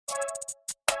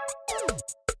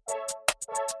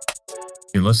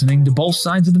You're listening to Both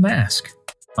Sides of the Mask.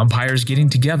 Umpires getting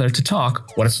together to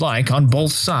talk what it's like on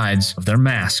both sides of their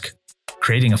mask,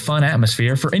 creating a fun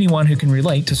atmosphere for anyone who can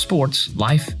relate to sports,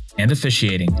 life, and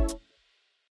officiating.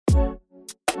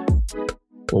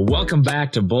 Well, welcome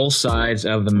back to Both Sides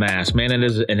of the Mask. Man, it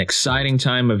is an exciting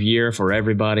time of year for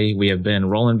everybody. We have been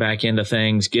rolling back into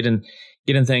things, getting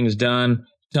things done.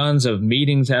 Tons of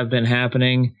meetings have been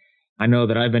happening. I know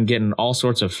that I've been getting all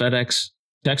sorts of FedEx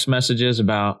text messages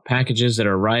about packages that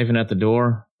are arriving at the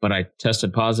door, but I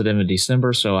tested positive in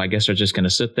December, so I guess they're just going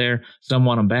to sit there. Some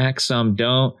want them back, some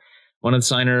don't. One of the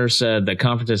signers said the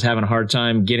conference is having a hard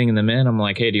time getting them in. I'm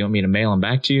like, hey, do you want me to mail them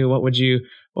back to you? What would you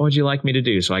like me to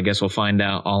do? So I guess we'll find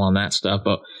out all on that stuff.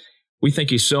 But we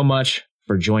thank you so much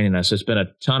for joining us. It's been a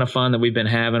ton of fun that we've been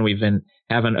having. We've been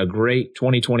having a great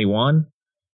 2021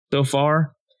 so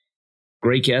far.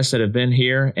 Great guests that have been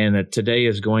here, and that today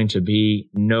is going to be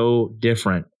no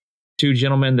different. Two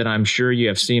gentlemen that I'm sure you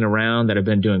have seen around that have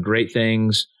been doing great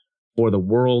things for the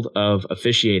world of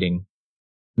officiating,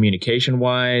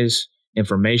 communication-wise,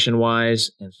 information-wise,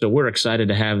 and so we're excited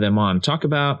to have them on. Talk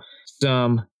about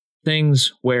some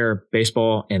things where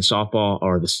baseball and softball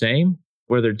are the same,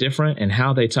 where they're different, and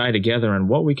how they tie together, and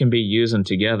what we can be using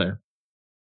together.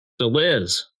 So,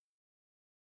 Liz,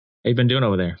 how you been doing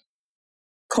over there?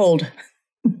 Cold.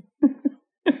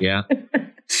 Yeah.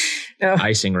 No.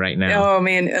 Icing right now. Oh,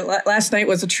 man. Last night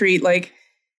was a treat.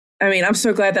 I'm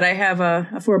so glad that I have a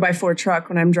 4x4 truck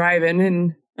when I'm driving,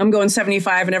 and I'm going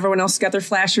 75 and everyone else got their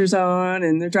flashers on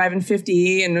and they're driving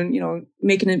 50 and,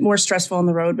 making it more stressful on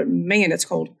the road. But man, it's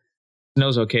cold.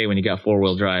 Snow's okay when you got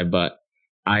 4-wheel drive, but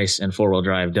ice and 4-wheel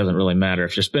drive doesn't really matter.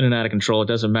 If you're spinning out of control, it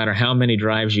doesn't matter how many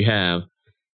drives you have.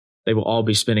 They will all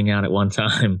be spinning out at one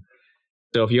time.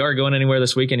 So if you are going anywhere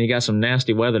this weekend, you got some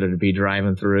nasty weather to be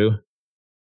driving through,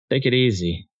 take it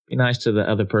easy. Be nice to the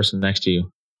other person next to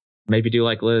you. Maybe do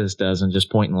like Liz does and just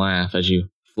point and laugh as you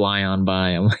fly on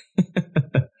by them.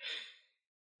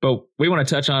 But we want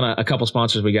to touch on a couple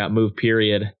sponsors. We got Move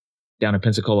Period down in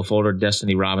Pensacola, Florida.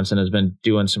 Destiny Robinson has been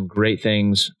doing some great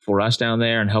things for us down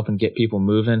there and helping get people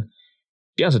moving.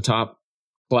 She has a top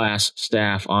class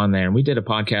staff on there, and we did a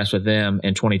podcast with them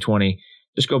in 2020.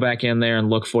 Just go back in there and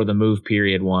look for the Move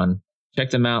Period one.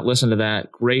 Check them out. Listen to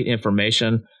that. Great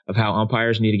information of how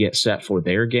umpires need to get set for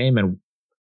their game and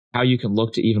how you can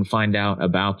look to even find out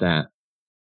about that.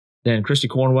 Then Christy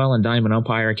Cornwell and Diamond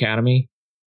Umpire Academy.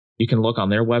 You can look on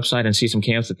their website and see some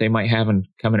camps that they might have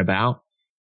coming about.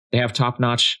 They have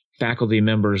top-notch faculty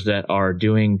members that are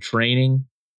doing training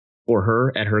for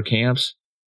her at her camps.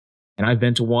 And I've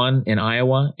been to one in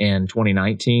Iowa in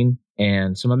 2019.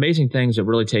 And some amazing things that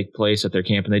really take place at their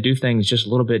camp. And they do things just a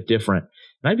little bit different.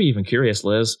 And I'd be even curious,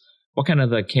 Liz, what kind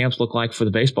of the camps look like for the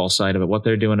baseball side of it, what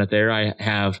they're doing at there. I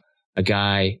have a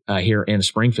guy here in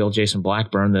Springfield, Jason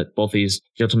Blackburn, that both these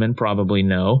gentlemen probably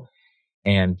know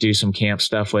and do some camp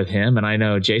stuff with him. And I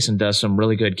know Jason does some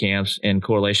really good camps in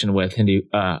correlation with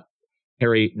Hunter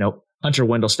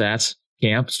Wendelstadt's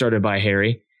camp started by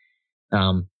Harry.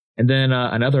 And then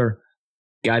another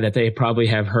guy that they probably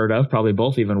have heard of, probably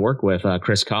both even work with,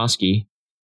 Chris Koski,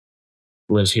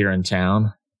 lives here in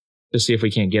town. To see if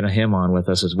we can't get him on with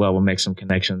us as well. We'll make some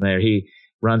connection there. He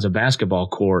runs a basketball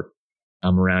court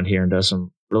around here and does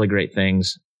some really great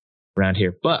things around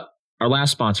here. But our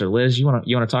last sponsor, Liz, you want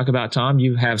to talk about Tom?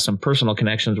 You have some personal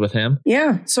connections with him.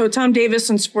 Yeah. So Tom Davis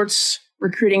and Sports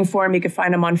Recruiting Forum, you can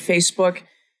find him on Facebook.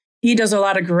 He does a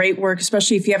lot of great work,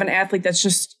 especially if you have an athlete that's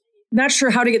just not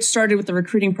sure how to get started with the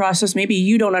recruiting process. Maybe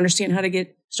you don't understand how to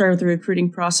get started with the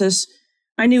recruiting process.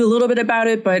 I knew a little bit about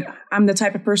it, but I'm the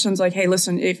type of person who's like, hey,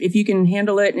 listen, if you can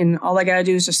handle it and all I got to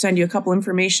do is just send you a couple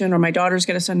information, or my daughter's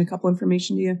got to send a couple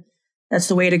information to you, that's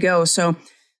the way to go. So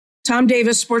Tom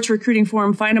Davis, Sports Recruiting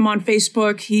Forum, find him on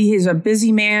Facebook. He is a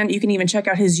busy man. You can even check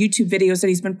out his YouTube videos that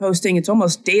he's been posting. It's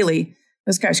almost daily.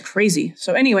 This guy's crazy.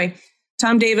 So anyway,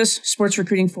 Tom Davis, Sports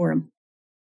Recruiting Forum.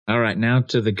 All right, now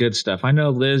to the good stuff. I know,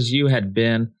 Liz, you had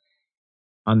been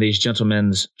on these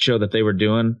gentlemen's show that they were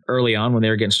doing early on when they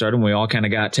were getting started, when we all kind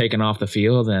of got taken off the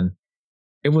field. And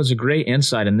it was a great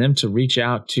insight in them to reach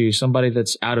out to somebody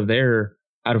that's out of their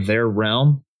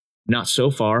realm, not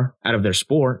so far out of their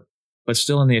sport, but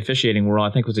still in the officiating world.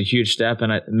 I think was a huge step.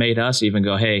 And it made us even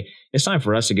go, hey, it's time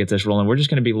for us to get this rolling. We're just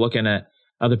going to be looking at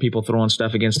other people throwing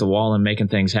stuff against the wall and making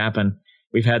things happen.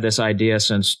 We've had this idea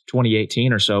since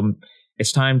 2018 or so.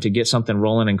 It's time to get something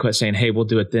rolling and quit saying, hey, we'll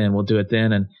do it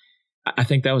then. And I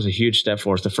think that was a huge step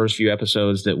for us. The first few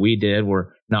episodes that we did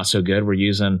were not so good. We're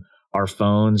using our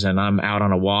phones, and I'm out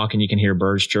on a walk and you can hear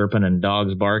birds chirping and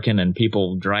dogs barking and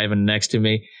people driving next to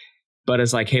me. but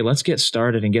it's like, hey, let's get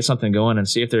started and get something going and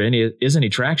see if there is any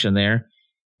traction there,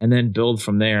 and then build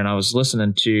from there. And I was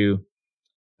listening to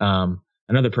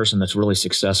another person that's really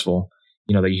successful,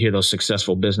 that you hear those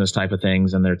successful business type of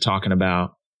things, and they're talking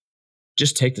about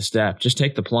just take the step, just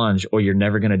take the plunge, or you're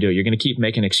never going to do it. You're going to keep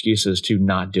making excuses to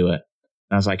not do it.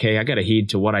 And I was like, hey, I got to heed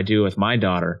to what I do with my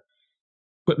daughter.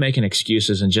 Quit making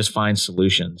excuses and just find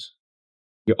solutions.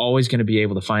 You're always going to be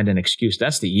able to find an excuse.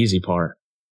 That's the easy part.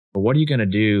 But what are you going to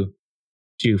do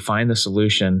to find the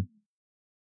solution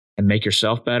and make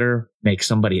yourself better, make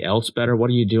somebody else better? What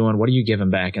are you doing? What are you giving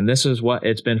back? And this is what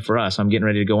it's been for us. I'm getting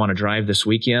ready to go on a drive this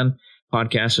weekend.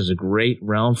 Podcast is a great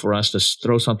realm for us to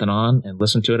throw something on and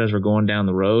listen to it as we're going down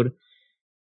the road.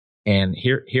 And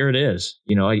here it is,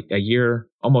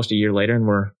 almost a year later, and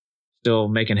we're still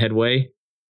making headway.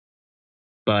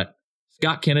 But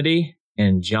Scott Kennedy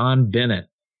and John Bennett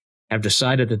have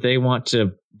decided that they want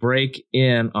to break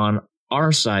in on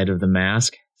our side of the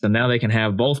mask. So now they can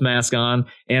have both masks on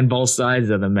and both sides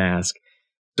of the mask.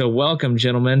 So welcome,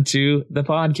 gentlemen, to the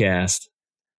podcast.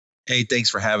 Hey, thanks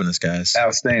for having us, guys.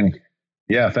 Outstanding.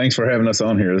 Yeah, thanks for having us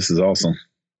on here. This is awesome.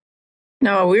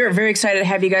 No, we were very excited to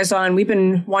have you guys on. We've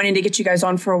been wanting to get you guys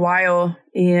on for a while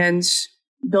and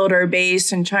build our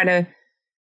base and try to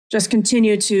just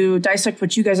continue to dissect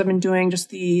what you guys have been doing, just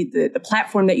the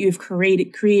platform that you've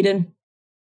created,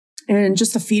 and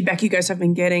just the feedback you guys have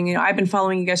been getting. I've been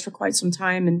following you guys for quite some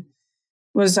time and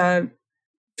was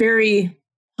very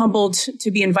humbled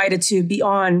to be invited to be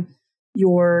on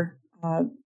your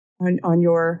on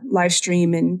your live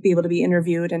stream and be able to be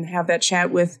interviewed and have that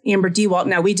chat with Amber Dewalt.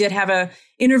 Now, we did have a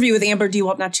interview with Amber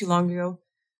Dewalt not too long ago.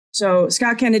 So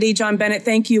Scott Kennedy, John Bennett,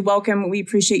 thank you. Welcome. We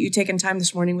appreciate you taking time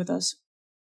this morning with us.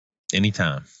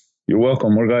 Anytime. You're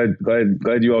welcome. We're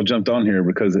glad you all jumped on here,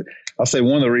 because I'll say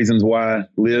one of the reasons why,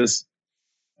 Liz,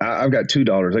 I've got two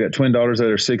daughters. I got twin daughters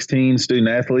that are 16, student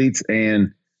athletes.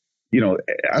 And,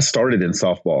 I started in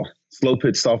softball. Slow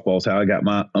pitch softball is how I got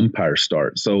my umpire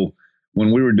start. So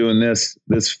when we were doing this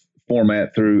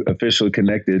format through Officially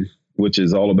Connected, which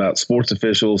is all about sports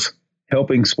officials,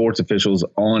 helping sports officials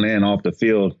on and off the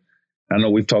field. I know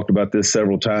we've talked about this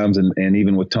several times, and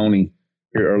even with Tony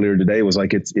here earlier today, was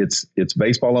like it's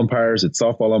baseball umpires, it's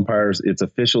softball umpires, it's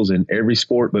officials in every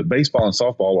sport, but baseball and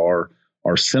softball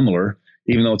are similar,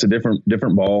 even though it's a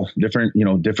different ball,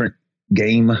 different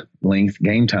game length,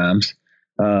 game times.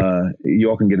 You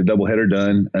all can get a doubleheader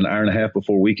done an hour and a half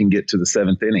before we can get to the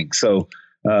seventh inning. So,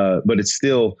 but it's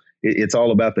still, it's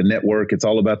all about the network. It's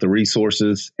all about the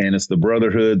resources, and it's the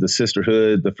brotherhood, the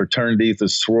sisterhood, the fraternity, the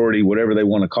sorority, whatever they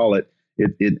want to call it.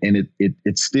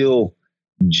 It still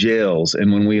gels.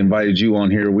 And when we invited you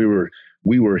on here,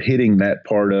 we were hitting that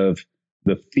part of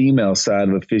the female side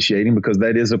of officiating, because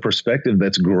that is a perspective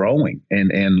that's growing.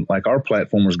 And like our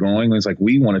platform was growing. It's like,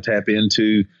 we want to tap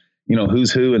into,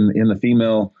 who's who in the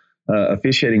female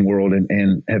officiating world,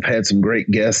 and have had some great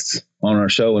guests on our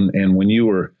show. And when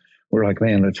we're like,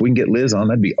 man, if we can get Liz on,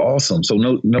 that'd be awesome. So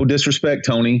no disrespect,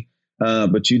 Tony,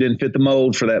 but you didn't fit the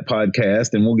mold for that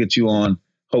podcast, and we'll get you on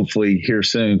hopefully here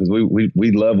soon, because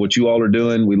we love what you all are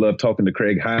doing. We love talking to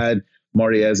Craig Hyde,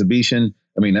 Marty Azabishan.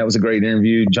 I mean, that was a great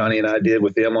interview Johnny and I did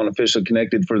with them on Officially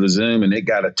Connected for the Zoom, and it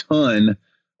got a ton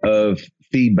of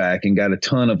feedback and got a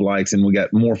ton of likes, and we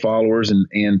got more followers,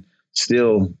 and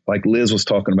still, like Liz was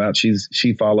talking about,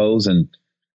 she follows, and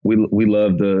we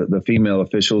love the female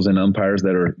officials and umpires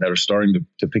that are starting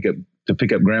to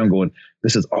pick up ground, going,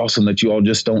 this is awesome that you all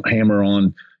just don't hammer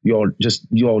on, you all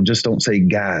just don't say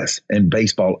guys and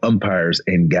baseball umpires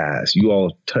and guys. You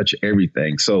all touch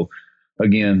everything. So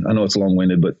again, I know it's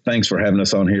long-winded, but thanks for having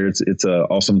us on here. It's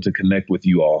awesome to connect with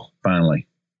you all finally.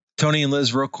 Tony and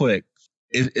Liz, real quick,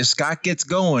 if Scott gets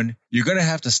going, you're going to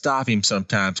have to stop him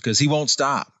sometimes, because he won't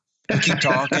stop. He'll keep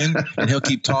talking and he'll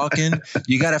keep talking.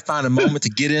 You got to find a moment to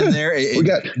get in there.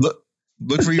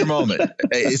 Look for your moment.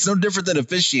 It's no different than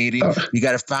officiating. You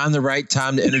got to find the right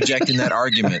time to interject in that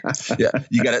argument. Yeah,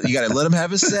 you got to let him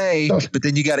have his say, but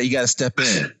then you got to step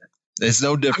in. It's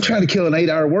no different. I'm trying to kill an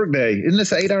 8-hour workday. Isn't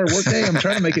this an 8-hour workday? I'm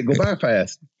trying to make it go by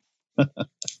fast.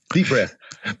 Deep breath.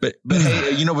 But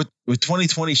hey, with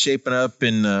 2020 shaping up,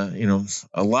 and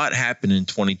a lot happened in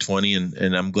 2020,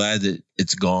 and I'm glad that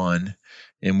it's gone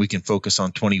and we can focus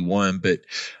on 21. But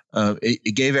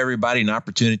it gave everybody an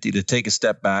opportunity to take a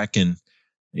step back and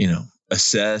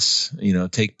assess,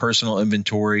 take personal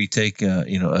inventory, take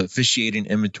officiating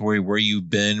inventory, where you've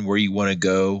been, where you want to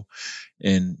go,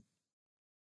 and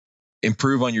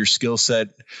improve on your skill set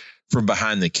from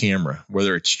behind the camera,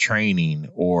 whether it's training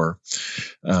or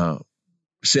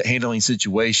handling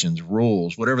situations,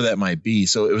 rules, whatever that might be.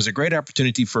 So it was a great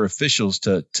opportunity for officials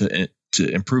to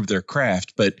improve their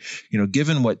craft. But,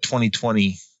 given what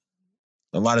 2020,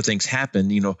 a lot of things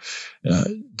happened,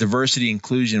 diversity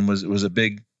inclusion was a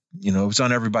big, it was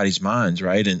on everybody's minds.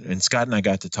 Right. And Scott and I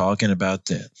got to talking about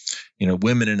the,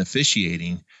 women in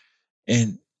officiating,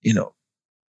 and,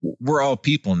 we're all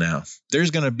people now. There's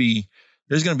going to be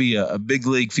a big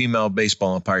league female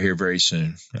baseball umpire here very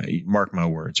soon. Right? Mark my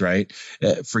words, right?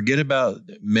 Forget about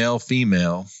male,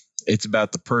 female. It's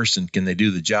about the person. Can they do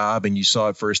the job? And you saw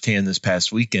it firsthand this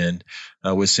past weekend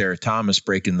with Sarah Thomas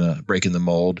breaking the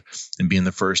mold and being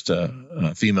the first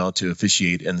female to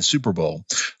officiate in the Super Bowl.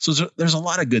 So there's a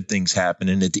lot of good things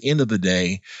happening. At the end of the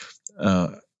day,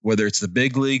 whether it's the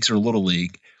big leagues or little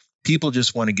league, people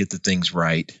just want to get the things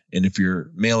right. And if you're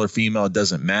male or female, it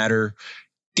doesn't matter.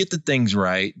 Get the things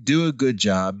right. Do a good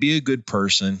job. Be a good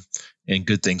person, and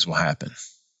good things will happen.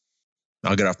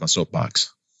 I'll get off my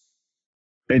soapbox.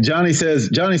 And Johnny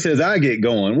says, I get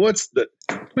going. What's the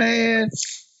man?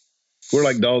 We're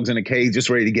like dogs in a cage, just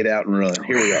ready to get out and run.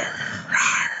 Here we are.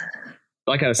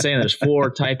 Like I was saying, there's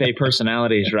 4 type A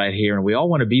personalities right here, and we all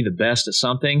want to be the best at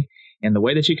something. And the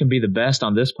way that you can be the best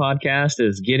on this podcast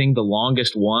is getting the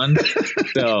longest one.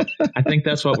 So I think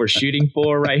that's what we're shooting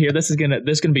for right here. This is gonna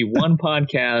be one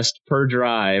podcast per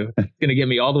drive. It's gonna get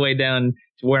me all the way down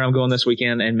to where I'm going this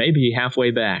weekend, and maybe halfway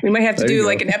back. We might have to do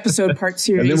like an episode part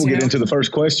series. And then we'll get into the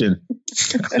first question.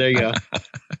 There you go,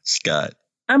 Scott.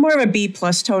 I'm more of a B+,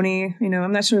 Tony.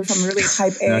 I'm not sure if I'm really a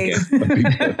type A.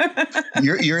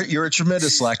 Okay. You're a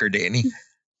tremendous slacker, Danny.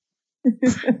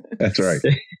 That's right.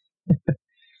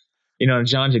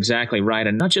 John's exactly right.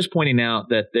 And not just pointing out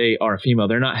that they are a female.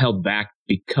 They're not held back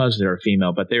because they're a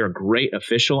female, but they're a great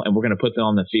official, and we're going to put them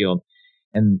on the field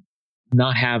and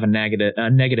not have a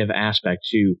negative aspect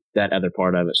to that other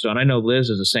part of it. So, and I know Liz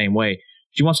is the same way.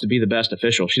 She wants to be the best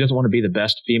official. She doesn't want to be the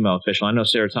best female official. I know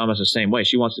Sarah Thomas is the same way.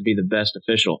 She wants to be the best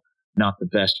official, not the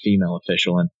best female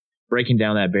official. And breaking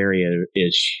down that barrier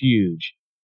is huge.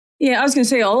 Yeah, I was going to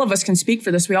say all of us can speak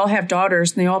for this. We all have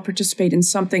daughters, and they all participate in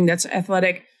something that's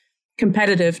athletic,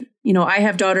 competitive. I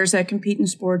have daughters that compete in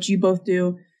sports. You both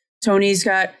do. Tony's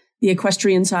got the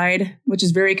equestrian side, which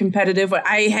is very competitive. But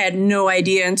I had no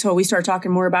idea until we started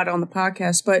talking more about it on the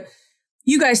podcast. But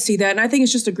you guys see that. And I think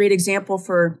it's just a great example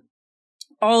for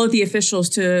all of the officials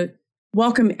to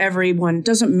welcome everyone. It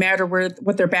doesn't matter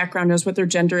what their background is, what their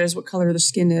gender is, what color the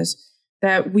skin is,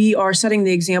 that we are setting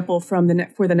the example for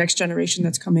the next generation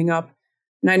that's coming up.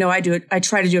 And I know I do it. I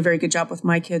try to do a very good job with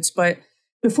my kids. But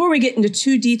before we get into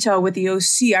too detail with the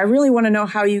OC, I really want to know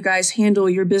how you guys handle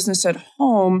your business at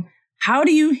home. How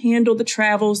do you handle the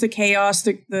travels, the chaos,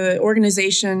 the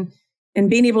organization,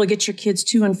 and being able to get your kids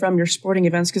to and from your sporting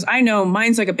events? Because I know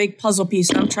mine's like a big puzzle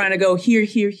piece, and I'm trying to go here,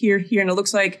 here, here, here, and it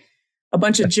looks like a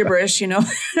bunch of gibberish,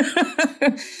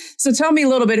 So tell me a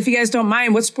little bit, if you guys don't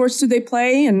mind, what sports do they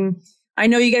play? And I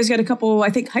know you guys got a couple,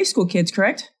 I think, high school kids,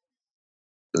 correct?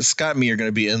 Scott and me are going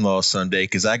to be in-laws Sunday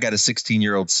because I got a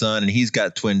 16-year-old son and he's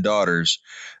got twin daughters.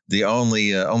 The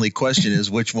only question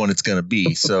is which one it's going to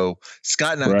be. So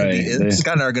Scott and I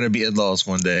Scott and I are going to be in-laws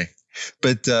one day.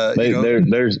 But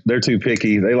they're too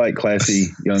picky. They like classy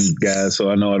young guys, so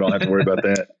I know I don't have to worry about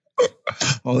that.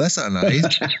 Oh, that's not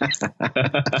nice.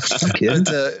 I'm kidding.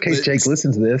 In case Jake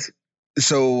listens to this.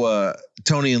 So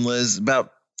Tony and Liz,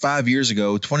 about 5 years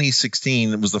ago,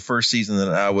 2016, it was the first season that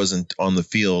I wasn't on the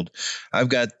field. I've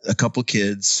got a couple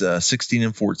kids, 16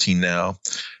 and 14 now.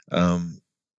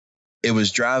 It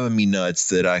was driving me nuts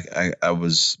that I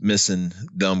was missing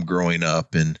them growing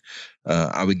up. And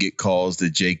I would get calls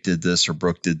that Jake did this or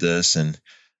Brooke did this. And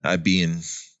I'd be in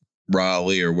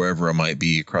Raleigh or wherever I might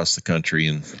be across the country.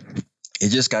 And it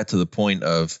just got to the point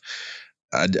of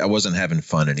I wasn't having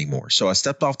fun anymore. So I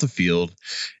stepped off the field,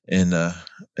 and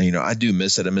I do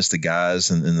miss it. I miss the guys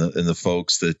and the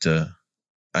folks that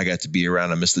I got to be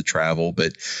around. I miss the travel,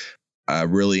 but I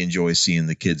really enjoy seeing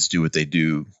the kids do what they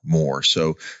do more.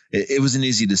 So it was an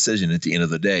easy decision at the end of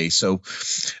the day. So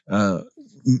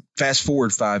fast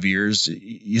forward 5 years,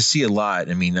 you see a lot.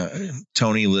 I mean,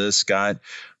 Tony, Liz, Scott,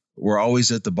 we're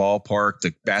always at the ballpark,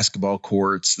 the basketball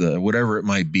courts, whatever it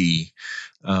might be.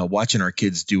 Watching our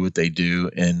kids do what they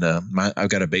do. And I've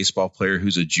got a baseball player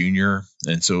who's a junior.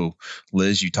 And so,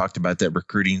 Liz, you talked about that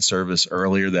recruiting service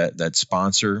earlier, that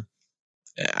sponsor.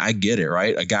 I get it,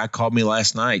 right? A guy called me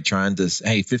last night trying to,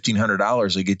 hey,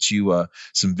 $1,500 will get you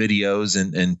some videos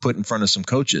and put in front of some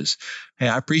coaches. Hey,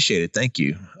 I appreciate it. Thank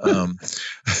you.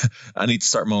 I need to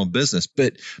start my own business.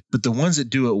 But the ones that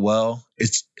do it well,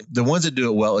 it's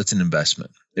an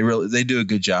investment. They do a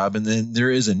good job, and then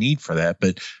there is a need for that.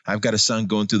 But I've got a son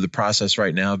going through the process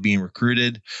right now of being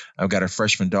recruited. I've got a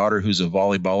freshman daughter who's a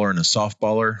volleyballer and a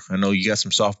softballer. I know you got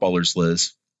some softballers,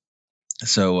 Liz.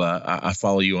 So I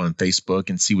follow you on Facebook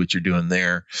and see what you're doing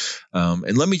there.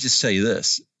 And let me just tell you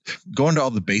this. Going to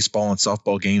all the baseball and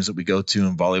softball games that we go to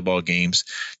and volleyball games,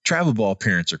 travel ball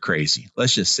parents are crazy.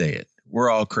 Let's just say it.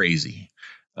 We're all crazy.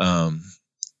 And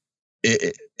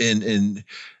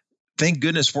thank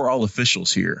goodness we're all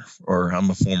officials here, or I'm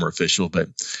a former official, but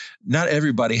not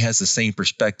everybody has the same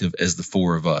perspective as the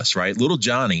four of us, right? Little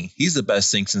Johnny, he's the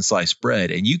best thing since sliced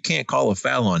bread, and you can't call a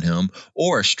foul on him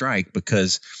or a strike,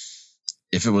 because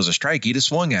if it was a strike, he'd have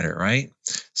swung at it, right?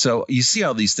 So you see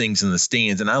all these things in the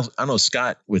stands. And I know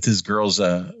Scott with his girls,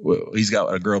 he's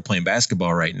got a girl playing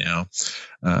basketball right now.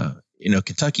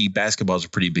 Kentucky basketball is a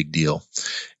pretty big deal.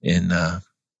 And,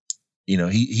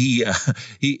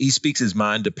 he speaks his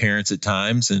mind to parents at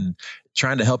times and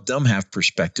trying to help them have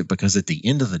perspective, because at the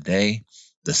end of the day,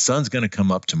 the sun's going to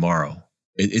come up tomorrow.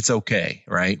 It's okay,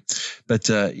 right? But,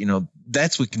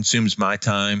 that's what consumes my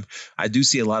time. I do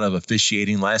see a lot of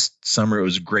officiating. Last summer, it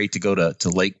was great to go to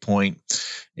Lake Point,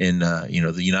 and, the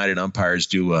United umpires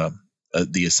do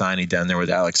the assigning down there with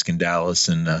Alex Candalis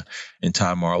and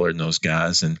Todd Marler and those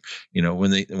guys. And,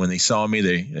 when they saw me,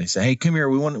 they say, "Hey, come here.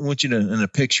 We want you to in a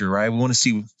picture, right? We want to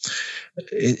see."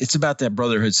 It's about that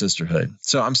brotherhood, sisterhood.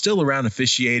 So I'm still around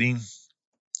officiating.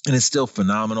 And it's still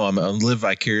phenomenal. I live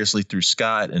vicariously through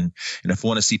Scott, and if I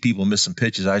want to see people miss some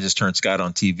pitches, I just turn Scott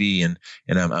on TV, and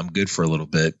I'm good for a little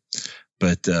bit.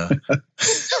 But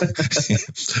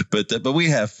but we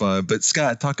have fun. But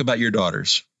Scott, talk about your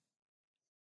daughters.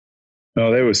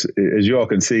 No, there was, as you all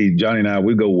can see, Johnny and I,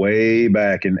 we go way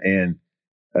back, and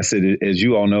I said, as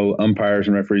you all know, umpires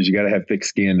and referees, you got to have thick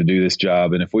skin to do this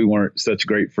job. And if we weren't such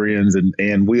great friends,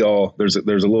 and we all, there's a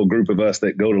little group of us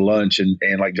that go to lunch, and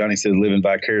like Johnny said, living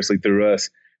vicariously through us,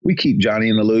 we keep Johnny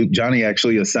in the loop. Johnny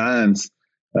actually assigns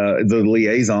the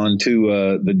liaison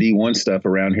to the D1 stuff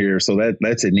around here. So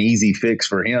that's an easy fix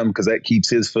for him, because that keeps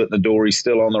his foot in the door. He's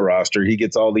still on the roster. He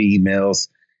gets all the emails.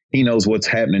 He knows what's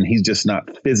happening. He's just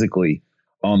not physically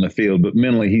on the field, but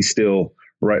mentally he's still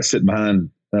right sitting behind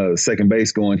second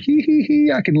base going, he,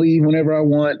 I can leave whenever I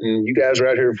want, and you guys are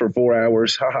out here for 4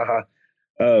 hours. Ha ha ha.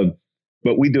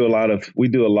 But we do a lot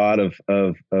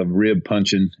of rib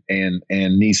punching and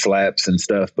knee slaps and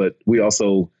stuff. But we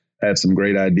also have some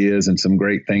great ideas and some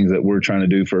great things that we're trying to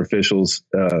do for officials,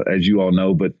 as you all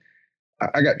know. But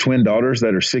I got twin daughters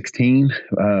that are 16.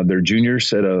 They're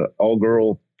juniors at a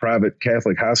all-girl private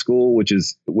Catholic high school, which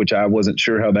I wasn't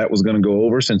sure how that was going to go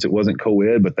over since it wasn't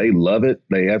co-ed, but they love it.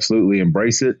 They absolutely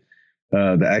embrace it.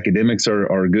 The academics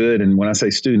are good. And when I say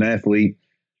student athlete,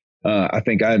 I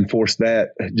think I enforce that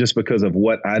just because of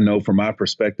what I know from my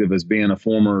perspective as being a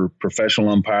former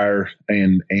professional umpire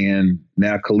and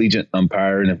now collegiate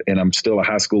umpire. And I'm still a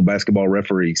high school basketball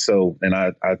referee. So, and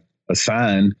I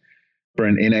assign for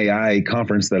an NAIA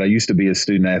conference that I used to be a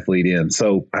student athlete in.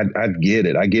 So I get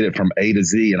it. I get it from A to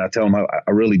Z. And I tell them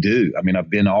I really do. I mean, I've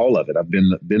been all of it. I've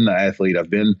been the athlete. I've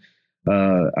been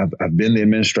the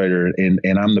administrator, and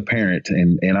I'm the parent,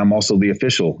 and I'm also the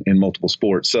official in multiple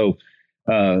sports. So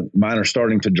mine are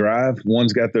starting to drive.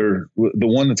 One's got the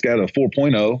one that's got a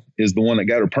 4.0 is the one that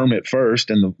got her permit first.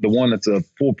 And the one that's a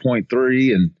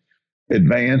 4.3 and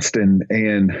advanced and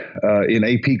in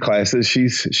AP classes,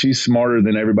 she's smarter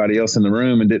than everybody else in the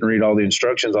room and didn't read all the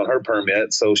instructions on her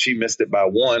permit. So she missed it by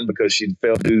one because she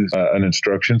failed to do an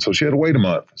instruction. So she had to wait a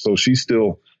month. So she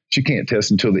can't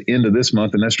test until the end of this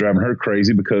month. And that's driving her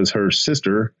crazy because her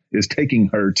sister is taking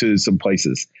her to some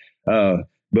places.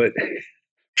 But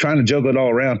trying to juggle it all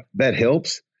around, that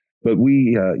helps. But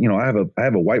we, I have a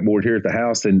whiteboard here at the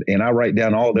house, and I write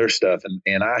down all their stuff,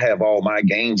 and I have all my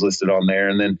games listed on there.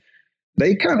 And then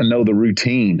they kind of know the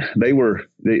routine. They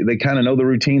kind of know the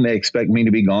routine. They expect me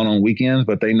to be gone on weekends,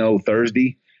 but they know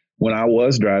Thursday when I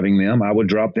was driving them, I would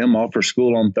drop them off for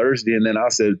school on Thursday. And then I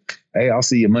said, hey, I'll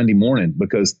see you Monday morning,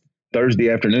 because Thursday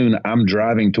afternoon, I'm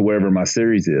driving to wherever my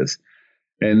series is.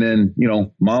 And then,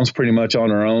 mom's pretty much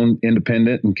on her own,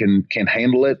 independent, and can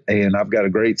handle it. And I've got a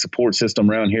great support system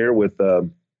around here with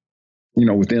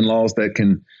in-laws that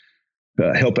can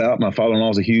help out. My father-in-law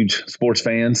is a huge sports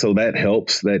fan, so that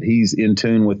helps that he's in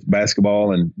tune with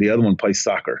basketball, and the other one plays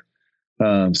soccer.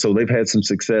 So they've had some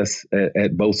success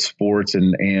at both sports.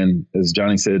 And as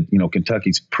Johnny said,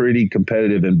 Kentucky's pretty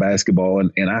competitive in basketball,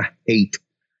 and I hate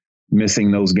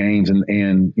missing those games.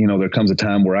 And there comes a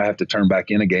time where I have to turn back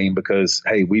in a game because,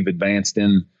 hey, we've advanced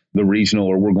in the regional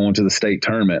or we're going to the state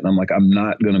tournament. And I'm like, I'm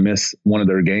not going to miss one of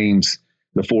their games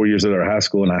the 4 years of their high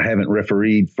school. And I haven't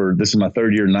refereed this is my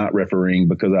third year not refereeing,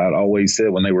 because I'd always said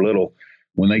when they were little,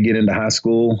 when they get into high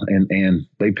school and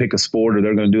they pick a sport or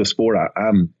they're going to do a sport,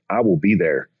 I will be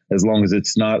there as long as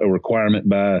it's not a requirement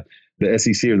by the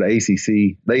SEC or the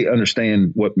ACC, they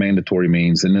understand what mandatory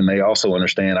means. And then they also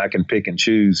understand I can pick and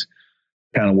choose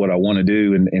kind of what I want to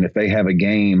do. And if they have a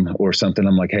game or something,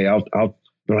 I'm like, hey,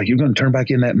 they're like, you're going to turn back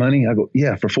in that money? I go,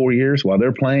 yeah, for 4 years while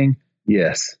they're playing.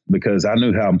 Yes. Because I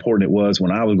knew how important it was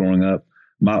when I was growing up,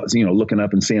 looking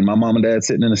up and seeing my mom and dad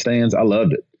sitting in the stands. I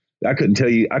loved it. I couldn't tell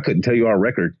you our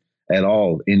record at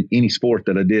all in any sport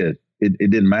that I did. It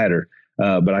didn't matter.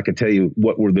 But I could tell you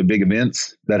what were the big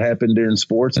events that happened during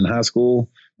sports in high school,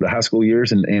 the high school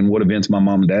years, and what events my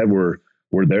mom and dad were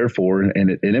there for.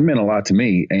 And it meant a lot to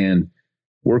me. And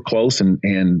we're close,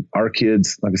 and our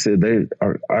kids, like I said,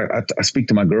 I speak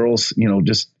to my girls,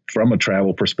 just from a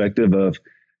travel perspective of,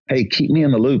 hey, keep me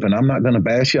in the loop, and I'm not going to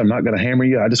bash you. I'm not going to hammer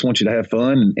you. I just want you to have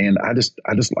fun. And I just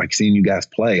like seeing you guys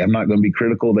play. I'm not going to be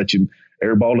critical that you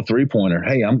airballed a 3-pointer.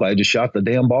 Hey, I'm glad you shot the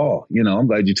damn ball. I'm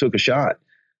glad you took a shot.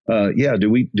 Yeah.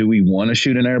 Do we want to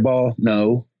shoot an air ball?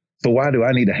 No. So why do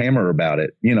I need to hammer about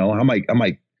it? I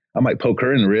might poke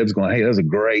her in the ribs going, hey, that was a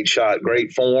great shot,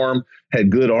 great form, had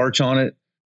good arch on it.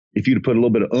 If you'd put a little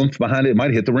bit of oomph behind it, it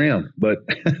might hit the rim, but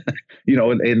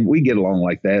and we get along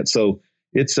like that. So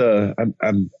it's,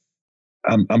 I'm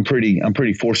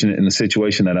pretty fortunate in the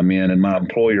situation that I'm in, and my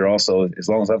employer also, as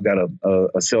long as I've got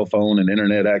a cell phone and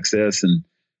internet access and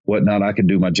whatnot, I can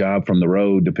do my job from the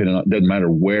road, doesn't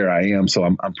matter where I am. So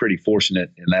I'm pretty fortunate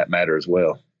in that matter as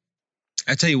well.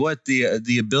 I tell you what,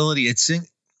 the ability, it's in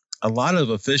a lot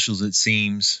of officials, it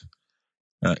seems,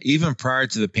 even prior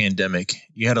to the pandemic,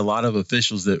 you had a lot of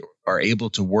officials that are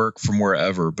able to work from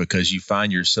wherever because you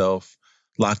find yourself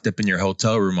locked up in your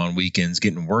hotel room on weekends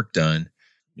getting work done.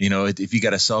 If you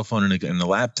got a cell phone and a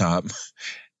laptop,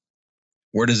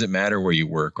 where does it matter where you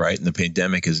work, right? And the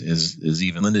pandemic is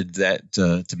even lended that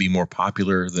to be more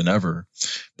popular than ever.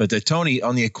 But Tony,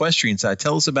 on the equestrian side,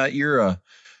 tell us about your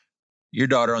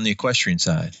daughter on the equestrian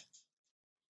side.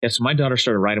 Yeah, so my daughter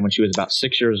started riding when she was about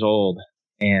 6 years old,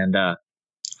 and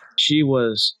she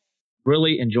was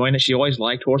really enjoying it. She always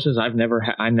liked horses. I never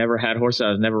had horses.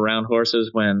 I was never around horses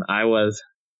when I was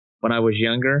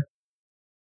younger.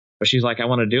 But she's like, I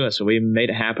want to do it. So we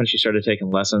made it happen. She started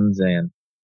taking lessons, and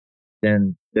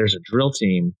then there's a drill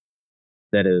team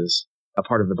that is a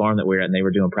part of the barn that we're at, and they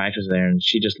were doing practice there. And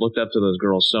she just looked up to those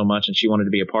girls so much, and she wanted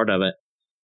to be a part of it.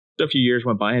 So a few years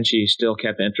went by, and she still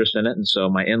kept interest in it. And so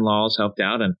my in-laws helped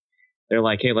out, and they're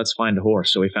like, hey, let's find a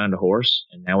horse. So we found a horse,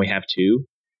 and now we have 2.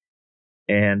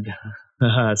 And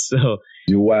so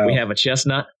wow. We have a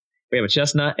chestnut.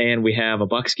 And we have a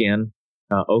buckskin,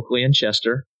 Oakley and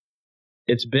Chester.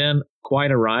 It's been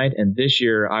quite a ride. And this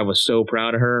year I was so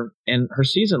proud of her. And her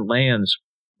season lands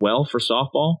well for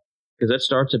softball because that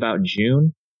starts about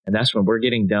June, and that's when we're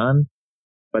getting done.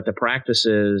 But the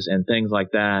practices and things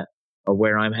like that are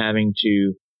where I'm having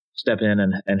to step in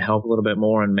and help a little bit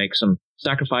more and make some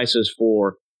sacrifices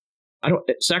for,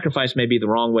 sacrifice may be the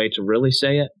wrong way to really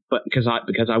say it, but because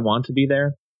I want to be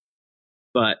there.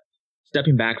 But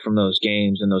stepping back from those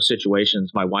games and those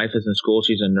situations, my wife is in school.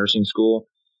 She's in nursing school.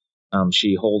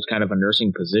 She holds kind of a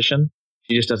nursing position.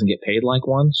 She just doesn't get paid like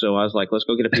one. So I was like, let's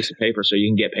go get a piece of paper so you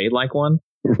can get paid like one.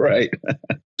 Right.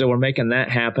 So we're making that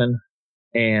happen.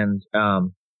 And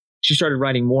she started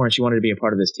riding more, and she wanted to be a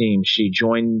part of this team. She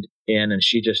joined in, and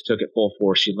she just took it full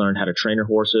force. She learned how to train her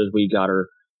horses. We got her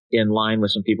in line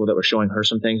with some people that were showing her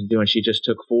some things to do, and she just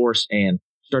took force and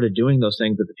started doing those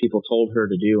things that the people told her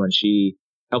to do. And she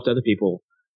helped other people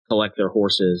collect their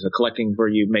horses, collecting where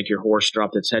you make your horse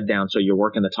drop its head down. So you're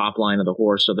working the top line of the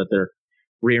horse so that their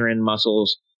rear end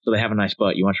muscles, so they have a nice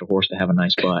butt. You want your horse to have a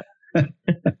nice butt.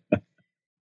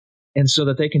 And so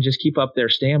that they can just keep up their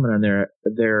stamina and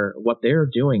their what they're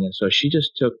doing. And so she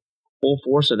just took full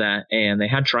force of that, and they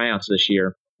had tryouts this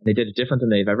year. They did it different than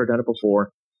they've ever done it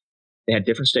before. They had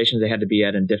different stations they had to be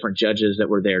at, and different judges that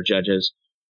were there. Judges,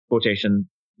 quotation,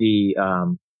 the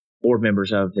board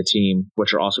members of the team,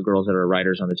 which are also girls that are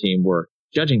riders on the team, were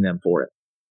judging them for it.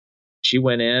 She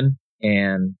went in,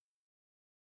 and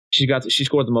she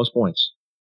scored the most points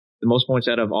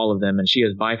out of all of them. And she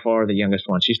is by far the youngest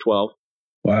one. She's 12.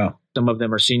 Wow. Some of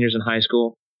them are seniors in high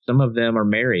school. Some of them are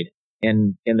married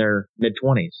and in their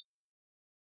mid-20s.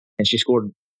 And she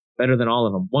scored better than all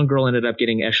of them. One girl ended up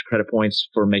getting extra credit points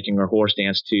for making her horse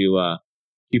dance to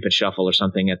Cupid Shuffle or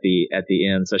something at the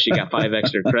end. So she got 5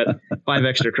 extra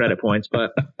credit points.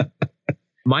 But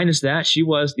minus that, she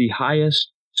was the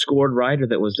highest scored rider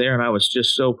that was there, and I was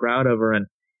just so proud of her. And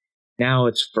now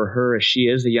it's for her, as she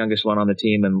is the youngest one on the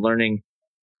team, and learning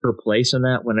her place in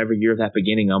that. Whenever you're that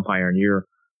beginning umpire and you're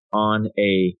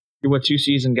with 2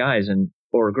 seasoned guys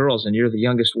or girls, and you're the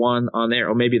youngest one on there,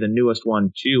 or maybe the newest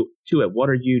one to it. What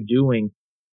are you doing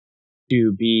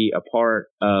to be a part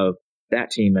of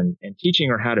that team and teaching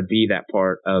her how to be that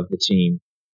part of the team,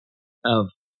 of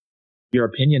your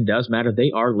opinion does matter.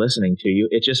 They are listening to you.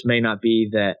 It just may not be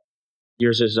that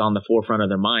yours is on the forefront of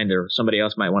their mind, or somebody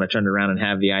else might want to turn it around and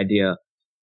have the idea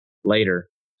later.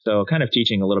 So kind of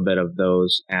teaching a little bit of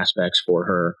those aspects for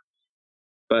her.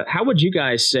 But how would you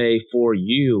guys say for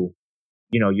you,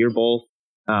 you're both,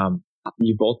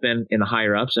 you've both been in the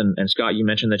higher ups, and Scott, you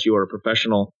mentioned that you are a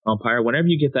professional umpire. Whenever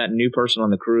you get that new person on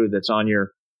the crew that's on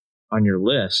your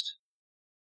list,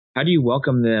 how do you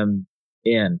welcome them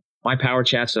in? My power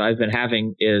chats that I've been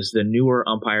having is the newer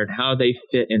umpire, how they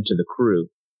fit into the crew.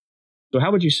 So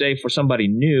how would you say for somebody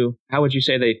new, how would you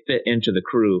say they fit into the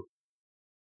crew?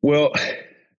 Well,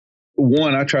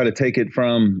 one, I try to take it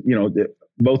from,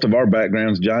 both of our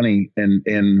backgrounds, Johnny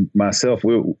and myself,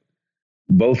 we're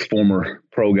both former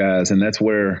pro guys. And that's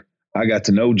where I got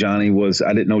to know Johnny.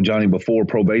 I didn't know Johnny before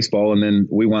pro baseball. And then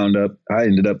I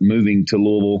ended up moving to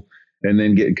Louisville and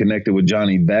then getting connected with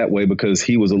Johnny that way because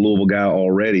he was a Louisville guy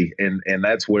already. And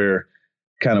that's where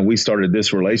kind of we started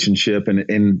this relationship.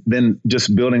 And then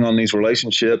just building on these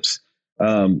relationships,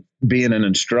 being an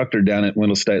instructor down at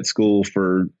Wendelstedt School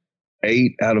for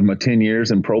 8 out of my 10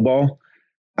 years in pro ball,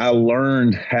 I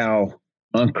learned how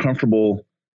uncomfortable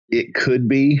it could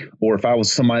be, or if I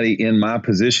was somebody in my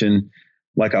position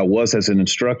like I was as an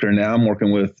instructor. Now I'm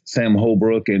working with Sam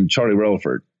Holbrook and Charlie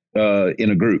Relaford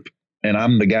in a group, and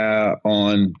I'm the guy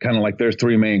on kind of like their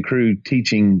 3-man crew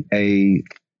teaching a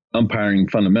umpiring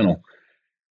fundamental.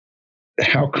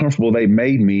 How comfortable they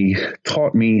made me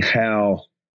taught me how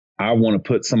I want to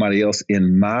put somebody else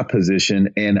in my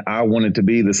position, and I wanted to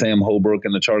be the Sam Holbrook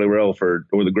and the Charlie Relaford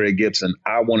or the Greg Gibson.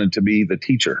 I wanted to be the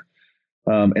teacher.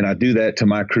 And I do that to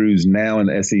my crews now in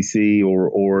the SEC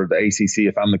or the ACC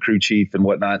if I'm the crew chief and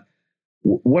whatnot.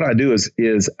 What I do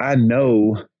is I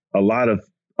know a lot of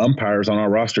umpires on our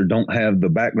roster don't have the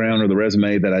background or the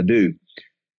resume that I do.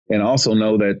 And I also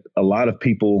know that a lot of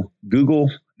people Google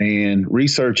and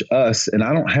research us, and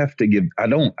I don't have to give, I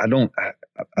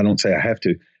don't say I have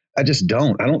to. I just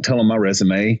don't. I don't tell them my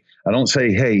resume. I don't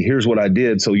say, hey, here's what I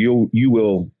did, so you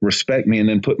will respect me, and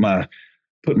then put my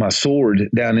sword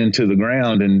down into the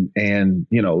ground and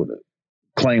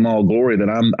claim all glory that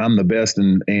I'm the best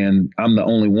and I'm the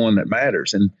only one that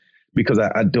matters. And because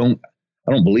I don't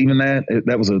believe in that.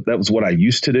 That was what I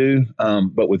used to do.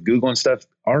 But with Google and stuff,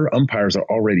 our umpires are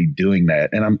already doing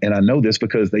that, and I know this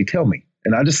because they tell me,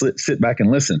 and I just sit back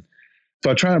and listen. So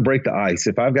I try to break the ice.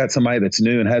 If I've got somebody that's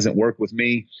new and hasn't worked with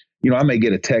me, I may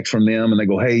get a text from them and they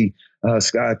go, hey,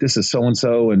 Scott, this is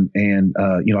so-and-so. And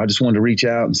I just wanted to reach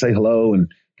out and say hello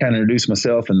and kind of introduce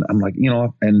myself. And I'm like,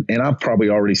 and I've probably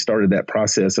already started that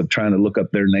process of trying to look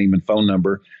up their name and phone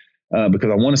number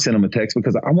because I want to send them a text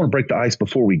because I want to break the ice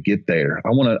before we get there. I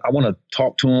want to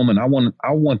talk to them, and I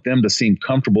want them to seem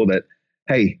comfortable that,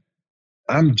 hey,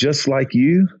 I'm just like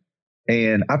you.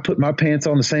 And I put my pants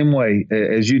on the same way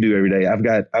as you do every day. I've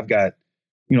got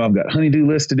honey-do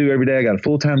lists to do every day. I got a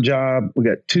full-time job. We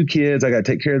got 2 kids. I got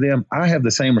to take care of them. I have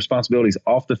the same responsibilities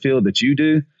off the field that you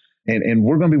do. And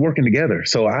we're going to be working together.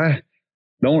 So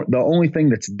the only thing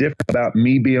that's different about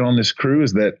me being on this crew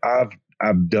is that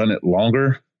I've done it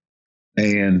longer,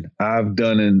 and I've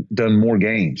done more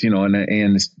games,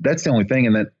 and that's the only thing.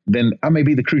 And then I may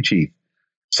be the crew chief.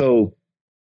 So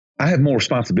I have more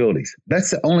responsibilities.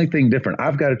 That's the only thing different.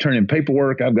 I've got to turn in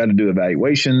paperwork. I've got to do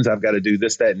evaluations. I've got to do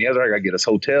this, that, and the other. I got to get us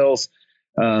hotels.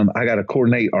 I got to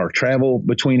coordinate our travel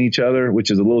between each other, which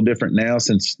is a little different now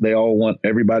since they all want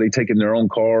everybody taking their own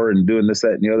car and doing this,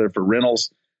 that, and the other for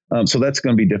rentals. So that's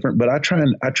going to be different. But I try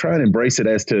and embrace it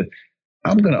as to,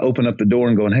 I'm going to open up the door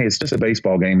and going, hey, it's just a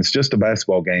baseball game. It's just a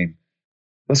basketball game.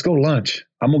 Let's go to lunch.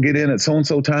 I'm going to get in at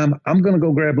so-and-so time. I'm going to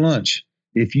go grab lunch.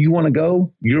 If you want to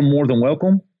go, you're more than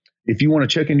welcome. If you want to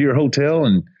check into your hotel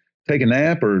and take a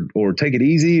nap or take it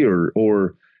easy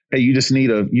or hey, you just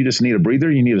need a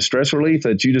breather, you need a stress relief,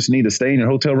 that you just need to stay in your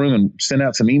hotel room and send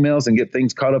out some emails and get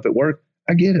things caught up at work,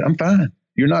 I get it. I'm fine.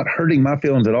 You're not hurting my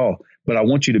feelings at all, but I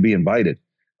want you to be invited.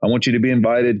 I want you to be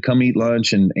invited, come eat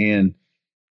lunch. And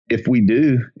if we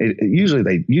do,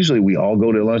 usually we all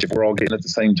go to lunch if we're all getting at the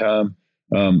same time.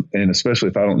 And especially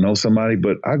if I don't know somebody,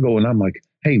 but I go and I'm like,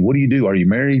 hey, what do you do? Are you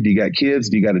married? Do you got kids?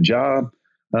 Do you got a job?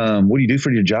 What do you do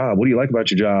for your job? What do you like about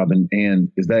your job?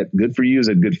 And is that good for you? Is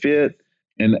it a good fit?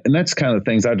 And that's kind of the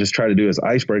things I just try to do as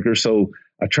icebreakers. So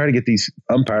I try to get these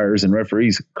umpires and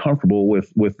referees comfortable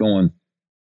with going,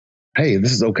 hey,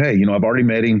 this is okay. I've already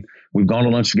met him. We've gone to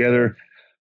lunch together.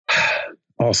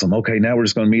 Awesome. Okay, now we're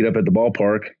just going to meet up at the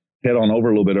ballpark, head on over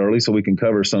a little bit early so we can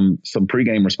cover some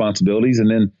pregame responsibilities.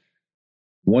 And then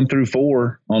 1 through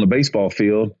 4 on the baseball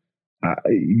field,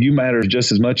 You matter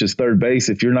just as much as third base.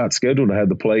 If you're not scheduled to have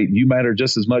the plate, you matter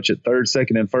just as much at third,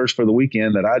 second, and first for the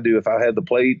weekend that I do if I had the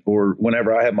plate or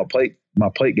whenever I have my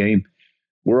plate game.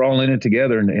 We're all in it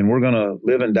together, and we're going to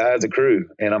live and die as a crew.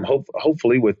 And I'm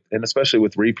hopefully and especially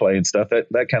with replay and stuff,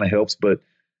 that kind of helps. But,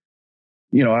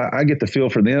 I get the feel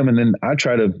for them, and then I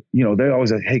try to, they always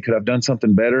say, hey, could I have done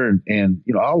something better? And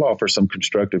I'll offer some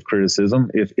constructive criticism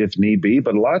if need be.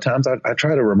 But a lot of times I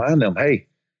try to remind them, hey,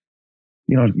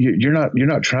 you're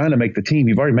not trying to make the team.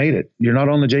 You've already made it. You're not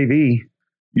on the JV.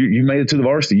 You made it to the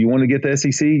varsity. You want to get the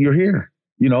SEC. You're here.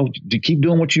 To keep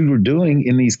doing what you were doing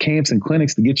in these camps and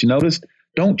clinics to get you noticed.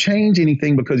 Don't change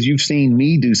anything because you've seen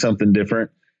me do something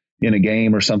different in a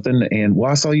game or something. And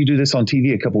I saw you do this on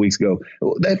TV a couple weeks ago.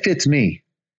 Well, that fits me.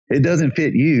 It doesn't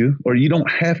fit you, or you don't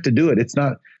have to do it. It's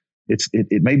not.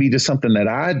 It may be just something that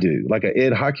I do, like a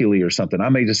Ed Hockley or something. I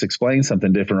may just explain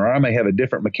something different, or I may have a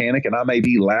different mechanic, and I may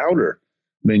be louder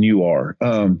than you are.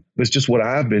 It's just what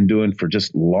I've been doing for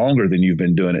just longer than you've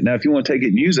been doing it. Now, if you want to take it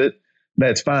and use it,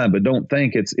 that's fine, but don't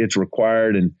think it's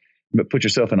required and put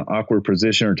yourself in an awkward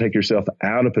position or take yourself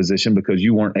out of position because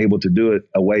you weren't able to do it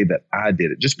a way that I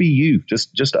did it. Just be you.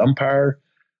 Just umpire.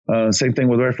 Same thing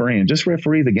with refereeing. Just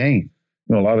referee the game.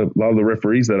 A lot of the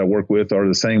referees that I work with are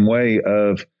the same way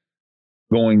of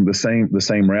going the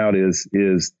same route.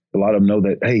 Is a lot of them know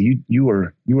that, hey, you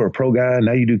were a pro guy,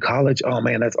 now you do college. Oh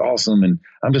man, that's awesome. And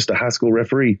I'm just a high school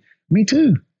referee. Me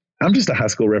too. I'm just a high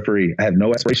school referee. I have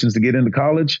no aspirations to get into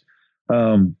college.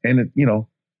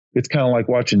 It's kind of like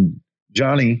watching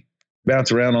Johnny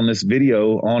bounce around on this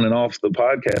video on and off the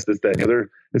podcast.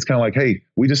 It's kind of like, hey,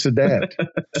 we just adapt.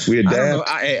 We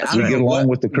adapt. We get along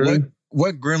with the crew.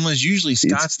 What Gremlins, usually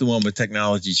Scott's the one with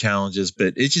technology challenges,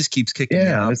 but it just keeps kicking me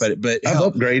out. But I've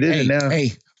upgraded, and now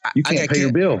you can't pay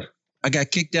your bill. I got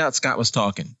kicked out. Scott was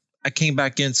talking. I came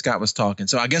back in. Scott was talking.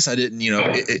 So I guess I didn't.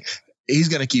 He's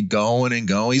going to keep going and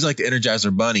going. He's like the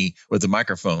Energizer Bunny with the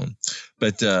microphone.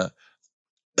 But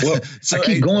well, so I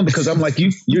keep going because I'm like, you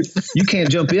can't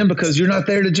jump in because you're not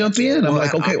there to jump in. I'm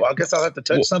like, okay, I guess I'll have to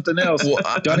touch something else.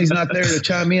 Johnny's not there to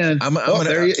chime in.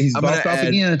 He's boxed off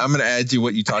again. I'm going to add to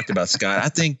what you talked about, Scott. I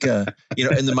think,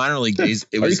 in the minor league days,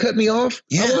 Are you cutting me off?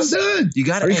 Yes. I was done.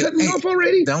 Are you cutting me off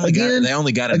already? They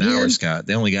only got an hour, Scott.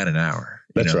 They only got an hour.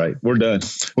 That's right. We're done.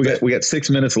 We got 6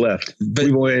 minutes left. But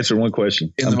we've only answered one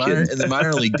question. In the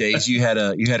minor league days, you had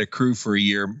a crew for a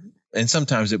year. And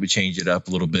sometimes it would change it up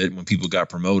a little bit when people got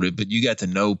promoted, but you got to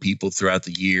know people throughout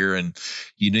the year, and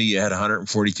you knew you had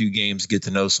 142 games to get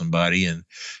to know somebody, and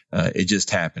it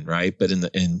just happened, right? But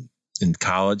in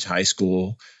college, high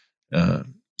school,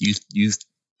 youth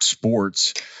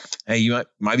sports, hey, you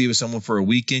might be with someone for a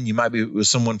weekend, you might be with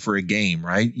someone for a game,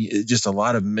 right? Just a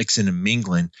lot of mixing and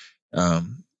mingling.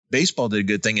 Baseball did a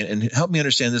good thing, and help me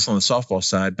understand this on the softball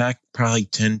side. Back probably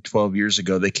 10, 12 years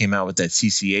ago, they came out with that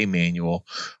CCA manual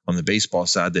on the baseball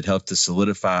side that helped to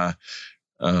solidify,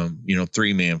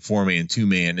 3-man, 4-man,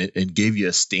 2-man, and gave you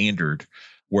a standard.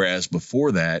 Whereas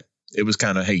before that, it was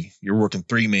kind of, hey, you're working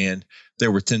 3-man.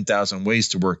 There were 10,000 ways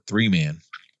to work 3-man.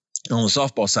 On the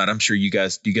softball side, I'm sure you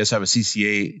guys have a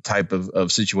CCA type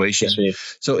of situation.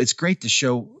 Yes, so it's great to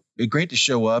show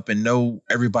up and know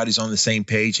everybody's on the same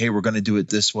page. Hey, we're going to do it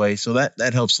this way. So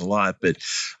that helps a lot. But,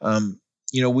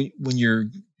 when you're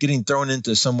getting thrown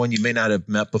into someone you may not have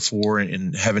met before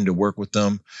and having to work with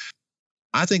them,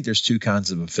 I think there's two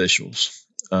kinds of officials.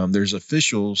 There's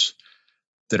officials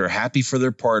that are happy for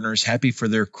their partners, happy for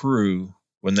their crew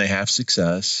when they have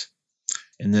success.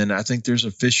 And then I think there's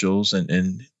officials,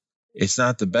 and it's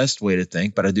not the best way to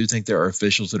think, but I do think there are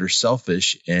officials that are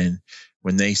selfish, and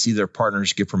when they see their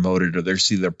partners get promoted or they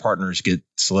see their partners get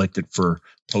selected for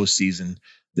postseason,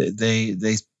 they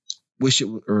wish it,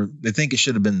 or they think it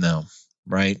should have been them,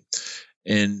 right?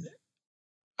 And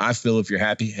I feel if you're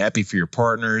happy for your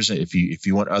partners, if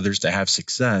you want others to have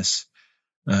success,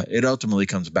 it ultimately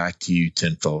comes back to you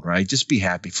tenfold, right? Just be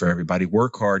happy for everybody.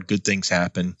 Work hard, good things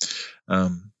happen.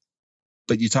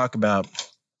 But you talk about,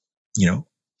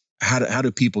 how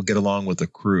do people get along with a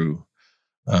crew?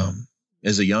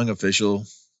 As a young official,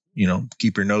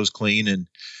 keep your nose clean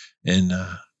and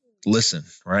listen,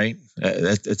 right?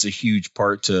 That's a huge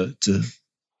part to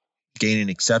gaining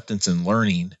acceptance and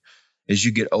learning. As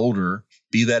you get older,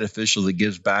 be that official that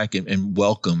gives back and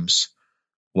welcomes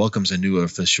a new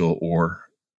official, or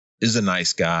is a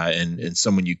nice guy and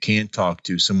someone you can talk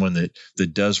to, someone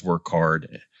that does work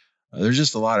hard. There's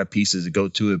just a lot of pieces that go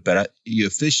to it, but you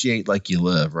officiate like you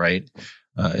live, right?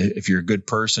 If you're a good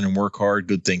person and work hard,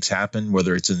 good things happen,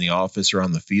 whether it's in the office or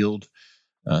on the field.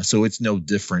 So it's no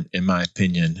different, in my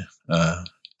opinion,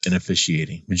 in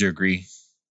officiating. Would you agree?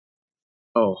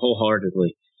 Oh,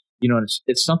 wholeheartedly.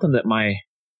 it's something that my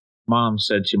mom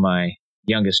said to my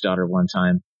youngest daughter one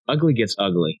time. Ugly gets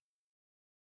ugly.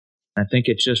 I think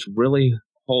it just really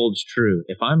holds true.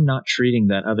 If I'm not treating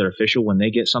that other official when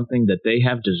they get something that they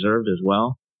have deserved as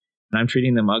well, and I'm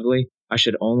treating them ugly, I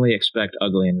should only expect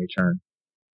ugly in return.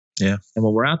 Yeah. And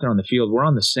when we're out there on the field, we're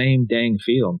on the same dang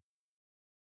field.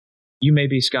 You may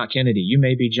be Scott Kennedy, you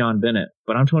may be John Bennett,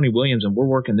 but I'm Tony Williams, and we're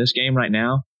working this game right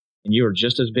now, and you are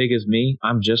just as big as me.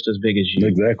 I'm just as big as you.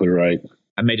 Exactly right.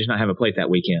 I may just not have a plate that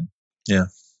weekend. Yeah.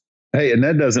 Hey, and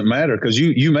that doesn't matter because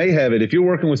you may have it. If you're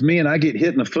working with me and I get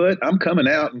hit in the foot, I'm coming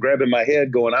out and grabbing my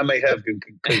head going, I may have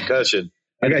a concussion.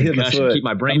 I got hit in the foot. Keep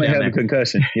my brain I may down have a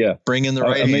concussion. Yeah. Bring in the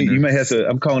right hander. You may have to.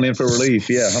 I'm calling in for relief.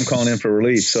 Yeah, I'm calling in for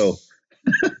relief. So.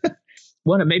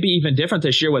 Well, it may be even different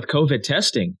this year with COVID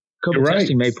testing. COVID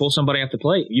testing may pull somebody off the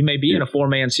plate. You may be in a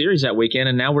 4-man series that weekend,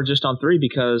 and now we're just on 3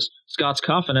 because Scott's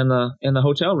coughing in the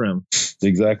hotel room.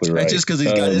 Exactly right. It's just because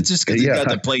he's got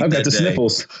the plate. I've got the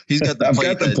sniffles. He's got the I've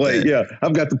plate. got the plate. Yeah,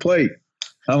 I've got the plate.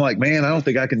 I'm like, man, I don't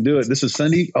think I can do it. This is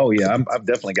Sunday. Oh yeah, I've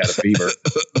definitely got a fever.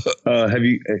 Have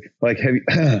you?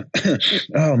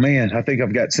 Oh man, I think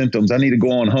I've got symptoms. I need to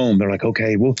go on home. They're like,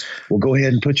 okay, we'll go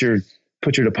ahead and put your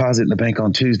deposit in the bank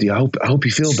on Tuesday. I hope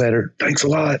you feel better. Thanks a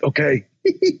lot. Okay.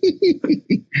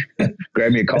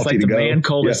 Grab me a coffee it's like to the go. Man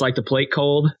cold. Yeah. It's like the plate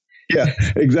cold. Yeah,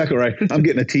 exactly right. I'm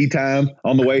getting a tea time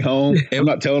on the way home. I'm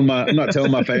not telling my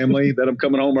family that I'm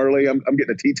coming home early. I'm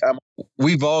getting a tea time.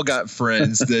 We've all got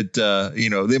friends that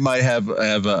they might have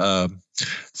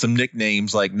some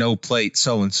nicknames like no plate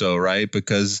so and so, right?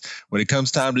 Because when it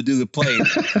comes time to do the plate,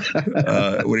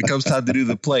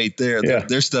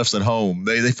 their stuff's at home.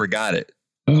 They forgot it.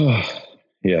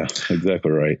 Yeah,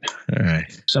 exactly right. All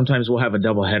right. Sometimes we'll have a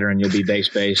doubleheader and you'll be base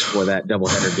for that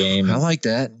doubleheader game. I like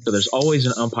that. So there's always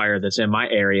an umpire that's in my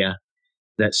area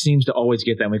that seems to always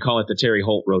get that. And we call it the Terry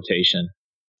Holt rotation.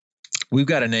 We've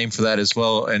got a name for that as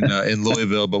well in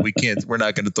Louisville, but we're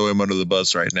not going to throw him under the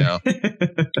bus right now.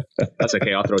 That's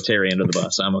okay. I'll throw Terry under the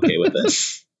bus. I'm okay with it.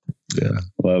 Yeah.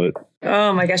 Love it.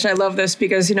 Oh my gosh, I love this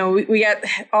because, we got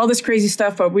all this crazy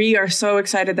stuff, but we are so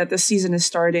excited that this season is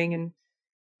starting. And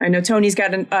I know Tony's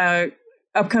got an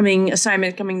upcoming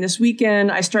assignment coming this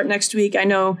weekend. I start next week. I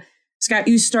know, Scott,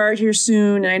 you start here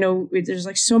soon. I know there's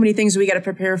like so many things we got to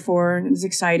prepare for, and it's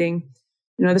exciting.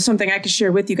 There's something I could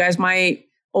share with you guys. My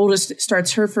oldest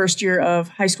starts her first year of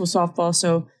high school softball,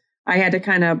 so I had to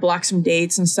kind of block some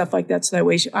dates and stuff like that, so that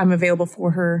way I'm available for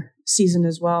her season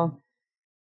as well.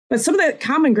 But some of the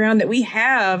common ground that we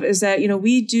have is that,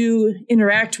 we do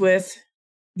interact with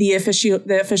the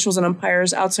officials and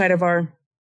umpires inside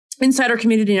our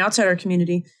community and outside our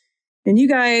community. And you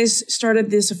guys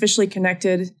started this Officially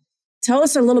Connected. Tell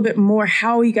us a little bit more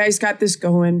how you guys got this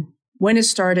going, when it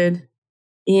started,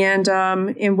 and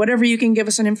whatever you can give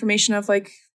us an information of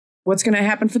like what's going to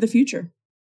happen for the future.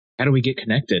 How do we get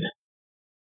connected?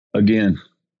 Again,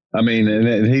 I mean,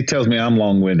 and he tells me I'm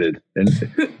long-winded. And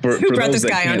for those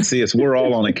that can't see us, we're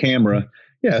all on a camera.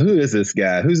 Yeah, who is this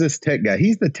guy? Who's this tech guy?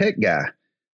 He's the tech guy.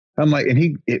 I'm like,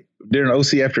 and during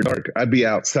OC After Dark, I'd be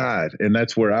outside, and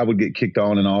that's where I would get kicked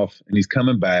on and off, and he's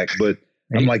coming back. But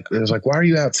I'm like, I was like, why are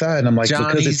you outside? And I'm like,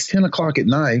 because it's 10 o'clock at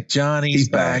night. Johnny's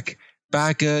back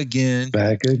again.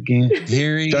 Back again.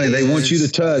 Here he Johnny, is. they want you to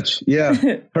touch. Yeah.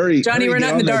 Hurry. Johnny, we're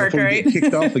not in the dark, right? Get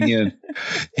kicked off again.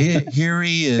 Here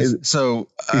he is. So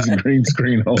he's green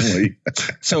screen only.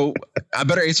 So I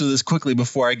better answer this quickly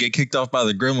before I get kicked off by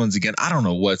the gremlins again. I don't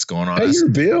know what's going on. Hey, your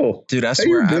bill. Dude, I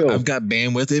swear I've got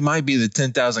bandwidth. It might be the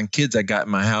 10,000 kids I got in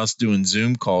my house doing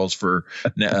Zoom calls for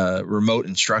remote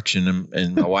instruction,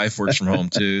 and my wife works from home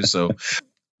too. So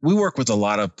we've worked with a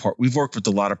lot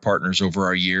of partners over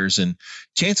our years, and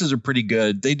chances are pretty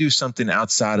good they do something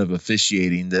outside of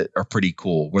officiating that are pretty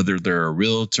cool, whether they're a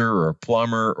realtor or a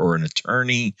plumber or an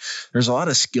attorney. There's a lot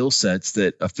of skill sets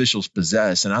that officials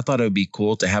possess, and I thought it would be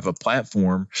cool to have a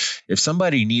platform. If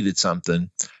somebody needed something,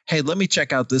 hey, let me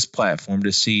check out this platform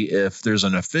to see if there's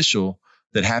an official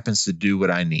that happens to do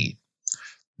what I need.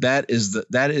 That is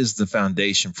the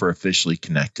foundation for Officially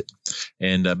Connected.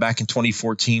 And back in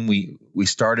 2014, we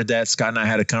started that. Scott and I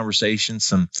had a conversation,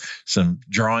 some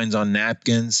drawings on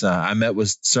napkins. I met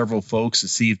with several folks to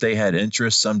see if they had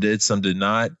interest. Some did, some did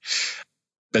not.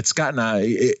 But Scott and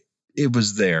I, it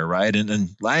was there, right? And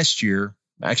last year,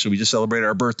 actually, we just celebrated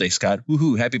our birthday, Scott.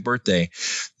 Woohoo, happy birthday.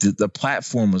 The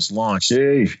platform was launched.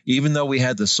 Yay. Even though we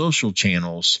had the social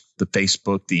channels, the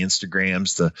Facebook, the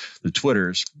Instagrams, the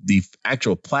Twitters, the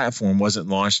actual platform wasn't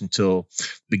launched until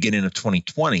beginning of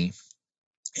 2020.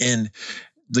 And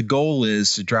the goal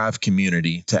is to drive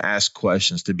community, to ask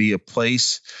questions, to be a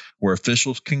place where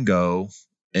officials can go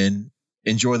and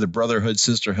enjoy the brotherhood,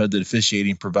 sisterhood that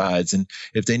officiating provides. And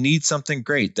if they need something,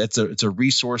 great. It's a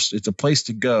resource. It's a place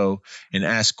to go and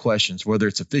ask questions, whether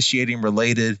it's officiating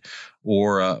related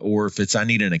or if it's I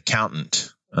need an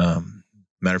accountant.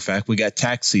 Matter of fact, we got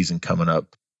tax season coming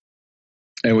up.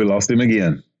 And we lost him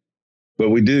again. But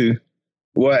we do.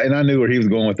 Well, and I knew where he was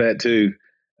going with that too.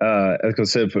 Like I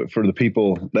said, for the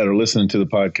people that are listening to the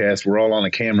podcast, we're all on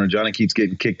a camera. Johnny keeps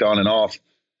getting kicked on and off.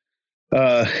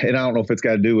 And I don't know if it's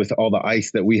got to do with all the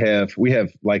ice that we have. We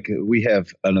have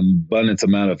an abundance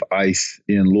amount of ice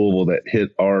in Louisville that hit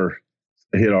our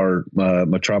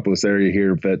metropolis area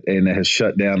here, and it has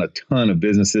shut down a ton of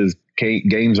businesses.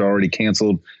 Games are already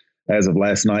canceled as of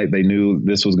last night. They knew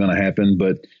this was going to happen,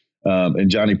 but and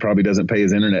Johnny probably doesn't pay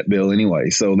his internet bill anyway,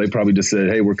 so they probably just said,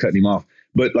 "Hey, we're cutting him off."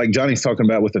 But like Johnny's talking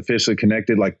about with Officially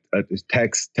Connected, like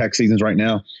tax seasons right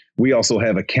now, we also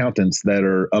have accountants that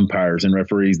are umpires and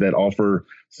referees that offer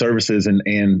services. And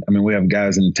I mean, we have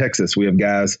guys in Texas, we have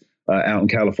guys out in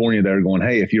California that are going,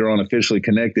 "Hey, if you're on Officially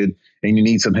Connected and you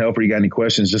need some help or you got any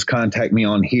questions, just contact me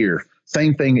on here."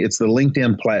 Same thing. It's the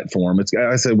LinkedIn platform.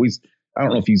 I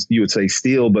don't know if you would say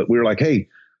steal, but we're like, hey,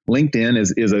 LinkedIn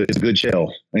is a good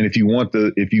shell, and if you want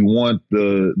the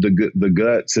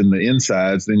guts and the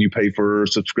insides, then you pay for a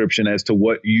subscription as to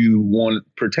what you want it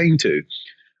pertain to.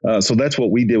 So that's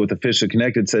what we did with Officially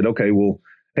Connected. Said, okay, well,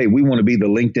 hey, we want to be the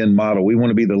LinkedIn model. We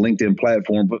want to be the LinkedIn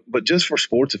platform, but just for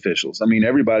sports officials. I mean,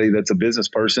 everybody that's a business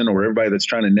person or everybody that's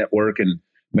trying to network and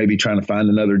maybe trying to find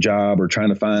another job or trying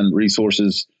to find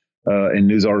resources and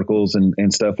news articles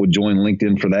and stuff would join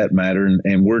LinkedIn for that matter.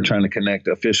 And we're trying to connect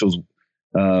officials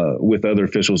with other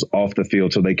officials off the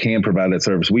field so they can provide that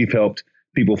service. We've helped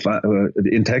people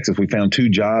in Texas. We found 2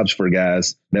 jobs for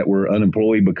guys that were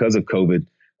unemployed because of COVID,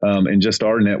 and just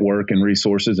our network and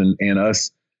resources and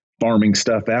us farming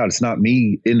stuff out. It's not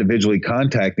me individually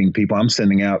contacting people. I'm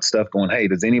sending out stuff going, "Hey,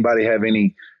 does anybody have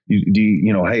any,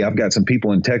 hey, I've got some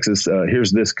people in Texas.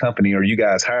 Here's this company. Are you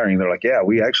guys hiring?" They're like, "Yeah,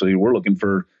 we're looking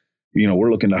for,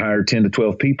 we're looking to hire 10 to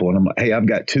 12 people. And I'm like, "Hey, I've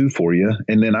got 2 for you."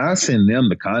 And then I send them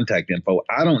the contact info.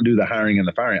 I don't do the hiring and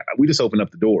the firing. We just open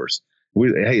up the doors.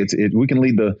 We can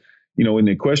lead the, in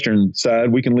the equestrian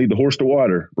side, we can lead the horse to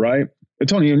water, right? And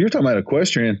Tony, when you're talking about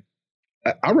equestrian,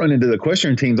 I run into the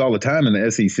equestrian teams all the time in the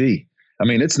SEC. I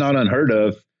mean, it's not unheard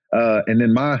of. And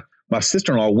then my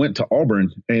sister-in-law went to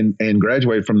Auburn and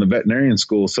graduated from the veterinarian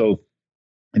school. So,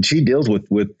 and she deals with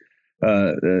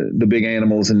the big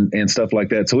animals and stuff like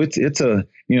that. So it's the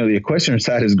equestrian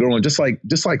side is growing just like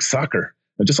soccer,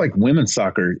 just like women's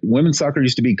soccer. Women's soccer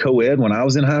used to be co-ed when I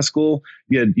was in high school.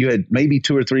 You had maybe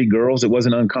 2 or 3 girls. It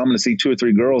wasn't uncommon to see 2 or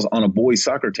 3 girls on a boys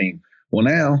soccer team. Well,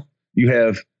 now you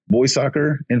have boys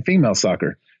soccer and female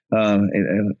soccer.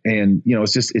 And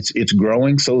it's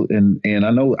growing. So, and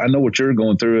I know what you're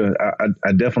going through.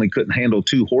 I definitely couldn't handle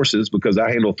 2 horses because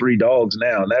I handle 3 dogs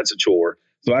now, and that's a chore.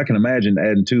 So I can imagine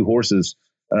adding 2 horses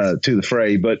to the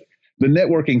fray. But the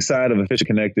networking side of Officially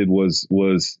Connected was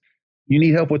you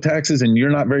need help with taxes and you're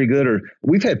not very good. Or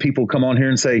we've had people come on here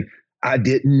and say, "I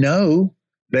didn't know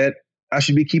that I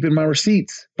should be keeping my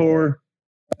receipts for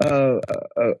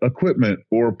equipment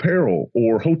or apparel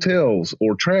or hotels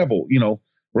or travel."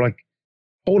 We're like,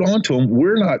 hold on to them.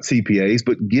 We're not CPAs,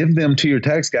 but give them to your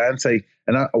tax guy and say,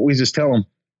 and I always just tell them,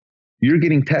 you're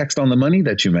getting taxed on the money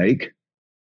that you make.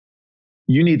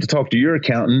 You need to talk to your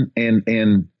accountant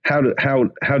and how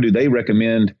do they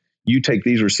recommend you take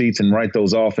these receipts and write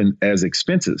those off as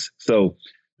expenses. So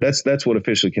that's what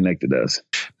Officially Connected does.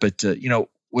 But,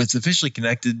 what's Officially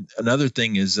Connected, another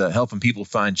thing is helping people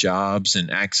find jobs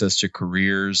and access to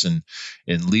careers and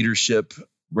leadership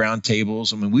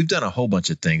roundtables. I mean, we've done a whole bunch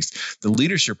of things. The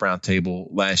leadership roundtable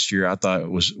last year, I thought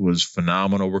was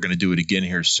phenomenal. We're going to do it again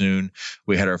here soon.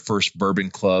 We had our first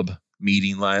Bourbon Club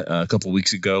meeting a couple of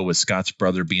weeks ago with Scott's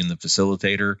brother being the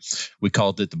facilitator. We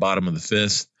called it the bottom of the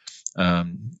 5th,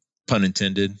 pun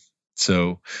intended.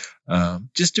 So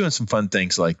just doing some fun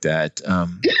things like that.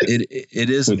 It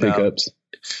is with about hiccups.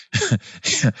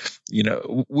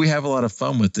 We have a lot of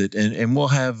fun with it, and we'll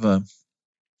have.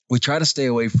 We try to stay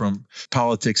away from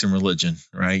politics and religion,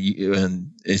 right?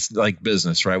 And it's like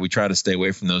business, right? We try to stay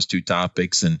away from those 2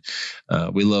 topics, and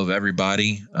we love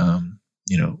everybody.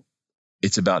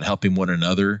 It's about helping one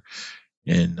another.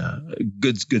 And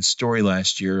good story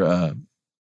last year.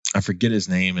 I forget his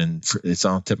name, and it's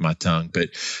on the tip of my tongue, but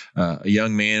a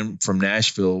young man from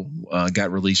Nashville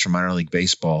got released from minor league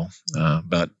baseball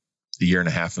about a year and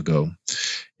a half ago.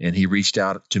 And he reached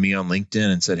out to me on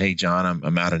LinkedIn and said, "Hey, John,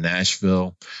 I'm out of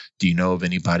Nashville. Do you know of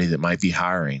anybody that might be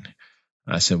hiring?"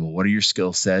 I said, well, what are your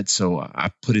skill sets? So I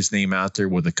put his name out there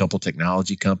with a couple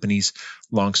technology companies.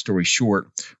 Long story short,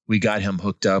 we got him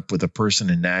hooked up with a person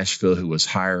in Nashville who was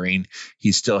hiring.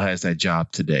 He still has that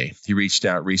job today. He reached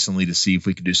out recently to see if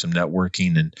we could do some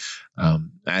networking, and I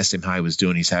asked him how he was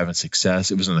doing. He's having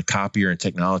success. It was in the copier and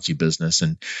technology business,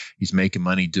 and he's making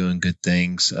money doing good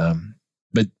things.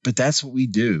 But that's what we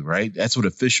do, right? That's what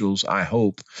officials, I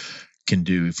hope, can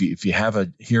do. If you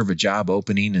hear of a job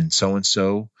opening and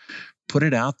so, put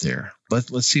it out there.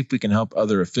 Let's see if we can help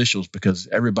other officials, because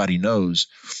everybody knows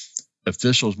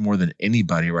officials more than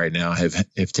anybody right now have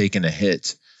taken a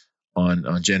hit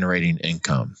on generating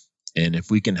income. And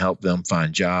if we can help them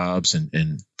find jobs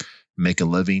and make a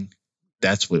living,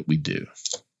 that's what we do.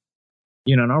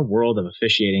 In our world of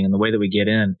officiating and the way that we get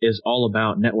in is all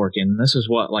about networking. And this is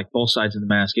what like both sides of the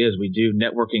mask is. We do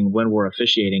networking when we're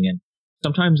officiating, and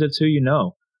sometimes it's who you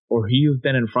know or who you've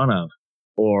been in front of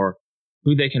or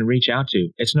who they can reach out to.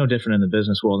 It's no different in the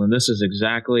business world. And this is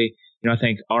exactly, I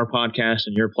think our podcast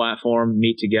and your platform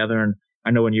meet together. And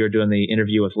I know when you were doing the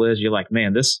interview with Liz, you're like,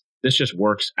 man, this just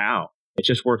works out. It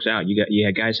just works out.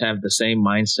 You guys have the same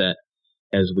mindset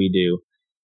as we do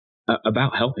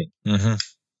about helping. Mm-hmm.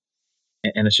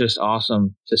 And it's just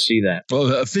awesome to see that.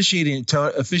 Well, officiating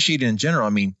in general, I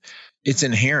mean, it's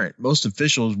inherent. Most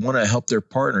officials want to help their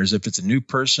partners if it's a new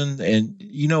person. And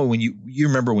when you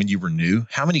remember when you were new,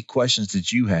 how many questions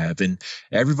did you have? And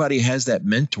everybody has that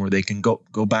mentor they can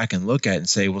go back and look at and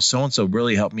say, well, so-and-so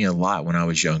really helped me a lot when I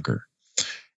was younger.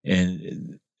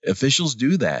 And officials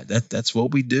do that. That's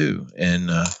what we do.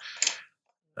 And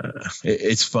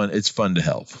it's fun. It's fun to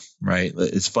help, right?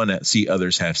 It's fun to see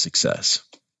others have success.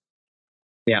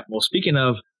 Yeah. Well, speaking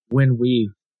of when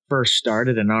we first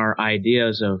started and our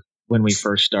ideas of when we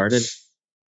first started,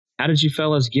 how did you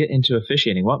fellas get into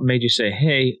officiating? What made you say,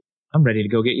 hey, I'm ready to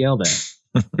go get yelled at?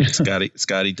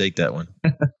 Scotty, take that one.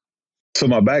 So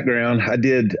my background,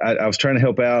 I was trying to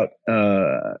help out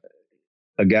a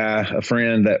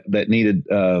friend that needed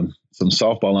some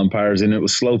softball umpires, and it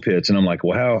was slow pitch. And I'm like,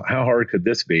 well, how hard could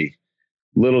this be?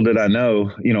 Little did I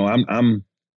know,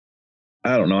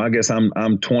 I don't know. I guess I'm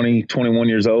 20, 21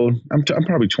 years old. I'm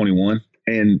probably 21.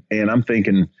 And I'm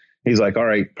thinking, he's like, all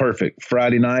right, perfect.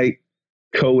 Friday night,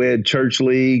 co-ed church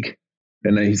league.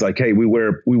 And then he's like, hey, we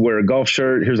wear a golf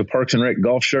shirt. Here's a Parks and Rec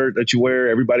golf shirt that you wear.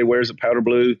 Everybody wears a powder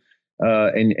blue.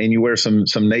 And you wear some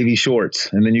navy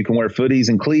shorts, and then you can wear footies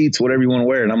and cleats, whatever you want to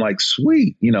wear. And I'm like,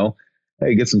 sweet,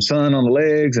 hey, get some sun on the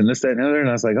legs and this, that, and the other. And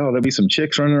I was like, oh, there'll be some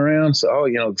chicks running around. So,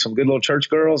 some good little church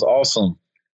girls. Awesome.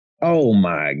 Oh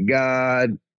my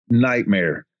God,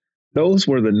 nightmare. Those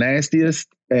were the nastiest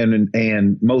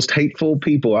and most hateful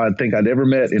people I think I'd ever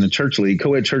met in a church league,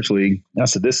 co-ed church league. I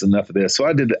said, this is enough of this. So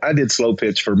I did slow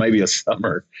pitch for maybe a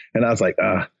summer, and I was like,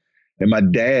 And my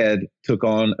dad took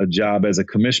on a job as a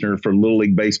commissioner for Little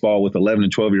League Baseball with 11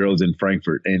 and 12-year-olds in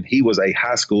Frankfort. And he was a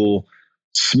high school,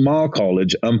 small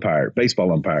college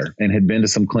baseball umpire, and had been to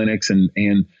some clinics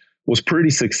and was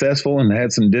pretty successful and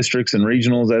had some districts and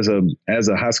regionals as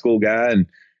a high school guy. And,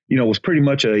 was pretty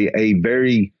much a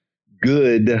very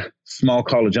good small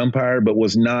college umpire, but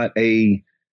was not a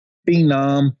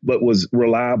phenom, but was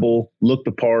reliable, looked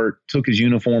the part, took his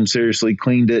uniform seriously,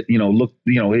 cleaned it,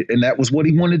 and that was what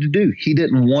he wanted to do. He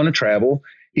didn't want to travel.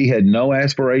 He had no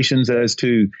aspirations as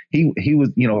to, he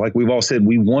was, like we've all said,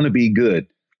 we want to be good.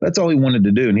 That's all he wanted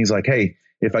to do. And he's like, hey,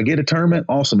 if I get a tournament,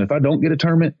 awesome. If I don't get a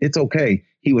tournament, it's okay.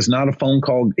 He was not a phone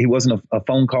call. He wasn't a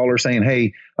phone caller saying,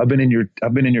 hey, I've been in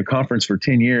your conference for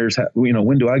 10 years.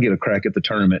 When do I get a crack at the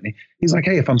tournament? And he's like,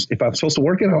 hey, if I'm supposed to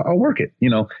work it, I'll work it,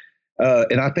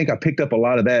 and I think I picked up a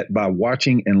lot of that by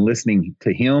watching and listening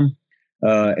to him.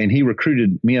 And he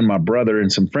recruited me and my brother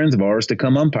and some friends of ours to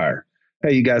come umpire.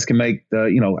 Hey, you guys can make, I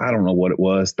don't know what it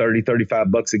was, $30,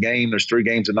 $35 a game. There's 3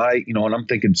 games a night, and I'm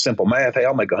thinking simple math. Hey,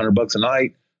 I'll make $100 a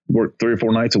night, work 3 or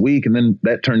 4 nights a week. And then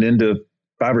that turned into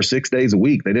 5 or 6 days a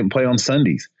week. They didn't play on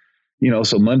Sundays,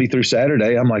 so Monday through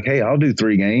Saturday, I'm like, hey, I'll do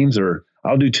 3 games or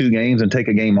I'll do 2 games and take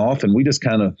a game off. And we just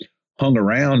kind of hung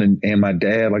around, and my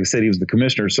dad, like I said, he was the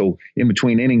commissioner. So in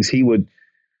between innings, he would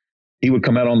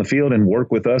come out on the field and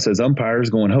work with us as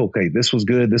umpires going, oh, okay, this was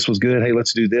good. Hey,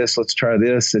 let's do this. Let's try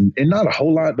this. And not a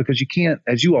whole lot, because you can't,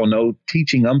 as you all know,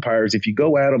 teaching umpires, if you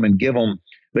go at them and give them,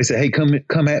 they say, hey,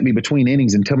 come at me between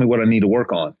innings and tell me what I need to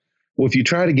work on. Well, if you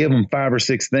try to give them 5 or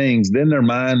 6 things, then their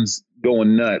mind's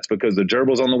going nuts because the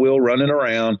gerbil's on the wheel running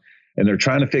around and they're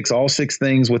trying to fix all 6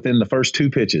 things within the first 2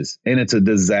 pitches. And it's a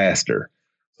disaster.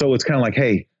 So it's kind of like,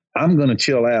 hey, I'm going to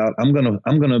chill out. I'm going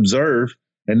to observe,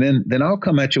 and then I'll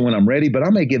come at you when I'm ready. But I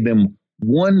may give them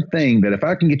one thing that if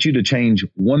I can get you to change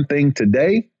one thing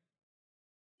today,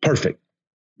 perfect.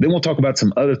 Then we'll talk about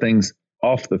some other things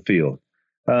off the field.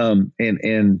 And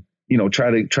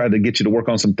try to get you to work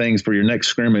on some things for your next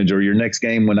scrimmage or your next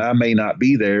game when I may not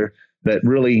be there that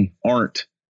really aren't,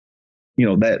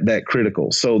 that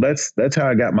critical. So that's how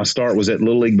I got my start, was at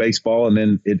Little League Baseball. And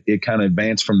then it kind of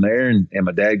advanced from there. And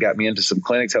my dad got me into some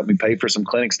clinics, helped me pay for some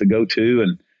clinics to go to.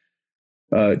 And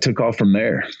it took off from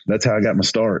there. That's how I got my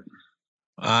start.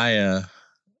 I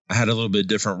had a little bit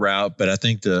different route, but I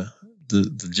think the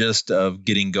gist of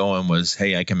getting going was,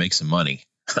 hey, I can make some money.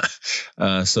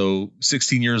 So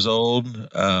 16 years old,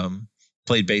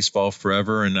 played baseball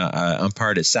forever, and I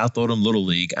umpired at South Odom Little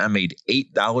League. I made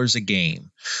 $8 a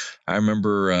game. I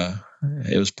remember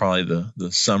it was probably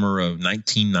the summer of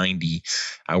 1990.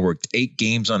 I worked 8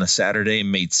 games on a Saturday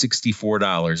and made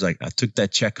 $64. I took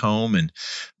that check home, and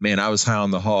man, I was high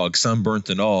on the hog, sunburnt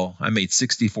and all. I made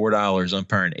 $64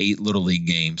 umpiring 8 Little League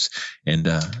games, and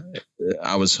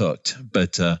I was hooked.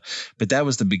 But that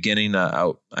was the beginning.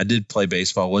 I did play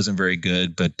baseball, wasn't very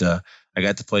good, but I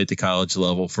got to play at the college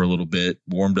level for a little bit,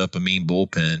 warmed up a mean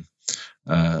bullpen.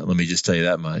 Let me just tell you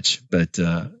that much. But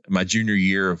my junior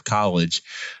year of college,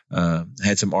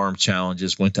 had some arm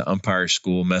challenges, went to umpire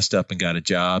school, messed up and got a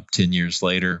job. 10 years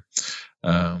later,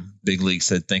 Big League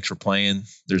said, thanks for playing.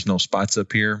 There's no spots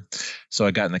up here. So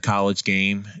I got in the college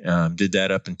game, did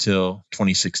that up until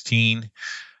 2016.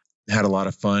 Had a lot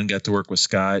of fun, got to work with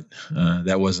Scott.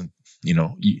 That wasn't,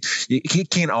 it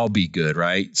can't all be good,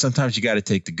 right? Sometimes you got to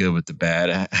take the good with the bad.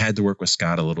 I had to work with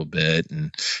Scott a little bit,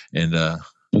 and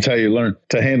that's how you learn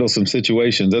to handle some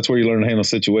situations. That's where you learn to handle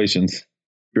situations. If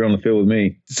you're on the field with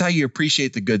me, that's how you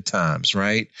appreciate the good times,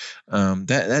 right?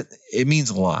 That it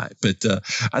means a lot. But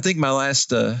I think my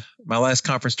last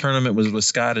conference tournament was with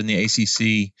Scott in the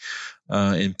ACC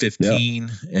in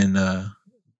 15, and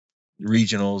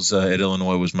regionals at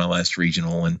Illinois was my last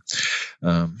regional, and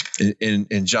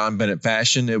in John Bennett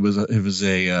fashion, it was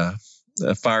a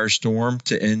firestorm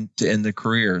to end the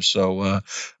career. So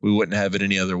we wouldn't have it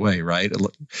any other way, right?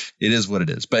 It is what it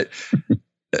is. But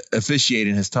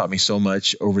officiating has taught me so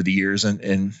much over the years,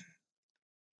 and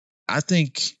I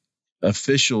think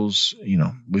officials,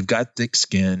 we've got thick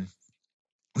skin.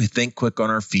 We think quick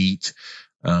on our feet.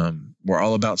 We're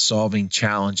all about solving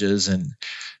challenges, and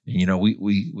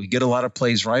we get a lot of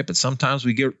plays right, but sometimes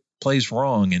we get plays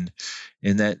wrong. And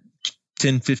in that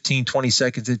 10, 15, 20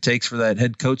 seconds it takes for that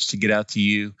head coach to get out to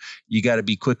you, you got to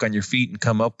be quick on your feet and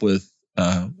come up with,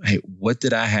 hey, what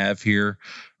did I have here?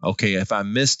 Okay, if I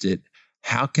missed it,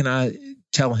 how can I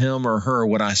tell him or her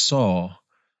what I saw?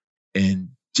 And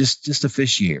just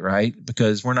officiate, right?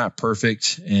 Because we're not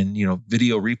perfect, and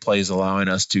video replay is allowing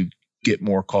us to get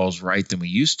more calls right than we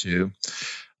used to.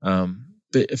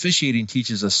 But officiating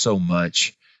teaches us so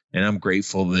much, and I'm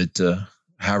grateful that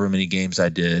however many games I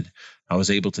did, I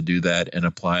was able to do that and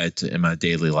apply it in my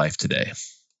daily life today.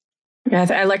 Yeah,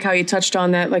 I like how you touched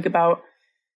on that, like about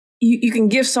you can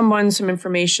give someone some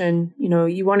information.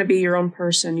 You want to be your own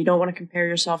person. You don't want to compare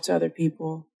yourself to other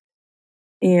people.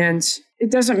 And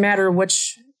it doesn't matter what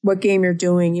game you're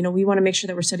doing. We want to make sure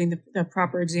that we're setting the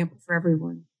proper example for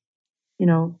everyone.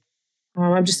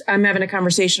 I'm having a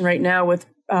conversation right now with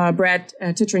Brad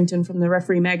Titterington from the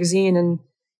Referee Magazine, and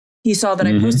he saw that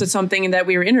I posted something and that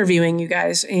we were interviewing you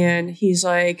guys, and he's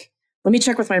like, let me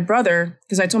check with my brother,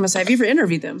 because I told him, I said, have you ever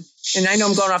interviewed them? And I know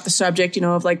I'm going off the subject,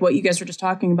 of like what you guys were just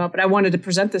talking about, but I wanted to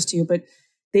present this to you, but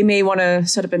they may want to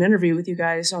set up an interview with you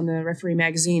guys on the Referee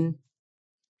Magazine.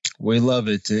 We love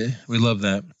it. We love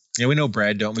that. Yeah, we know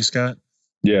Brad, don't we, Scott?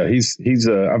 Yeah, he's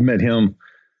I've met him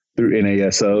through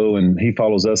NASO, and he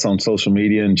follows us on social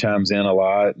media and chimes in a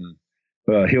lot. And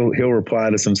he'll reply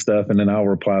to some stuff, and then I'll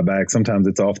reply back. Sometimes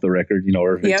it's off the record,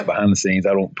 or if it's behind the scenes.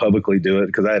 I don't publicly do it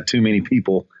because I have too many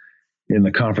people in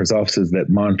the conference offices that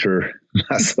monitor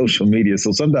my social media.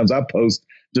 So sometimes I post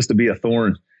just to be a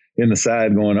thorn in the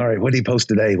side, going, all right, what did he post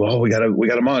today? Well, we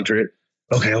gotta monitor it.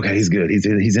 Okay, he's good. He's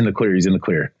in the clear. He's in the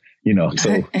clear.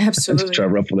 So absolutely try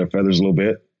to ruffle their feathers a little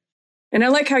bit. And I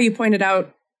like how you pointed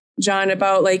out, John,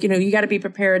 about like, you got to be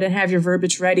prepared and have your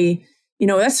verbiage ready.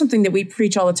 That's something that we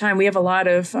preach all the time. We have a lot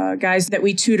of guys that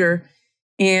we tutor,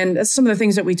 and that's some of the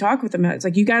things that we talk with them. It's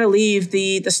like, you got to leave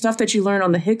the stuff that you learn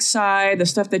on the Hicks side, the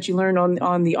stuff that you learn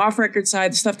on the off record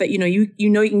side, the stuff that, you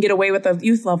can get away with at the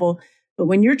youth level. But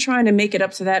when you're trying to make it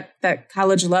up to that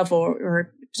college level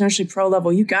or potentially pro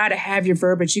level, you got to have your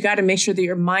verbiage. You got to make sure that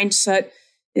your mindset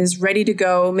is ready to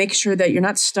go. Make sure that you're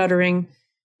not stuttering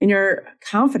and you're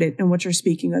confident in what you're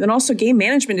speaking of. And also game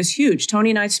management is huge. Tony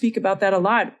and I speak about that a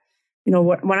lot.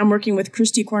 When I'm working with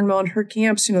Christy Cornwell and her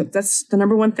camps, that's the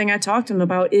number one thing I talk to them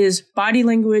about is body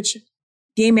language,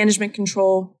 game management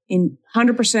control. In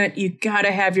 100%, you got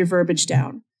to have your verbiage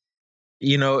down.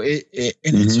 You know, and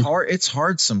it's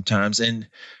hard sometimes. And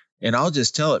I'll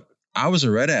just tell it, I was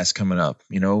a red ass coming up,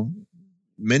 you know,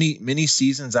 many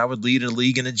seasons I would lead a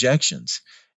league in ejections.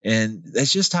 And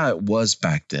that's just how it was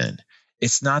back then.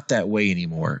 It's not that way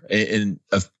anymore. And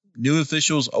new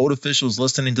officials, old officials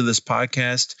listening to this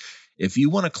podcast, if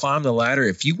you want to climb the ladder,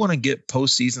 if you want to get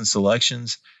postseason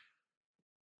selections,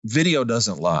 video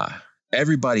doesn't lie.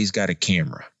 Everybody's got a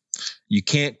camera. You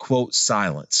can't quote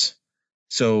silence.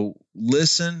 So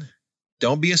listen,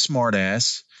 don't be a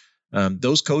smartass.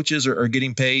 Those coaches are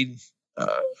getting paid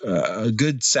a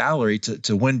good salary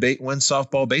to win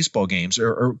softball, baseball games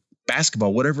or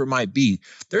basketball, whatever it might be.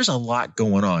 There's a lot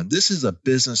going on. This is a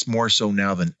business more so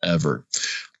now than ever.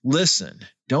 Listen,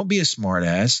 don't be a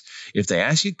smartass. If they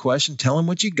ask you a question, tell them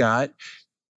what you got.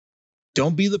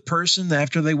 Don't be the person that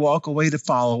after they walk away to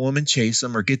follow them and chase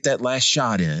them or get that last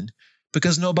shot in,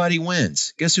 because nobody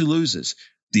wins. Guess who loses?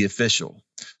 The official.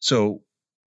 So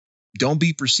don't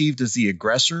be perceived as the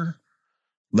aggressor.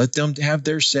 Let them have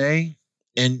their say.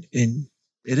 And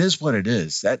it is what it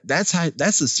is. That's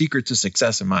the secret to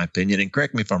success, in my opinion. And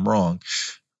correct me if I'm wrong.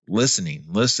 Listening.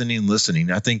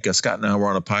 I think Scott and I were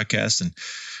on a podcast, and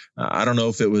I don't know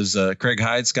if it was Craig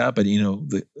Hyde, Scott, but you know,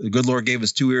 the good Lord gave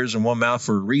us 2 ears and 1 mouth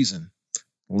for a reason.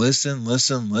 Listen.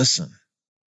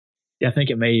 Yeah, I think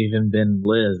it may even been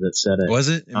Liz that said it. Was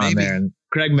it? Maybe. There. And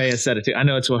Craig may have said it too. I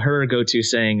know it's what her go-to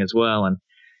saying as well, and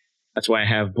that's why I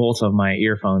have both of my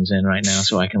earphones in right now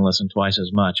so I can listen twice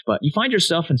as much. But you find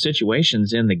yourself in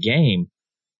situations in the game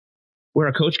where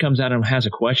a coach comes out and has a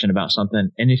question about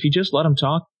something, and if you just let them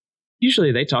talk,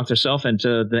 usually they talk themselves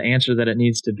into the answer that it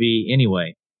needs to be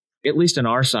anyway, at least on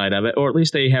our side of it, or at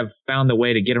least they have found the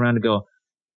way to get around to go,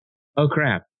 oh,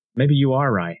 crap, maybe you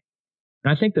are right.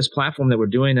 And I think this platform that we're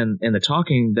doing and the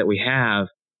talking that we have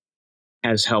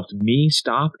has helped me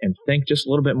stop and think just a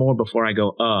little bit more before I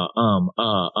go,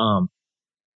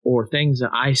 or things that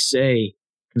I say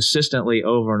consistently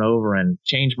over and over and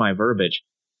change my verbiage.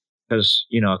 Because,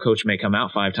 you know, a coach may come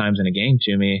out 5 times in a game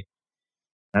to me.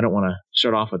 I don't want to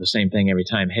start off with the same thing every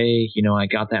time. Hey, you know, I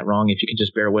got that wrong. If you can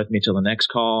just bear with me till the next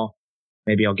call,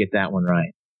 maybe I'll get that one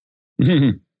right.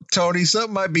 Tony,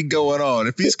 something might be going on.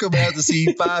 If he's coming out to see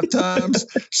you 5 times,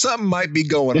 something might be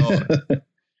going on.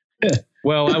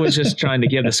 Well, I was just trying to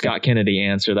give the Scott Kennedy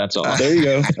answer. That's all. There you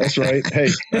go. That's right.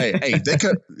 Hey,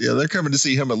 they're coming to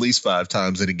see him at least 5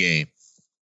 times in a game.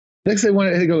 Next they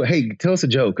want to go, hey, tell us a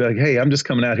joke. Like, hey, I'm just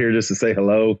coming out here just to say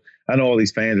hello. I know all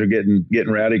these fans are getting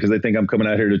rowdy because they think I'm coming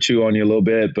out here to chew on you a little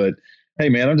bit. But hey,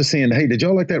 man, I'm just saying, hey, did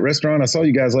y'all like that restaurant? I saw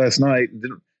you guys last night.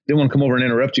 Didn't want to come over and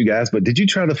interrupt you guys, but did you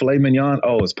try the filet mignon?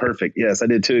 Oh, it's perfect. Yes, I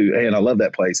did too. Hey, and I love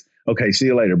that place. Okay, see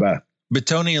you later. Bye. But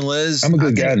Tony and Liz, I'm a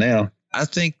good guy now. I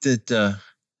think that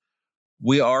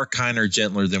we are kinder,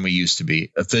 gentler than we used to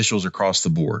be. Officials across the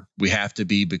board. We have to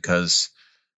be because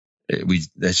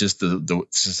that's just the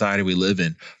society we live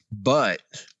in. But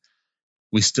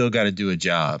we still got to do a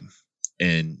job.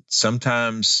 And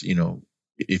sometimes, you know,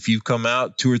 if you come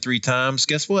out 2 or 3 times,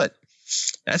 guess what?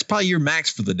 That's probably your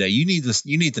max for the day. You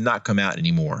need to not come out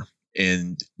anymore.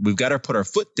 And we've got to put our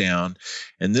foot down.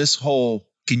 And this whole,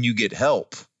 can you get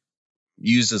help,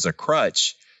 used as a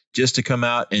crutch just to come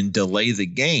out and delay the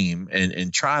game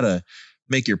and try to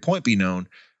make your point be known.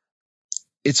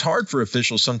 It's hard for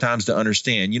officials sometimes to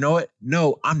understand, you know what?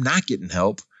 No, I'm not getting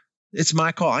help. It's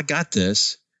my call. I got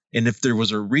this. And if there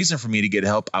was a reason for me to get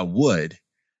help, I would.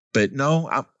 But no,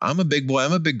 I'm a big boy.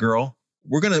 I'm a big girl.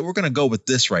 We're gonna go with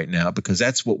this right now because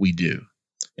that's what we do,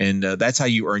 and that's how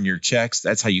you earn your checks.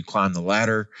 That's how you climb the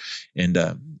ladder, and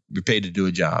you're paid to do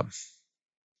a job.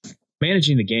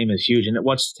 Managing the game is huge, and it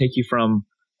wants to take you from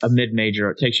a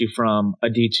mid-major. It takes you from a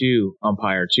D2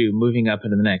 umpire to moving up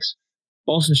into the next.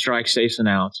 Balls and strikes, safes and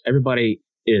outs. Everybody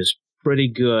is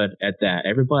pretty good at that.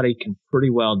 Everybody can pretty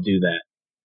well do that.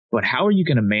 But how are you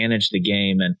going to manage the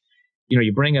game? And you know,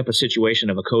 you bring up a situation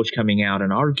of a coach coming out.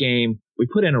 In our game, we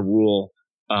put in a rule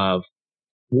of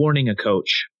warning a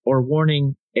coach or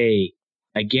warning a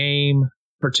game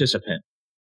participant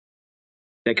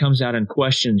that comes out and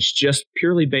questions just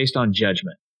purely based on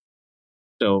judgment.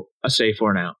 So a safe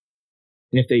or an out.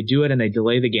 And if they do it and they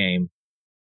delay the game,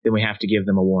 then we have to give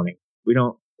them a warning.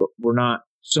 We're not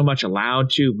so much allowed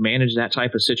to manage that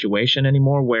type of situation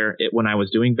anymore where when I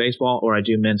was doing baseball or I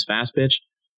do men's fast pitch,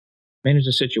 manage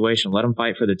the situation, let them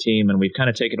fight for the team. And we've kind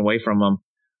of taken away from them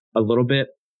a little bit.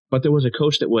 But there was a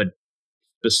coach that would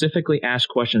specifically ask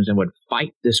questions and would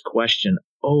fight this question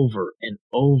over and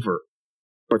over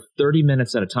for 30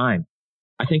 minutes at a time.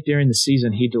 I think during the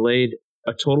season, he delayed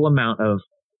a total amount of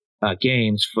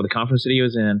games for the conference that he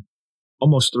was in,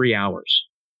 almost 3 hours.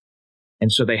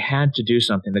 And so they had to do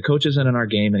something. The coach isn't in our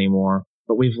game anymore.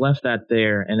 but we've left that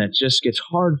there, and it just gets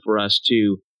hard for us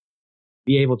to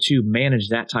be able to manage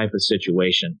that type of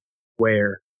situation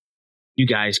where you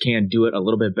guys can do it a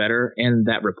little bit better, and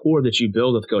that rapport that you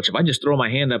build with coach. If I just throw my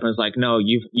hand up and it's like, no,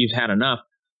 you've had enough,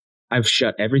 I've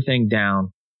shut everything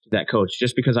down to that coach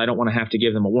just because I don't want to have to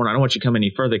give them a warning. I don't want you to come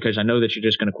any further because I know that you're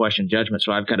just going to question judgment.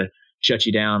 So I've got to shut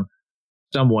you down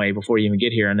some way before you even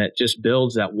get here. And it just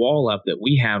builds that wall up that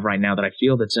we have right now that I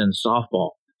feel that's in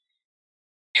softball.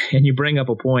 And you bring up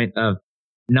a point of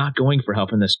not going for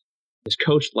help. And this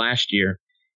coach last year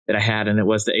that I had, and it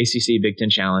was the ACC Big Ten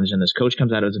Challenge. And this coach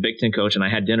comes out, it was a Big Ten coach, and I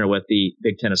had dinner with the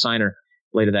Big Ten assigner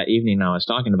later that evening. And I was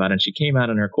talking about it, and she came out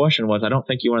and her question was, I don't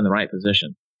think you were in the right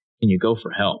position. Can you go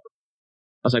for help?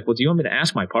 I was like, well, do you want me to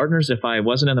ask my partners if I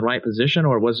wasn't in the right position,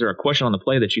 or was there a question on the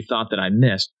play that you thought that I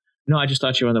missed? No, I just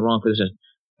thought you were in the wrong position.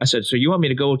 I said, so you want me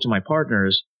to go to my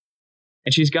partners?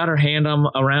 And she's got her hand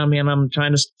around me, and I'm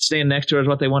trying to stand next to her is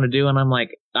what they want to do. And I'm like,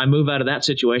 I move out of that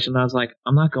situation. And I was like,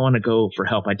 I'm not going to go for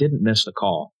help. I didn't miss the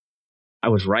call. I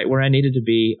was right where I needed to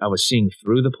be. I was seeing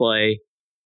through the play.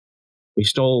 We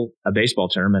stole a baseball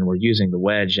term, and we're using the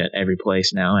wedge at every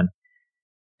place now.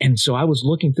 And so I was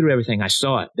looking through everything. I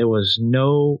saw it. There was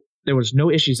no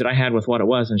issues that I had with what it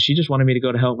was. And she just wanted me to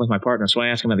go to help with my partner. So I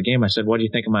asked him at the game, I said, what do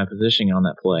you think of my positioning on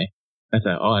that play? I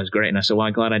thought, oh, that's great. And I said, well,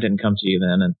 I'm glad I didn't come to you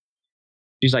then. And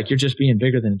she's like, you're just being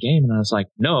bigger than the game. And I was like,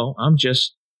 no, I'm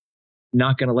just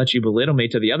not going to let you belittle me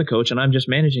to the other coach. And I'm just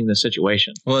managing the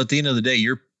situation. Well, at the end of the day,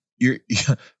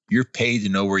 you're paid to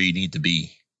know where you need to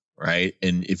be. Right.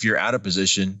 And if you're out of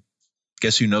position,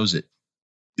 guess who knows it?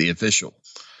 The official.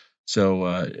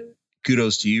 So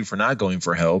kudos to you for not going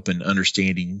for help and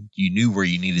understanding you knew where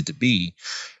you needed to be.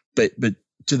 But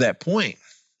to that point,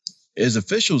 as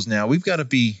officials now, we've got to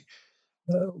be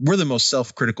we're the most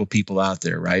self-critical people out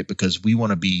there, right? Because we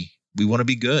want to be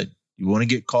good. You want to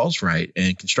get calls right,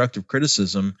 and constructive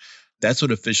criticism. That's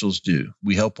what officials do.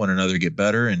 We help one another get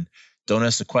better, and don't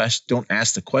ask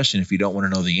the question if you don't want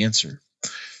to know the answer.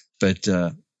 But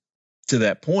to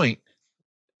that point,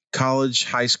 college,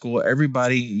 high school,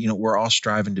 everybody, we're all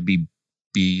striving to be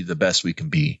the best we can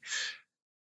be.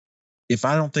 If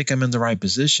I don't think I'm in the right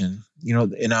position,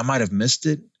 and I might have missed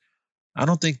it, I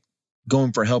don't think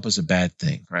going for help is a bad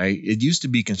thing, right? It used to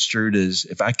be construed as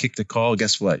if I kick the call,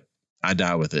 guess what? I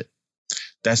die with it.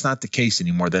 That's not the case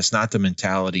anymore. That's not the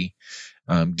mentality.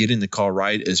 Getting the call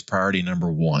right is priority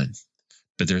number one.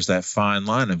 But there's that fine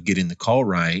line of getting the call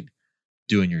right,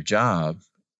 doing your job,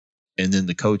 and then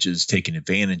the coaches taking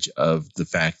advantage of the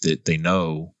fact that they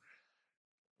know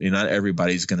not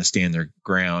everybody's going to stand their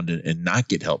ground and not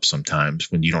get help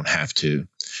sometimes when you don't have to.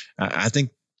 I think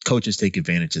coaches take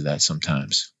advantage of that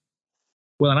sometimes.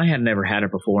 Well, and I had never had it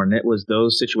before, and it was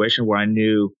those situations where I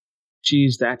knew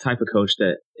she's that type of coach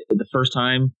that the first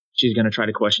time she's going to try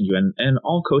to question you. And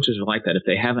all coaches are like that. If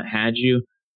they haven't had you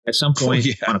at some point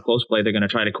on a close play, they're going to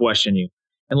try to question you.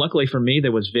 And luckily for me,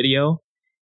 there was video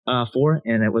for it,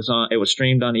 and it was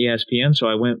streamed on ESPN. So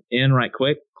I went in right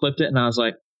quick, clipped it, and I was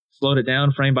like, slowed it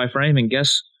down frame by frame, and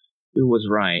guess who was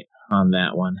right on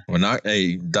that one? Well,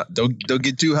 don't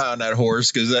get too high on that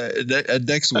horse, because that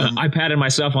next one. I patted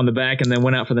myself on the back and then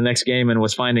went out for the next game and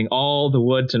was finding all the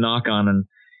wood to knock on,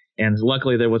 and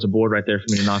luckily there was a board right there for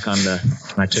me to knock on when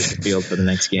I took the field for the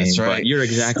next game. That's right. But you're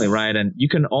exactly right, and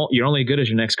you're only as good as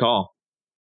your next call.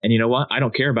 And you know what? I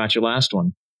don't care about your last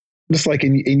one. Just like,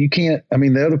 and you can't. I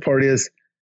mean, the other part is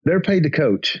they're paid to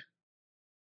coach.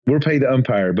 We're paid to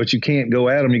umpire, but you can't go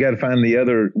at them. You got to find the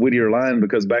other wittier line,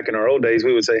 because back in our old days,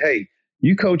 we would say, hey,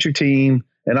 you coach your team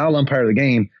and I'll umpire the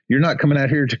game. You're not coming out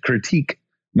here to critique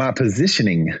my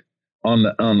positioning on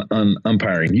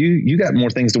umpiring. You got more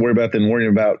things to worry about than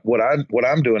worrying about what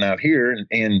I'm doing out here.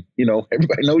 And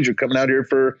everybody knows you're coming out here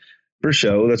for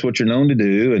show. That's what you're known to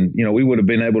do. And, we would have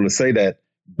been able to say that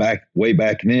way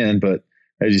back then. But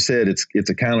as you said, it's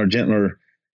a kinder, gentler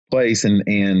place.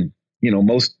 And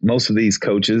most of these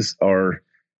coaches are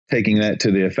taking that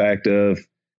to the effect of,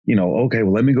 okay,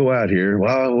 well, let me go out here.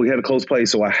 Well, we had a close play,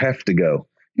 so I have to go.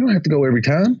 You don't have to go every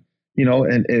time,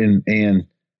 and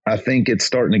I think it's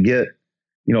starting to get,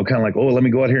 kind of like, oh, let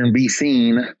me go out here and be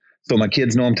seen, so my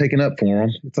kids know I'm taking up for them.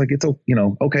 It's like,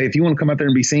 okay, if you want to come out there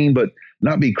and be seen, but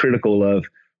not be critical of,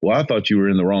 well, I thought you were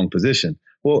in the wrong position.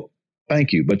 Well,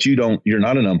 thank you, but you're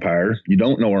not an umpire. You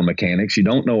don't know our mechanics. You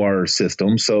don't know our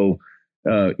system. So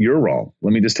you're wrong.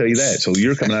 Let me just tell you that. So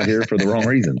you're coming out here for the wrong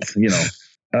reasons.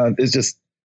 It's just,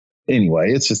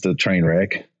 anyway, it's just a train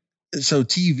wreck. So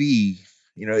TV,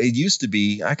 it used to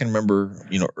be, I can remember,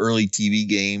 early TV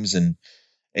games and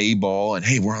A-ball and,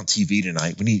 hey, we're on TV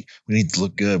tonight. We need to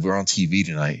look good. We're on TV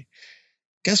tonight.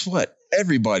 guess what?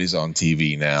 Everybody's on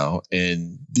TV now,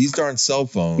 and these darn cell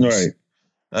phones. Right.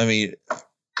 I mean,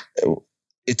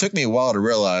 it took me a while to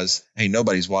realize, hey,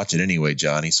 nobody's watching anyway,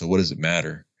 Johnny. So what does it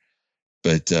matter?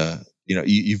 But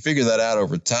you figure that out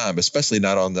over time, especially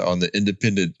not on the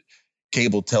independent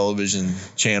cable television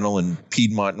channel in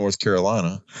Piedmont, North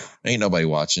Carolina. Ain't nobody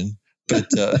watching. But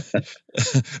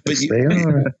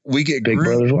we get Big groomed,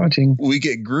 Brother's watching. We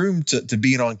get groomed to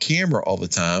being on camera all the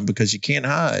time because you can't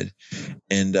hide.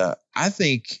 And I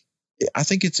think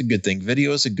it's a good thing.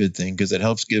 Video is a good thing because it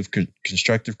helps give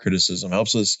constructive criticism,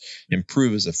 helps us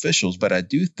improve as officials. But I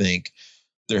do think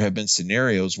there have been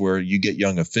scenarios where you get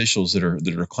young officials that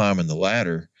are climbing the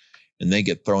ladder and they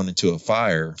get thrown into a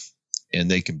fire and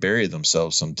they can bury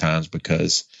themselves sometimes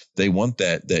because they want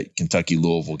that Kentucky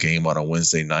Louisville game on a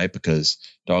Wednesday night because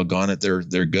doggone it,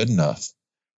 they're good enough.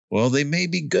 Well, they may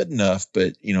be good enough,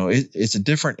 but it's a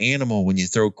different animal when you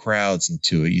throw crowds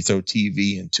into it. You throw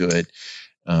TV into it.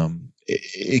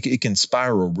 It can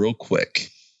spiral real quick.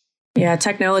 Yeah,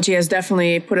 technology has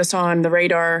definitely put us on the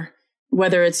radar,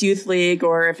 whether it's youth league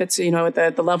or if it's,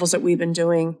 at the levels that we've been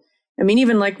doing. I mean,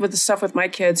 even like with the stuff with my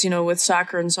kids, with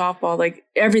soccer and softball, like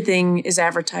everything is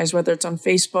advertised, whether it's on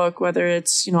Facebook, whether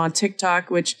it's, on TikTok,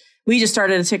 which we just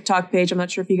started a TikTok page. I'm not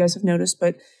sure if you guys have noticed,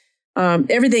 but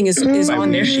everything is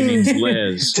on there. She means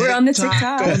Liz. We're on the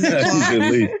TikTok.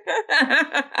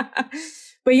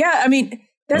 But yeah, I mean,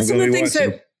 that's some of the things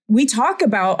that we talk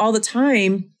about all the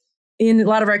time in a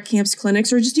lot of our camps,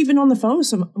 clinics, or just even on the phone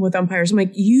with umpires. I'm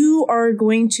like, you are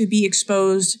going to be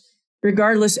exposed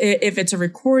regardless if it's a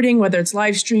recording, whether it's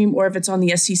live stream or if it's on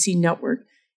the SEC network.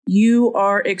 You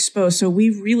are exposed. So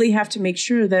we really have to make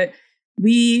sure that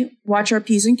we watch our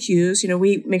P's and Q's.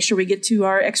 We make sure we get to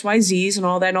our XYZs and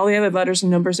all that and all the other letters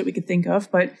and numbers that we could think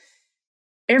of. But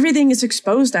everything is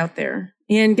exposed out there.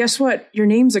 And guess what? Your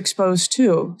name's exposed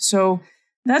too. So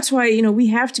that's why, we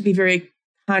have to be very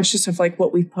conscious of like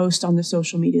what we post on the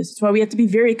social medias. That's why we have to be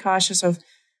very cautious of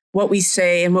what we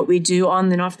say and what we do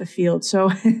on and off the field. So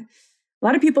a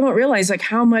lot of people don't realize like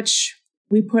how much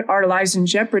we put our lives in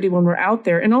jeopardy when we're out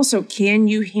there. And also, can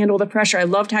you handle the pressure? I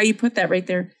loved how you put that right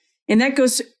there. And that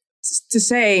goes to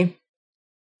say,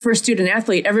 for a student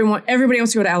athlete, everybody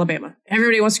wants to go to Alabama.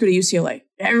 Everybody wants to go to UCLA.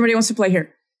 Everybody wants to play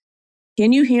here.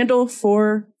 Can you handle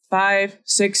 4, 5,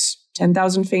 6,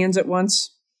 10,000 fans at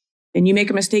once? And you make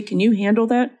a mistake, can you handle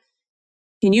that?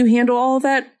 Can you handle all of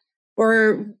that?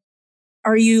 Or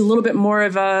are you a little bit more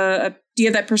of do you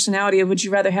have that personality of would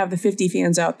you rather have the 50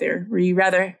 fans out there? Or you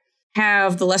rather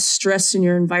have the less stress in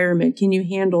your environment? Can you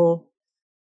handle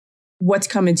what's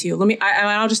coming to you?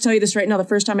 I'll just tell you this right now. The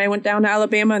first time I went down to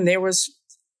Alabama and there was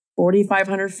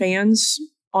 4,500 fans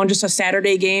on just a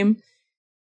Saturday game.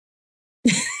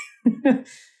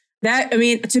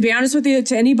 To be honest with you,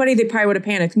 to anybody, they probably would have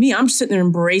panicked. Me, I'm sitting there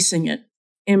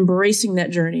embracing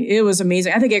that journey. It was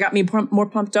amazing. I think it got me more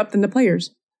pumped up than the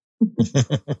players.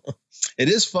 It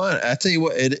is fun. I tell you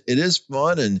what, it is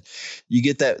fun, and you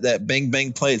get that bang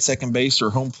bang play at second base or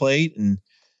home plate, and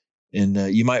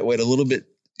you might wait a little bit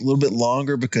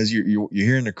longer because you're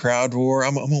hearing the crowd roar.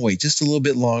 I'm gonna wait just a little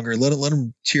bit longer. Let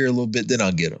them cheer a little bit, then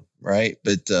I'll get them right.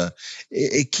 But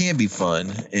it can be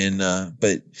fun, and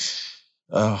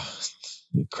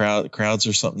crowds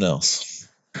are something else.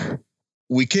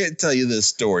 We can't tell you this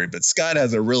story, but Scott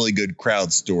has a really good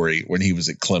crowd story when he was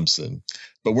at Clemson.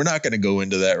 But we're not going to go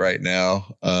into that right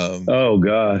now. Oh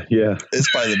God, yeah,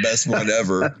 it's probably the best one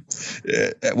ever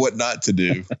at what not to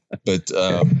do. But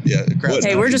yeah,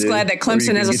 hey, we're just glad that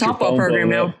Clemson has a softball program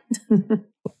now.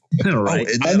 Right.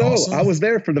 I know. Awesome? I was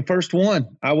there for the first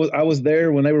one. I was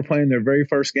there when they were playing their very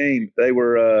first game. They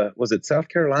were was it South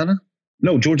Carolina?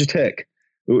 No, Georgia Tech.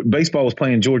 Baseball was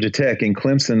playing Georgia Tech, and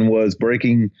Clemson was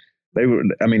breaking. They were.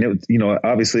 I mean, it was,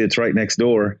 obviously it's right next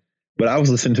door. But I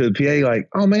was listening to the PA like,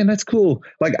 oh, man, that's cool.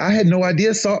 Like, I had no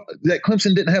idea that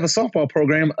Clemson didn't have a softball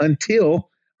program until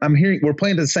I'm hearing we're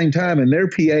playing at the same time. And their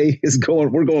PA is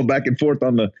we're going back and forth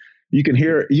on you can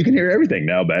hear everything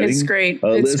now batting. It's great.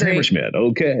 Liz Hammerschmidt.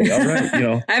 Okay. All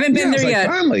right. I haven't been there yet.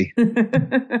 Finally.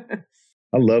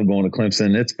 I love going to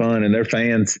Clemson. It's fun. And their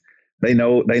fans, they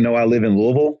know I live in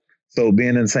Louisville. So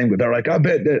being in the same, they're like, I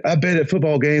bet at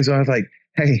football games. I was like,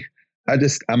 hey,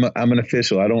 I'm an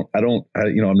official. I'm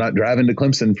not driving to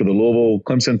Clemson for the Louisville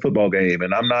Clemson football game.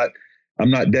 And I'm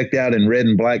not decked out in red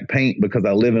and black paint because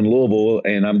I live in Louisville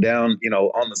and I'm down,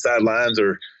 on the sidelines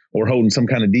or holding some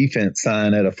kind of defense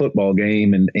sign at a football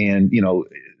game and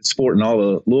sporting all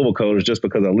the Louisville colors just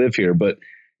because I live here. But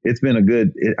it's been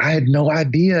I had no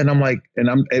idea. And I'm like,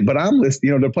 but I'm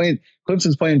listening,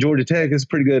 Clemson's playing Georgia Tech. It's a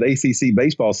pretty good ACC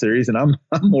baseball series. And I'm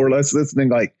more or less listening,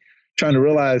 like trying to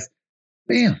realize,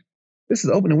 damn, this is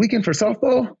opening weekend for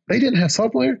softball. They didn't have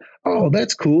softball here. Oh,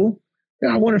 that's cool.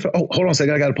 Yeah, I wonder if, hold on a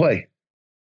second, I got to play.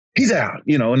 He's out,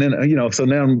 and then, so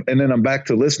now, I'm back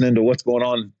to listening to what's going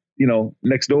on,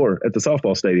 next door at the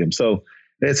softball stadium. So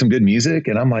they had some good music,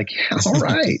 and I'm like, yeah, all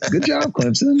right, good job,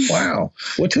 Clemson. Wow.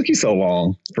 What took you so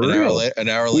long? For real. An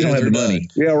hour later, we don't have the money.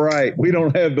 Yeah, right. We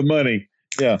don't have the money.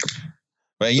 Yeah.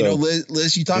 But,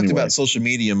 Liz, you talked about social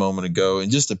media a moment ago, and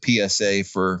just a PSA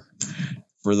for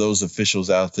those officials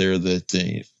out there that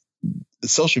the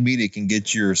social media can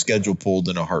get your schedule pulled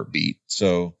in a heartbeat.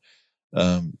 So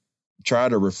try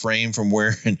to refrain from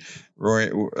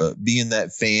being that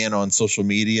fan on social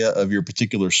media of your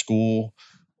particular school,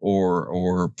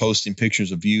 or posting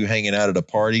pictures of you hanging out at a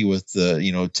party with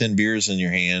 10 beers in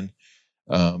your hand,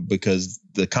 because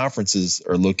the conferences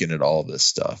are looking at all this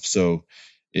stuff. So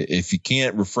if you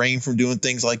can't refrain from doing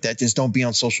things like that, just don't be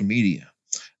on social media,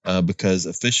 because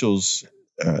officials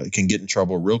can get in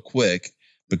trouble real quick,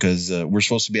 because we're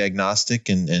supposed to be agnostic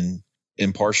and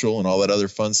impartial and all that other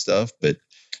fun stuff. But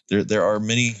there are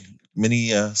many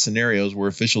scenarios where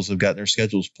officials have gotten their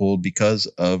schedules pulled because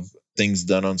of things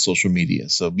done on social media.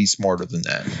 So be smarter than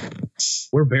that.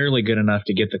 We're barely good enough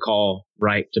to get the call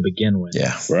right to begin with.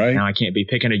 Yeah. Right. Now I can't be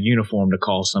picking a uniform to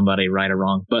call somebody right or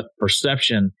wrong, but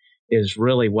perception is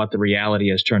really what the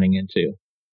reality is turning into.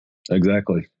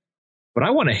 Exactly. But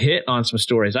I want to hit on some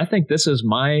stories. I think this is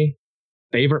my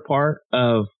favorite part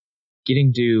of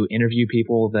getting to interview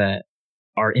people that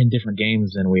are in different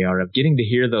games than we are, of getting to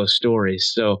hear those stories.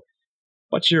 So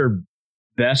what's your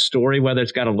best story, whether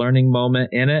it's got a learning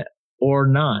moment in it or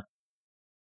not?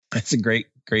 That's a great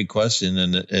question.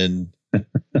 And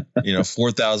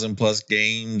 4,000 plus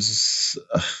games.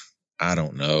 I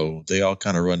don't know. They all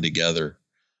kind of run together.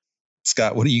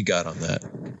 Scott, what do you got on that?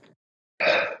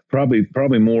 Probably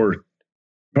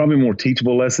more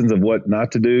teachable lessons of what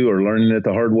not to do, or learning it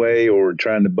the hard way, or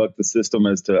trying to buck the system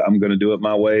as to I'm going to do it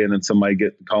my way. And then somebody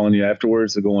calling you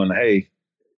afterwards and going, hey,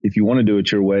 if you want to do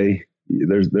it your way,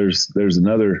 there's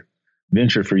another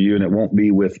venture for you, and it won't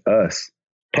be with us.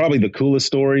 Probably the coolest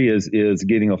story is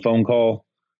getting a phone call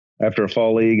after a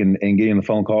fall league and getting the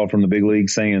phone call from the big league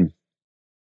saying,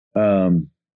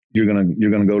 you're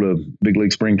gonna go to big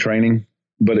league spring training.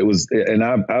 But it was, and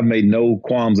I've made no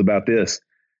qualms about this.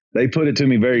 They put it to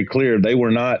me very clear. There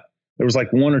was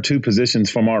like one or two positions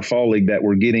from our fall league that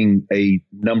were getting a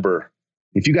number.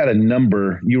 If you got a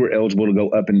number, you were eligible to go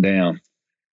up and down.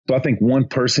 So I think one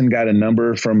person got a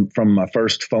number from my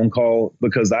first phone call,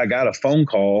 because I got a phone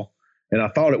call and I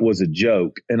thought it was a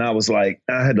joke. And I was like,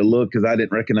 I had to look because I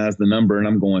didn't recognize the number, and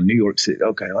I'm going, New York City.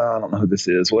 Okay, well, I don't know who this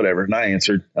is, whatever. And I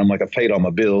answered. I'm like, I paid all my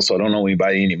bills, so I don't owe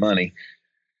anybody any money.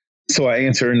 So I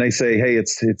answer, and they say, hey,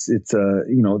 it's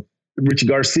Richie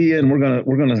Garcia, and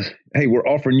we're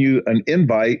offering you an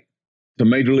invite to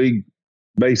Major League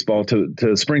Baseball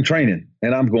to spring training.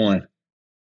 And I'm going,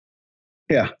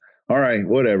 yeah, all right,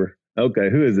 whatever. Okay,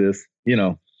 who is this?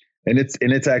 And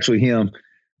it's actually him.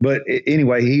 But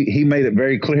anyway, he made it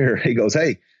very clear. He goes,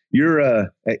 hey,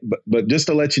 but just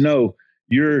to let you know,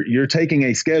 you're taking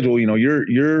a schedule.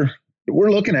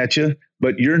 We're looking at you,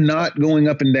 but you're not going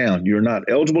up and down. You're not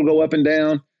eligible to go up and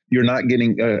down. You're not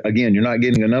getting you're not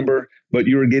getting a number, but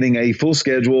you're getting a full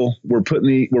schedule. We're putting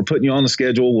you on the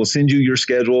schedule. We'll send you your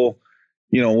schedule.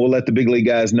 We'll let the big league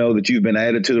guys know that you've been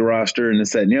added to the roster and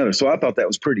this, that, and the other. So I thought that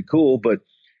was pretty cool, but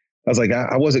I was like,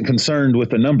 I wasn't concerned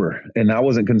with the number, and I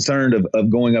wasn't concerned of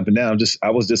going up and down. I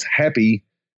was just happy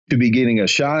to be getting a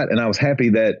shot. And I was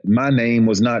happy that my name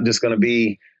was not just going to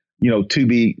be, to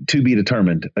be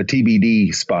determined, a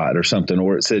TBD spot or something,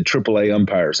 or it said AAA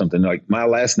umpire or something. Like, my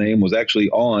last name was actually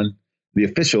on the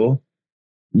official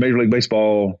Major League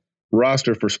Baseball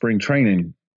roster for spring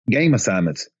training game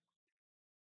assignments.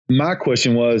 My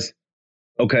question was,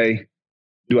 okay,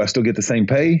 do I still get the same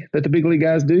pay that the big league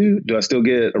guys do? Do I still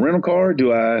get a rental car?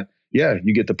 Yeah,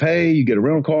 you get the pay, you get a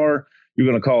rental car. You're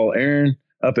going to call Aaron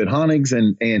up at Honig's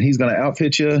and he's going to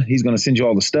outfit you. He's going to send you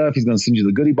all the stuff. He's going to send you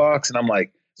the goodie box. And I'm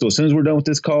like, so as soon as we're done with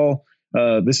this call,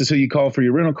 this is who you call for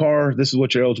your rental car. This is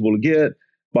what you're eligible to get,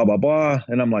 blah, blah, blah.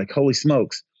 And I'm like, holy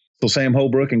smokes. So Sam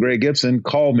Holbrook and Greg Gibson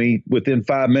called me within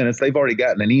 5 minutes. They've already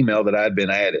gotten an email that I had been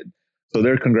added. So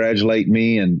they're congratulating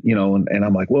me. And, and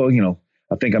I'm like, well,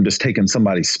 I think I'm just taking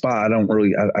somebody's spot.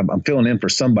 I'm filling in for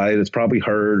somebody that's probably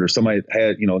hurt or somebody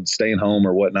that had, staying home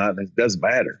or whatnot. It doesn't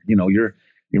matter. You're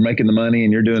making the money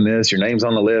and you're doing this. Your name's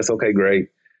on the list. Okay, great.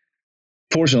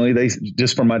 Fortunately, they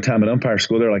just from my time at umpire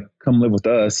school, they're like, come live with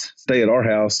us, stay at our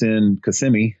house in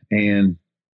Kissimmee, and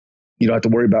you don't have to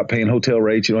worry about paying hotel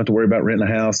rates. You don't have to worry about renting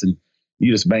a house, and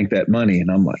you just bank that money. And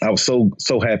I'm like, I was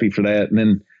so happy for that. And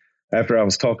then after I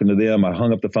was talking to them, I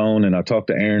hung up the phone and I talked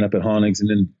to Aaron up at Honig's. And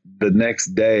then the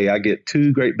next day I get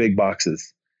 2 great big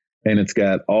boxes, and it's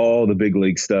got all the big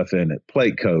league stuff in it: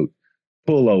 plate coat,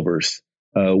 pullovers,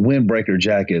 windbreaker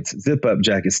jackets, zip up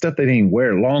jackets, stuff they didn't even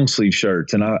wear, long sleeve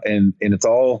shirts. And it's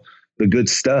all the good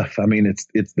stuff. I mean,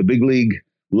 it's the big league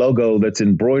logo that's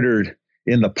embroidered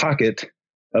in the pocket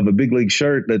of a big league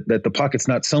shirt that the pocket's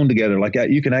not sewn together. Like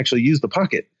you can actually use the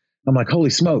pocket. I'm like, holy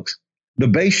smokes. The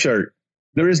base shirt,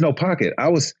 there is no pocket. I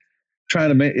was trying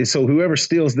to make, so whoever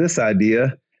steals this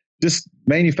idea, just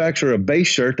manufacture a base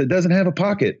shirt that doesn't have a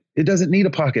pocket. It doesn't need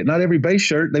a pocket. Not every base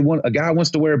shirt, a guy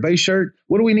wants to wear a base shirt.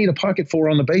 What do we need a pocket for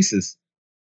on the bases?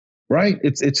 Right?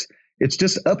 It's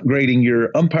just upgrading your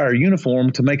umpire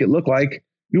uniform to make it look like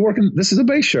you're working. This is a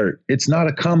base shirt. It's not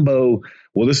a combo.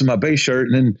 Well, this is my base shirt,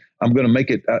 and then I'm going to make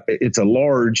it, it's a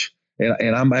large,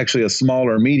 and I'm actually a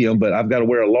smaller medium, but I've got to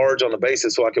wear a large on the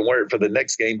bases so I can wear it for the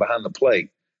next game behind the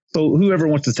plate. So whoever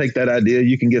wants to take that idea,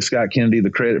 you can give Scott Kennedy the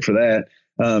credit for that.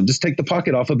 Just take the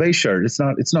pocket off a base shirt. It's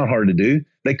not hard to do.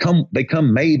 They come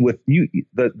made with you.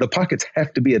 The pockets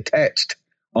have to be attached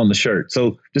on the shirt.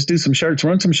 So just do some shirts,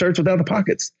 run some shirts without the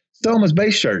pockets. Sell them as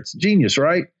base shirts. Genius,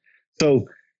 right? So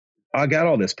I got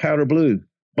all this powder blue,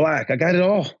 black. I got it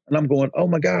all. And I'm going, oh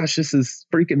my gosh, this is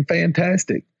freaking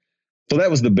fantastic. So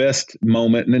that was the best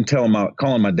moment. And then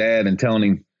calling my dad and telling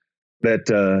him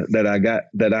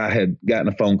that I had gotten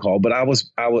a phone call. But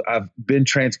I've been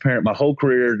transparent my whole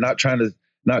career, not trying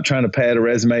to pad a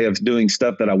resume of doing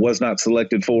stuff that I was not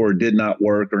selected for or did not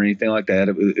work or anything like that.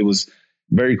 It was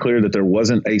very clear that there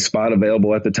wasn't a spot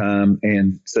available at the time,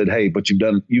 and said, hey, but you've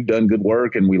done good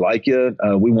work and we like you.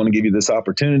 We want to give you this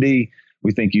opportunity.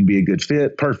 We think you'd be a good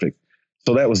fit. Perfect.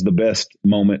 So that was the best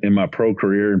moment in my pro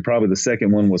career. And probably the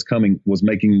second one was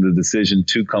making the decision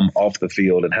to come off the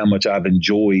field, and how much I've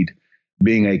enjoyed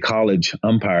being a college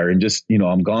umpire. And just,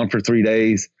 I'm gone for 3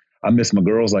 days. I miss my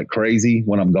girls like crazy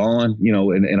when I'm gone,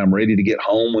 and I'm ready to get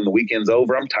home when the weekend's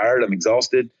over. I'm tired. I'm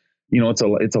exhausted.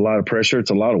 It's a lot of pressure.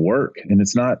 It's a lot of work, and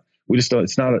it's not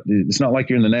like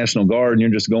you're in the National Guard and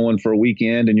you're just going for a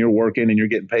weekend and you're working and you're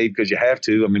getting paid because you have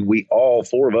to. I mean, all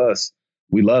 4 of us,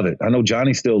 we love it. I know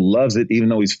Johnny still loves it, even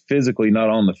though he's physically not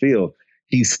on the field.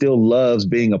 He still loves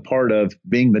being a part of,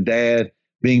 being the dad,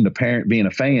 being the parent, being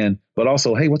a fan, but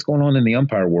also, hey, what's going on in the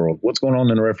umpire world? What's going on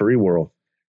in the referee world?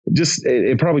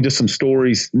 Probably just some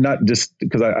stories, not just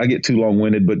because I get too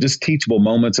long-winded, but just teachable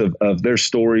moments of their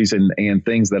stories and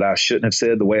things that I shouldn't have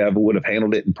said. The way I would have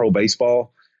handled it in pro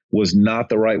baseball was not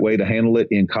the right way to handle it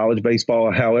in college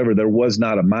baseball. However, there was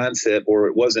not a mindset, or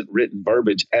it wasn't written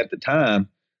verbiage at the time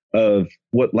of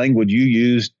what language you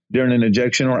used during an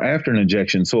ejection or after an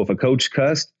ejection. So if a coach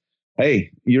cussed,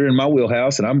 hey, you're in my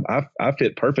wheelhouse and I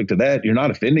fit perfect to that. You're not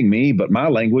offending me, but my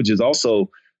language is also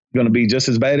going to be just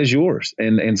as bad as yours.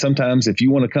 And sometimes if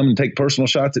you want to come and take personal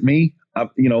shots at me,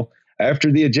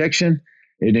 after the ejection,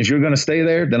 and if you're going to stay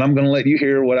there, then I'm going to let you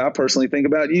hear what I personally think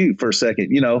about you for a second,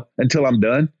 until I'm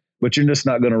done. But you're just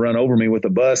not going to run over me with a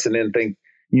bus and then think,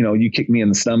 you kicked me in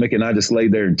the stomach and I just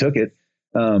laid there and took it.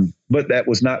 But that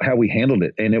was not how we handled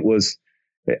it. And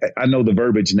I know the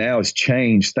verbiage now has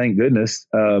changed, thank goodness.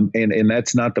 And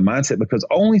that's not the mindset, because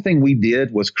the only thing we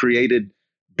did was created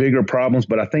bigger problems.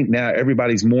 But I think now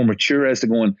everybody's more mature as to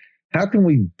going, how can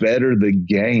we better the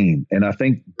game? And I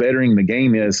think bettering the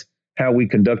game is how we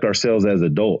conduct ourselves as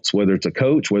adults, whether it's a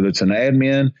coach, whether it's an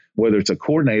admin, whether it's a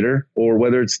coordinator, or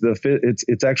whether it's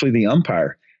it's actually the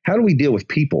umpire. How do we deal with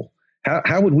people?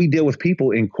 How would we deal with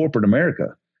people in corporate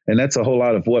America? And that's a whole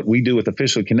lot of what we do with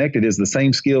Officially Connected. Is the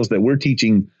same skills that we're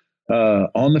teaching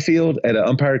on the field at an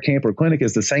umpire camp or clinic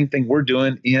is the same thing we're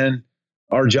doing in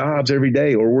our jobs every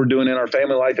day, or we're doing in our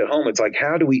family life at home. It's like,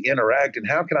 how do we interact, and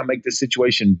how can I make this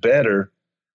situation better,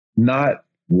 not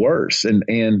worse?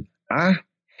 And I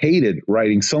hated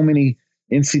writing so many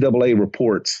NCAA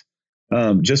reports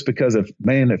just because of,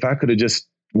 man, if I could have just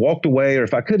walked away, or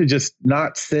if I could have just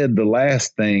not said the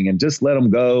last thing and just let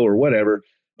them go or whatever.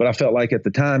 But I felt like at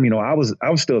the time, I was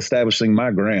still establishing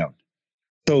my ground.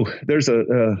 So there's one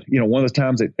of the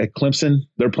times at Clemson,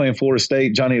 they're playing Florida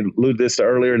State. Johnny alluded this to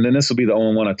earlier, and then this will be the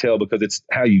only one I tell, because it's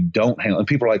how you don't handle it. And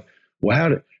people are like,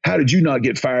 well, how did you not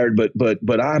get fired?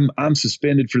 But I'm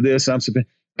suspended for this. I'm suspended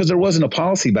because there wasn't a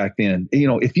policy back then.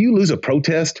 If you lose a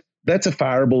protest, that's a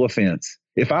fireable offense.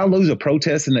 If I lose a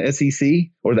protest in the SEC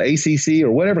or the ACC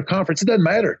or whatever conference, it doesn't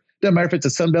matter. It doesn't matter if it's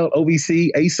a Sun Belt, OVC,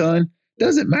 ASUN.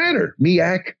 Doesn't matter,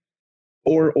 MEAC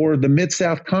or the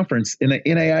Mid-South Conference in the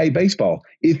NAIA baseball.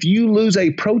 If you lose a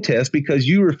protest because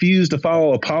you refuse to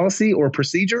follow a policy or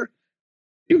procedure,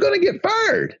 you're going to get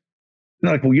fired.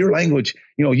 they're like, well, your language,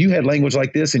 you had language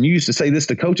like this and you used to say this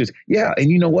to coaches. Yeah. And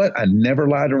you know what? I never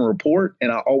lied in a report.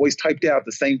 And I always typed out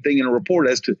the same thing in a report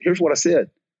as to, here's what I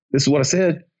said. This is what I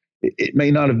said. It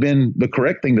may not have been the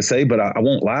correct thing to say, but I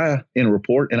won't lie in a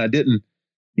report. And I didn't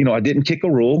kick a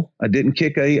rule. I didn't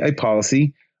kick a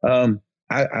policy. I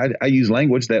use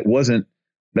language that wasn't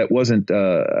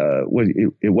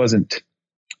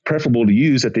preferable to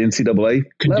use at the NCAA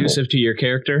conducive level. To your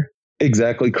character.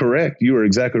 Exactly correct. You were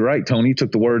exactly right, Tony. You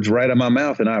took the words right out of my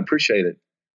mouth, and I appreciate it.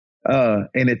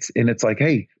 And it's like,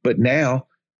 hey, but now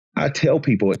I tell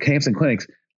people at camps and clinics,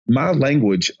 my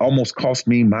language almost cost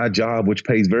me my job, which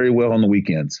pays very well on the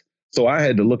weekends. So I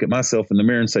had to look at myself in the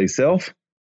mirror and say, self,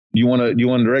 you want a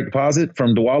direct deposit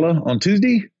from Douala on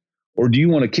Tuesday? Or do you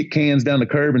want to kick cans down the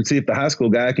curb and see if the high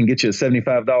school guy can get you a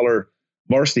 $75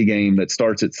 varsity game that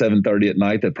starts at 7:30 at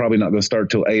night that probably not going to start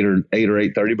till 8 or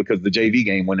 8:30 because the JV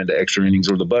game went into extra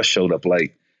innings or the bus showed up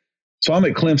late. So I'm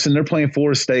at Clemson. They're playing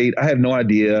Florida State. I have no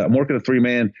idea. I'm working a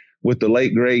 3-man with the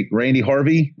late, great Randy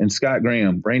Harvey and Scott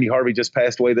Graham. Randy Harvey just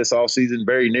passed away this offseason.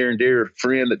 Very near and dear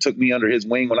friend that took me under his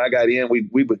wing when I got in.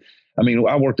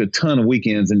 I worked a ton of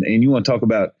weekends, and you want to talk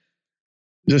about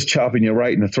just chopping you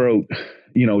right in the throat,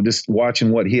 just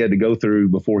watching what he had to go through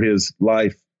before his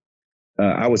life.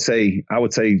 I would say,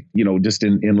 just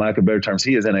in lack of better terms,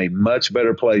 he is in a much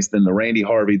better place than the Randy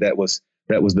Harvey that was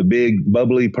the big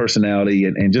bubbly personality,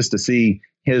 and just to see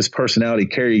his personality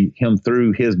carry him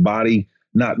through his body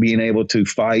not being able to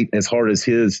fight as hard as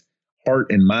his heart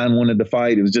and mind wanted to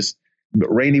fight. It was just, but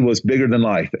Randy was bigger than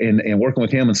life, and working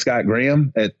with him and Scott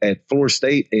Graham at Florida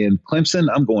State and Clemson,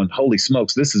 I'm going, holy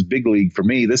smokes, this is big league for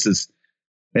me. This is,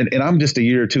 and I'm just a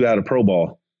year or two out of pro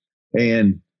ball,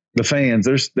 and the fans,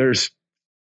 there's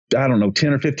I don't know,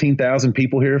 10 or 15,000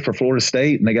 people here for Florida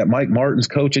State, and they got Mike Martins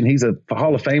coaching. He's a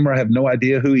Hall of Famer. I have no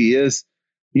idea who he is.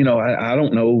 I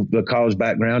don't know the college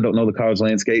background, don't know the college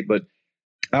landscape, but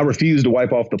I refuse to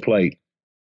wipe off the plate.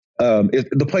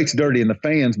 The plate's dirty, and the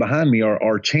fans behind me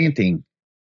are chanting,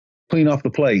 clean off the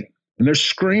plate. And they're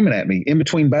screaming at me in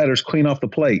between batters, clean off the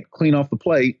plate, clean off the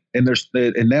plate. And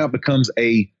now it becomes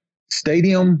a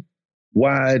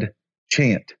stadium-wide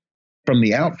chant from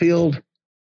the outfield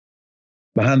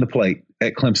behind the plate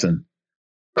at Clemson.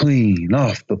 Clean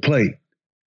off the plate,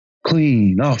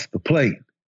 clean off the plate,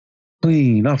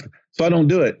 clean off. So I don't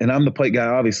do it. And I'm the plate guy,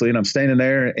 obviously, and I'm standing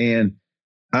there, and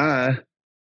I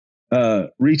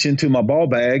reach into my ball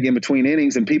bag in between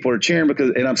innings, and people are cheering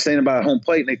and I'm standing by a home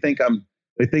plate, and they think I'm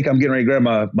getting ready to grab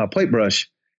my plate brush,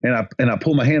 and I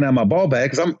pull my hand out of my ball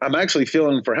bag because I'm actually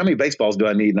feeling for how many baseballs do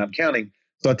I need, and I'm counting.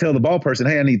 So I tell the ball person,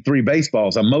 hey, I need 3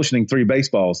 baseballs. I'm motioning 3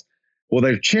 baseballs. Well,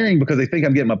 they're cheering because they think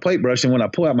I'm getting my plate brush, and when I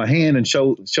pull out my hand and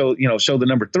show the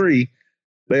number 3,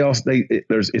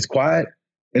 it's quiet,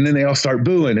 and then they all start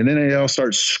booing, and then they all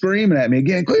start screaming at me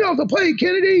again, clean off the plate,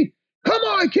 Kennedy. Come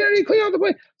on, Kennedy, clean off the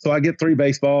plate. So I get 3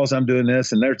 baseballs. I'm doing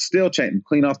this, and they're still chanting,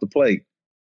 clean off the plate,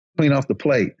 clean off the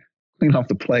plate, clean off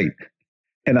the plate.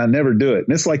 And I never do it.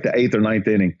 And it's like the 8th or 9th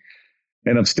inning,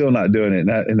 and I'm still not doing it.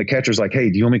 And the catcher's like, hey,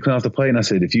 do you want me to clean off the plate? And I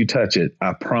said, if you touch it,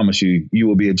 I promise you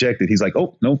will be ejected. He's like,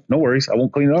 oh, no worries. I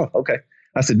won't clean it off. Okay.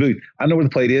 I said, dude, I know where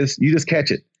the plate is. You just catch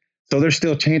it. So they're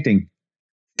still chanting.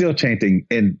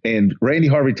 And Randy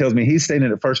Harvey tells me he's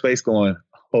standing at first base going,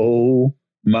 oh,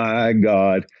 my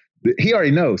God. He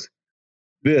already knows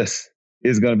this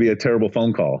is going to be a terrible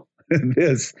phone call.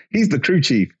 He's the crew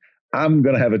chief. I'm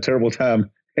going to have a terrible time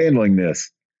handling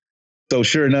this. So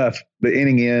sure enough, the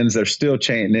inning ends. They're still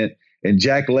chanting it. And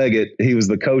Jack Leggett, he was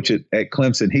the coach at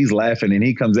Clemson. He's laughing, and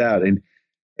he comes out, and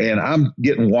I'm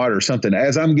getting water or something.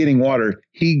 As I'm getting water,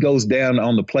 he goes down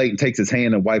on the plate and takes his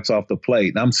hand and wipes off the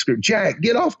plate. And I'm screaming, Jack,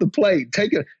 get off the plate.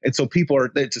 Take it. And so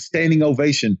it's a standing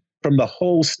ovation from the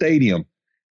whole stadium.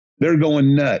 They're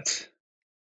going nuts.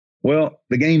 Well,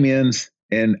 the game ends,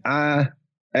 and I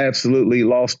absolutely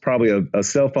lost probably a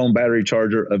cell phone battery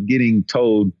charger of getting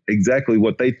told exactly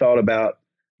what they thought about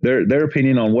their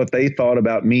opinion on what they thought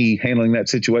about me handling that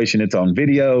situation. It's on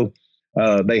video.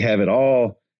 They have it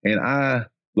all. And I,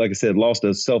 like I said, lost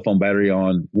a cell phone battery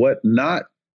on what not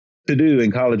to do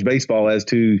in college baseball as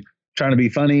to trying to be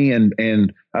funny. And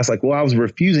I was like, well, I was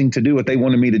refusing to do what they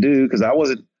wanted me to do because I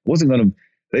wasn't going to.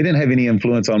 They didn't have any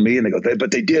influence on me. And they go,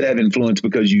 but they did have influence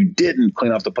because you didn't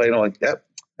clean off the plate. And I'm like, yep,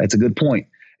 that's a good point.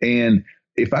 And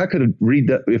if I could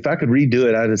redo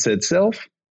it, I'd have said, self,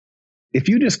 if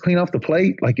you just clean off the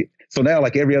plate, so now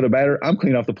like every other batter, I'm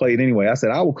cleaning off the plate anyway. I said,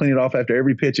 I will clean it off after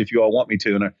every pitch if you all want me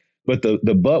to. But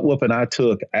the butt whooping I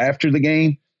took after the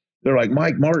game, they're like,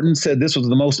 Mike Martin said this was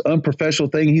the most unprofessional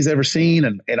thing he's ever seen.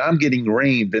 And I'm getting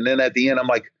reamed. And then at the end, I'm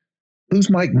like, who's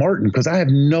Mike Martin? Because I have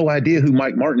no idea who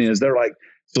Mike Martin is. They're like,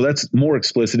 So that's more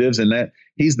explicitives, and that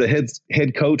he's the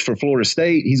head coach for Florida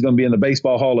State. He's going to be in the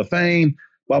Baseball Hall of Fame,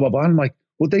 blah, blah, blah. I'm like,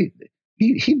 well, they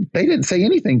didn't say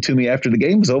anything to me after the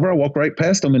game was over. I walked right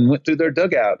past them and went through their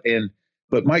dugout.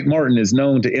 But Mike Martin is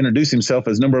known to introduce himself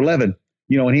as number 11,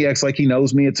 and he acts like he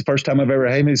knows me. It's the first time I've ever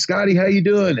had him. Scotty, how you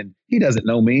doing? And he doesn't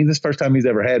know me. This is the first time he's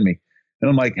ever had me. And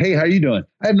I'm like, hey, how you doing?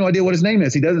 I have no idea what his name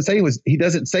is. He doesn't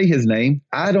say his name.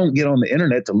 I don't get on the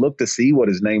internet to look to see what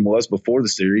his name was before the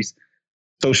series.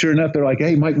 So sure enough, they're like,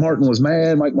 hey, Mike Martin was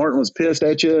mad. Mike Martin was pissed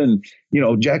at you. And,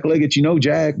 Jack Leggett,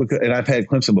 Jack, and I've had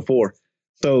Clemson before.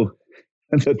 So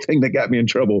the thing that got me in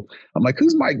trouble, I'm like,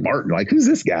 who's Mike Martin? Like, who's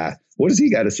this guy? What does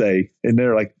he got to say? And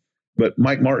they're like, but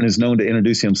Mike Martin is known to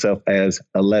introduce himself as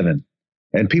 11.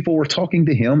 And people were talking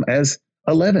to him as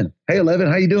 11. Hey, 11,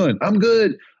 how you doing? I'm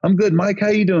good. Mike, how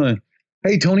you doing?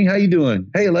 Hey, Tony, how you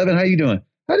doing? Hey, 11, how you doing?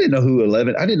 I didn't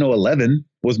know 11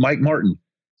 was Mike Martin.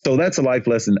 So that's a life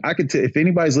lesson. I could if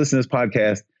anybody's listening to this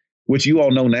podcast, which you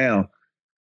all know now,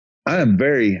 I am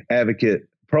very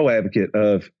pro advocate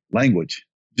of language.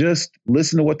 Just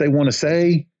listen to what they want to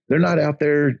say. They're not out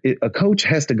there. A coach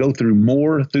has to go through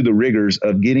the rigors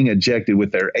of getting ejected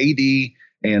with their AD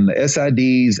and the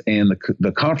SIDs and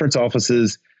the conference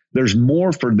offices. There's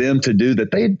more for them to do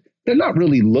that they're not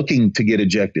really looking to get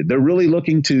ejected. They're really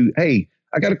looking to, hey,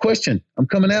 I got a question. I'm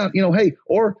coming out, hey,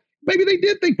 or maybe they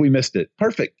did think we missed it.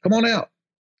 Perfect. Come on out,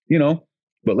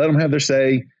 but let them have their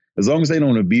say as long as they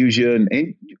don't abuse you.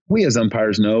 And we as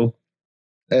umpires know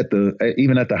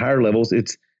even at the higher levels,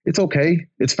 it's okay.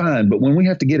 It's fine. But when we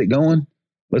have to get it going,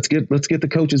 let's get the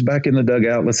coaches back in the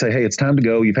dugout. Let's say, hey, it's time to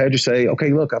go. You've had your say.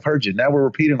 Okay, look, I've heard you. Now we're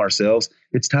repeating ourselves.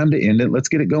 It's time to end it. Let's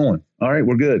get it going. All right,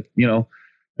 we're good.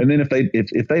 And then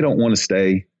if they don't want to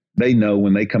stay, they know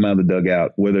when they come out of the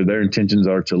dugout, whether their intentions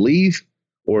are to leave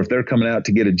or if they're coming out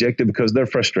to get ejected because they're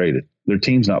frustrated. Their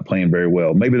team's not playing very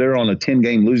well. Maybe they're on a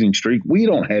 10-game losing streak. We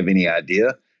don't have any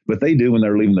idea, but they do when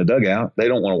they're leaving the dugout. They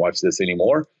don't want to watch this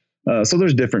anymore. So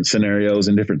there's different scenarios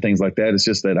and different things like that. It's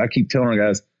just that I keep telling our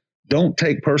guys, don't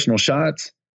take personal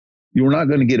shots. You're not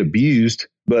going to get abused,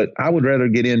 but I would rather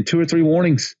get in 2 or 3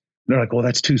 warnings. They're like, well,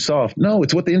 that's too soft. No,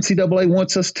 it's what the NCAA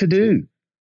wants us to do.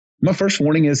 My first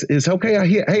warning is okay, I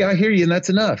hear you, and that's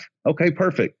enough. Okay,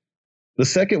 perfect. The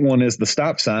second one is the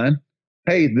stop sign.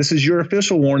 Hey, this is your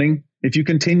official warning. If you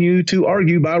continue to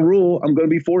argue by rule, I'm going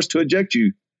to be forced to eject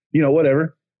you,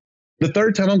 whatever. The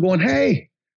third time I'm going, hey,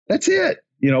 that's it.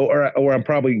 Or I'm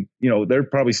probably, they're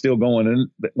probably still going and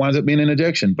it winds up being an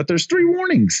ejection. But there's 3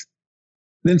 warnings.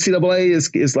 The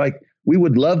NCAA is like, we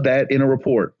would love that in a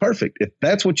report. Perfect. If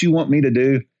that's what you want me to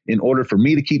do in order for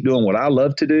me to keep doing what I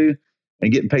love to do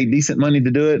and getting paid decent money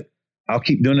to do it, I'll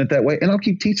keep doing it that way and I'll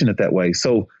keep teaching it that way.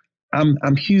 So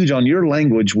I'm huge on your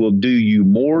language will do you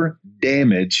more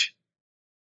damage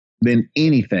than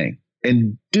anything.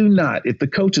 And do not, if the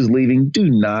coach is leaving, do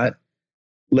not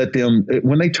let them,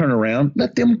 when they turn around,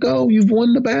 let them go. You've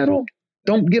won the battle.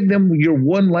 Don't give them your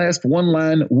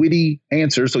one-line witty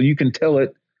answer so you can tell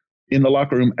it in the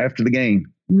locker room after the game.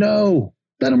 No,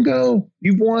 let them go.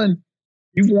 You've won.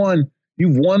 You've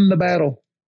won the battle.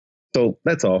 So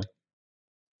that's all.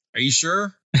 Are you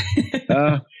sure?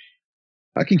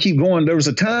 I can keep going. There was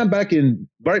a time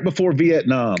right before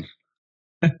Vietnam.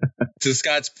 To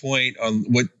Scott's point on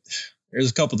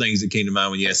there's a couple things that came to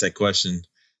mind when you asked that question,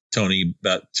 Tony,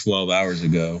 about 12 hours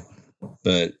ago.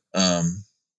 But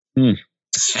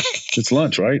it's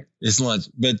lunch, right? It's lunch.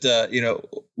 But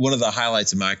one of the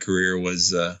highlights of my career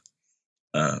was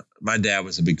my dad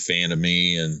was a big fan of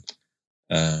me,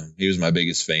 and he was my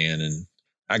biggest fan. And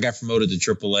I got promoted to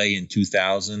AAA in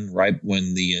 2000, right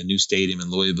when the new stadium in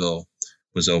Louisville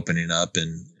was opening up,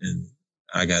 and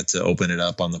I got to open it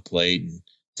up on the plate and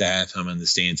to have him in the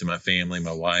stands to my family,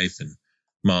 my wife and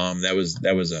mom. That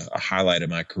was a highlight of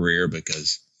my career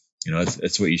because,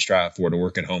 it's what you strive for, to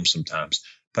work at home sometimes.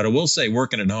 But I will say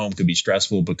working at home could be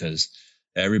stressful because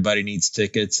everybody needs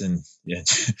tickets and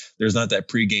there's not that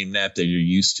pregame nap that you're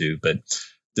used to. But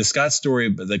the Scott story,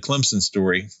 the Clemson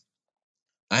story,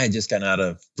 I had just gotten out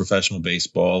of professional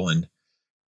baseball and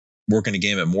working a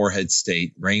game at Morehead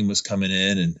State. Rain was coming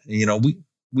in and,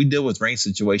 we deal with rain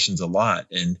situations a lot.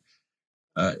 And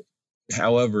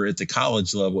however, at the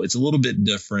college level, it's a little bit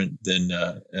different than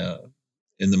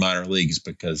in the minor leagues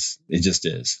because it just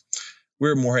is.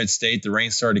 We're at Morehead State. The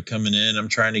rain started coming in. I'm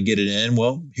trying to get it in.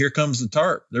 Well, here comes the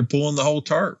tarp. They're pulling the whole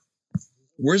tarp.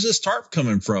 Where's this tarp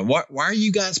coming from? Why are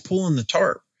you guys pulling the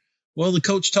tarp? Well, the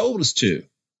coach told us to.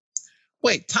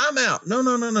 Wait, time out.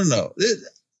 No.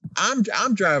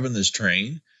 I'm driving this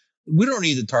train. We don't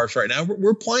need the tarps right now.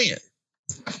 We're playing.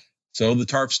 So the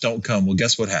tarps don't come. Well,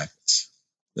 guess what happens?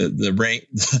 The rain,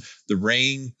 the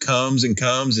rain comes and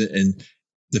comes, and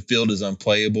the field is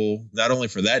unplayable, not only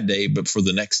for that day, but for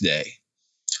the next day.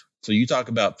 So you talk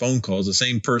about phone calls. The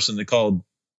same person that called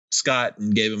Scott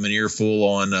and gave him an earful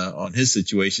on his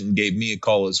situation gave me a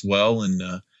call as well.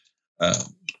 And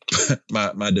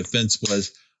my defense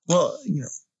was, well,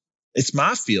 it's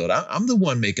my field. I'm the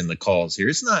one making the calls here.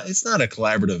 It's not a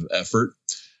collaborative effort.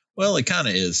 Well, it kind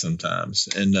of is sometimes.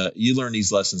 And you learn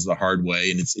these lessons the hard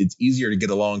way. And it's easier to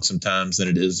get along sometimes than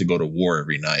it is to go to war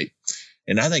every night.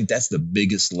 And I think that's the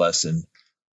biggest lesson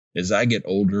as I get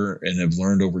older and have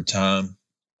learned over time.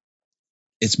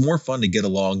 It's more fun to get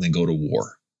along than go to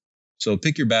war. So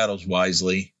pick your battles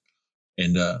wisely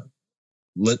and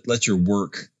let your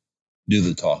work do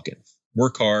the talking.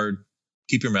 Work hard,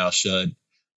 keep your mouth shut.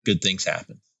 Good things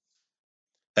happen.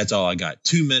 That's all I got.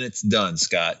 2 minutes done,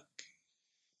 Scott.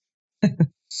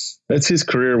 That's his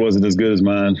career wasn't as good as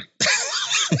mine.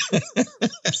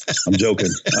 I'm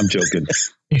joking.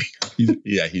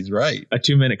 Yeah, he's right. A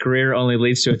 2-minute career only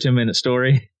leads to a 2-minute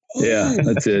story. Yeah,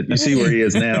 that's it. You see where he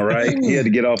is now, right? He had to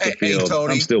get off the field.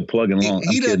 Tony, I'm still plugging along.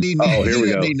 He doesn't need here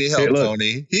we go. Need the help,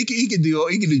 Tony. He can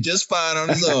do just fine on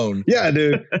his own. Yeah,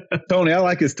 dude. Tony, I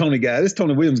like this Tony guy. This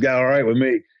Tony Williams guy, all right with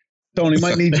me. Tony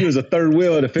might need you as a third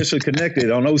wheel at Officially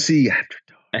Connected on OC After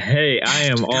Dark. Hey, I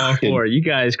am all for it. You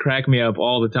guys crack me up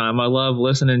all the time. I love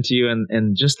listening to you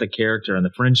and just the character and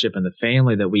the friendship and the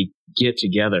family that we get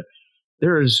together.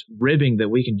 There is ribbing that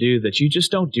we can do that you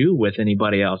just don't do with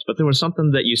anybody else. But there was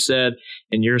something that you said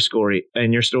in your story,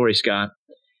 Scott,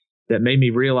 that made me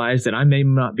realize that I may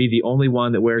not be the only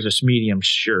one that wears a medium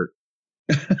shirt.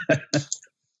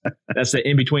 That's the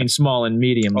in between small and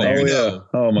medium. Oh, there. yeah.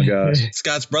 Oh, my gosh.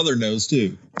 Scott's brother knows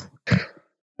too.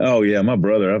 Oh, yeah. My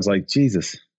brother. I was like,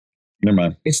 Jesus. Never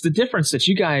mind. It's the difference that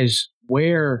you guys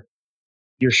wear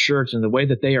your shirts and the way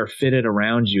that they are fitted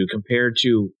around you compared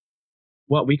to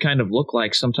what we kind of look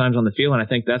like sometimes on the field. And I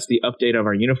think that's the update of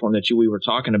our uniform that we were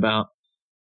talking about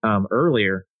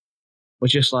earlier,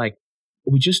 was just like,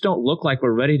 we just don't look like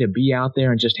we're ready to be out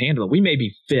there and just handle it. We may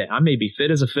be fit. I may be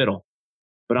fit as a fiddle,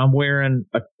 but I'm wearing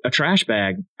a trash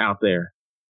bag out there.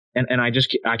 And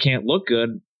I can't look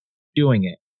good doing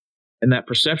it. And that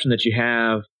perception that you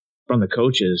have from the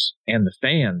coaches and the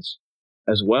fans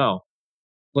as well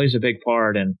plays a big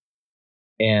part.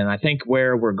 And I think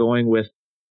where we're going with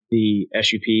the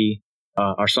SUP,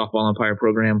 our softball umpire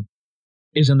program,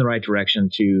 is in the right direction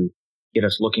to get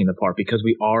us looking the part, because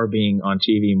we are being on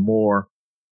TV more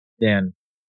than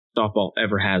softball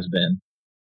ever has been.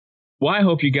 Well, I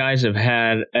hope you guys have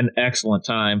had an excellent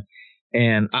time.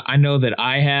 And I know that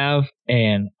I have,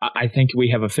 and I think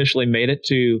we have officially made it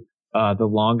to the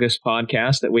longest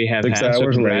podcast that we have 6 had. So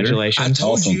hours congratulations. later.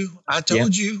 I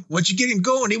told you. Once you get him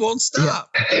going, he won't stop.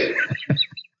 Yeah.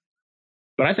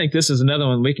 But I think this is another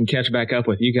one we can catch back up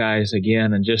with you guys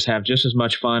again and just have just as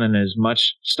much fun and as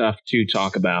much stuff to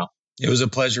talk about. It was a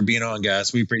pleasure being on,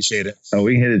 guys. We appreciate it. Oh,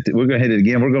 we can hit it. We're going to hit it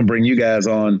again. We're going to bring you guys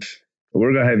on.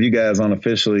 We're going to have you guys on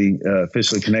officially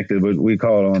connected. But we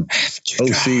call it on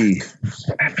OC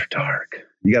After Dark.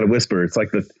 You got to whisper. It's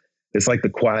like the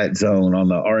quiet zone on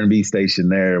the R&B station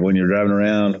there when you're driving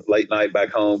around late night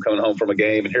back home, coming home from a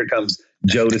game, and here comes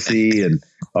Jodeci and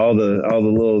all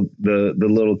the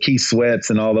little Keith Sweats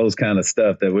and all those kind of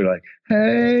stuff that we're like,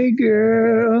 hey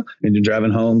girl, and you're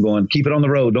driving home going, keep it on the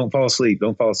road, don't fall asleep.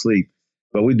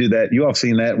 But we do that. You all have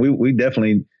seen that. We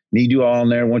definitely need you all on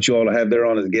there. Want you all to have there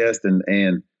on as guests,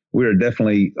 and we are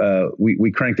definitely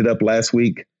we cranked it up last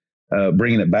week,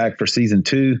 bringing it back for season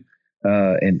 2,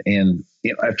 and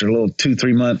after a little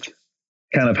 2-3 month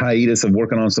kind of hiatus of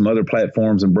working on some other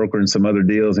platforms and brokering some other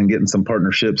deals and getting some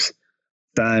partnerships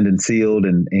signed and sealed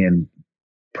and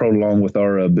prolonged with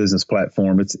our business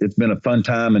platform. It's been a fun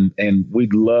time, and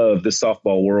we'd love this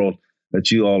softball world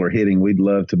that you all are hitting. We'd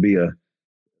love to be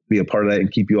a part of that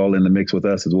and keep you all in the mix with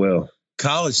us as well.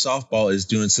 College softball is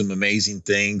doing some amazing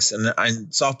things, and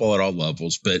softball at all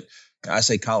levels, but I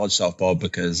say college softball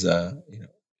because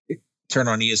turn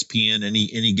on ESPN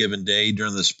any given day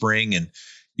during the spring, and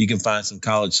you can find some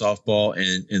college softball,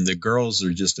 and the girls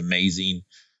are just amazing.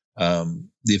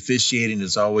 The officiating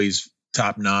is always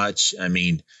top notch. I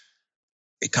mean,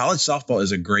 college softball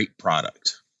is a great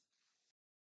product.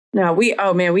 No, we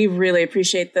really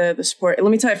appreciate the sport.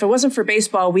 Let me tell you, if it wasn't for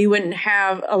baseball, we wouldn't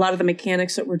have a lot of the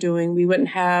mechanics that we're doing. We wouldn't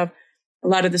have a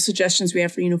lot of the suggestions we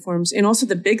have for uniforms. And also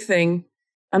the big thing,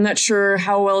 I'm not sure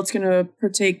how well it's going to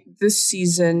partake this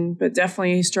season, but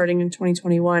definitely starting in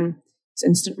 2021, it's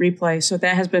instant replay. So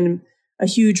that has been a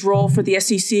huge role for the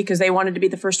SEC because they wanted to be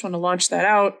the first one to launch that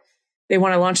out. They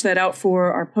want to launch that out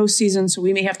for our postseason, so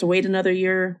we may have to wait another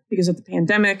year because of the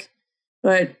pandemic.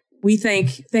 But we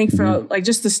thank for like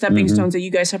just the stepping stones that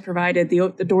you guys have provided,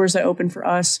 the doors that open for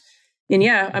us. And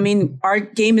yeah, I mean, our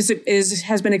game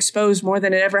has been exposed more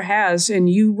than it ever has. And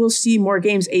you will see more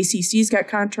games. ACC's got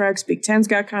contracts, Big Ten's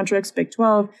got contracts, Big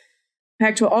 12,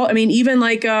 Pac-12. I mean, even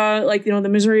like the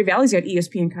Missouri Valley's got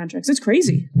ESPN contracts. It's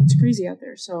crazy. It's crazy out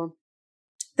there. So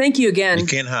thank you again. You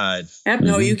can't hide.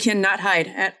 No, you cannot hide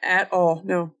at all.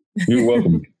 No. You're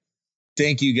welcome.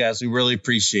 Thank you, guys. We really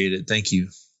appreciate it. Thank you.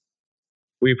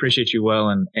 We appreciate you, Will,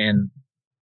 and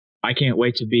I can't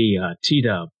wait to be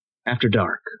T-Dub after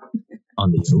dark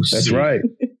on the OC. That's right.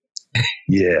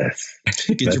 Yes.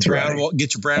 Get your brown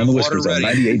water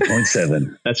ready.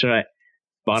 98.7. That's right.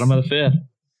 Bottom of the fifth.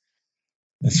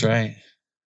 That's right.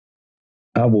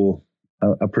 I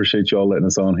appreciate you all letting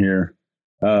us on here.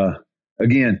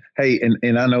 Again, hey,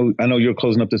 and I know you're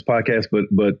closing up this podcast,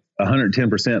 but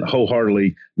 110%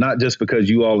 wholeheartedly, not just because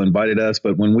you all invited us,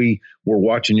 but when we were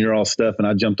watching your all stuff and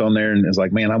I jumped on there and it's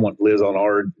like, man, I want Liz on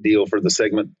our deal for the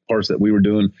segment parts that we were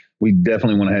doing. We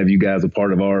definitely want to have you guys a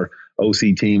part of our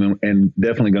OC team and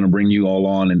definitely going to bring you all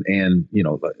on and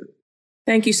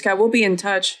Thank you, Scott. We'll be in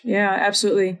touch. Yeah,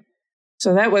 absolutely.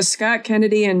 So that was Scott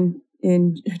Kennedy and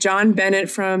John Bennett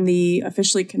from the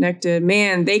Officially Connected.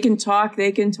 Man, they can talk,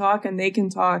 and they can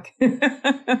talk.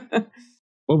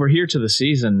 Well, we're here to the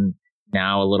season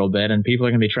now a little bit, and people are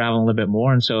going to be traveling a little bit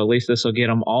more. And so at least this will get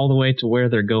them all the way to where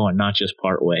they're going, not just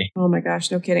part way. Oh my gosh,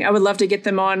 no kidding. I would love to get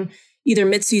them on either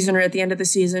mid-season or at the end of the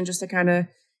season just to kind of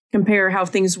compare how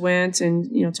things went and,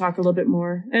 talk a little bit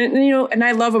more. And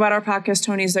I love about our podcast,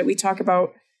 Tony, is that we talk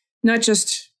about not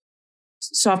just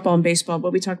softball and baseball,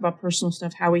 but we talk about personal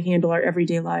stuff, how we handle our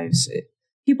everyday lives.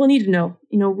 People need to know,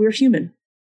 we're human.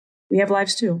 We have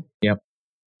lives too. Yep.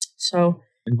 So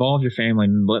involve your family.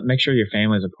 Make sure your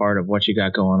family is a part of what you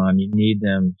got going on. You need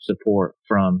them support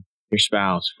from your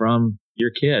spouse, from your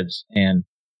kids, and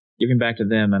giving back to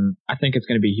them. And I think it's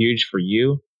going to be huge for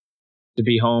you to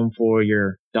be home for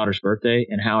your daughter's birthday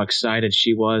and how excited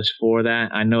she was for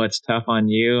that. I know it's tough on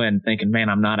you and thinking, man,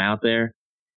 I'm not out there.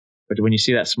 But when you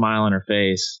see that smile on her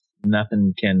face,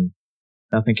 nothing can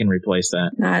replace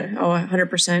that.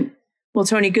 100%. Well,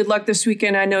 Tony, good luck this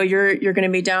weekend. I know you're going to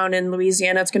be down in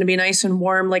Louisiana. It's going to be nice and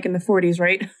warm, like in the 40s,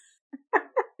 right?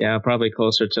 Yeah, probably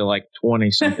closer to like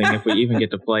 20 something if we even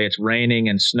get to play. It's raining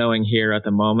and snowing here at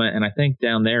the moment. And I think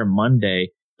down there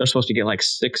Monday, they're supposed to get like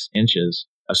 6 inches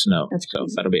of snow. So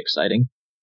that'll be exciting.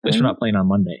 At least we're not playing on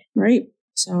Monday. Right.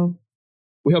 So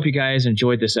we hope you guys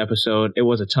enjoyed this episode. It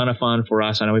was a ton of fun for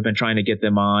us. I know we've been trying to get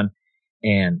them on,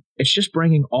 and it's just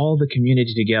bringing all the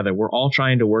community together. We're all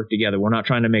trying to work together. We're not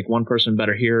trying to make one person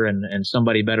better here and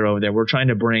somebody better over there. We're trying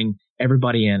to bring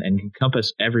everybody in and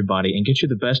encompass everybody and get you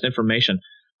the best information.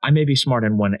 I may be smart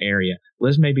in one area.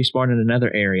 Liz may be smart in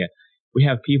another area. We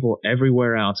have people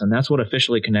everywhere else, and that's what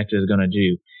Officially Connected is going to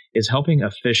do, is helping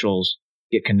officials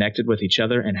get connected with each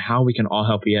other and how we can all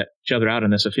help each other out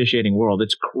in this officiating world.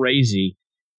 It's crazy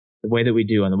the way that we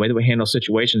do and the way that we handle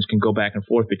situations can go back and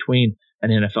forth between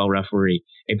an NFL referee,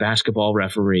 a basketball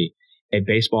referee, a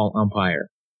baseball umpire,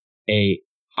 a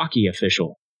hockey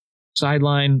official,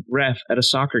 sideline ref at a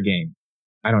soccer game.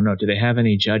 I don't know. Do they have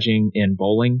any judging in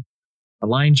bowling? A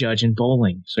line judge in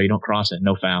bowling, so you don't cross it.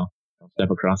 No foul. Don't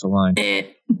step across the line.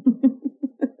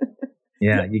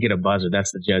 Yeah, you get a buzzer.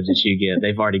 That's the judge that you get.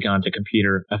 They've already gone to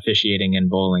computer officiating in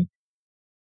bowling.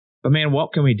 But man,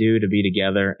 what can we do to be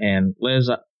together? And Liz,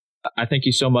 I thank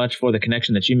you so much for the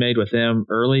connection that you made with them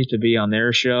early to be on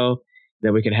their show,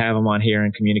 that we could have them on here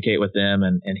and communicate with them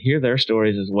and hear their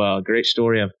stories as well. Great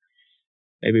story of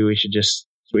maybe we should just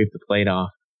sweep the plate off.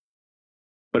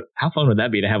 But how fun would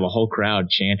that be to have a whole crowd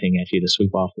chanting at you to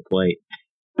sweep off the plate?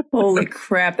 Holy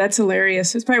crap. That's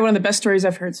hilarious. It's probably one of the best stories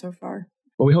I've heard so far.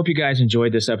 Well, we hope you guys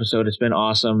enjoyed this episode. It's been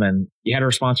awesome. And you had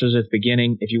our sponsors at the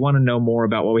beginning. If you want to know more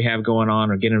about what we have going on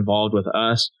or get involved with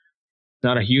us, it's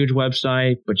not a huge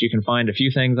website, but you can find a few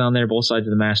things on there,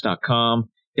 bothsidesofthemask.com.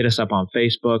 Hit us up on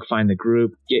Facebook, find the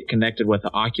group, get connected with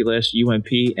the Oculus,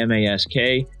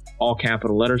 UMPMASK, all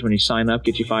capital letters. When you sign up,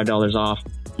 get you $5 off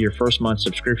your first month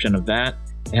subscription of that.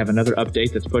 They have another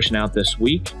update that's pushing out this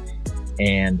week.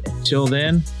 And until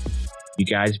then, you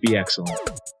guys be excellent.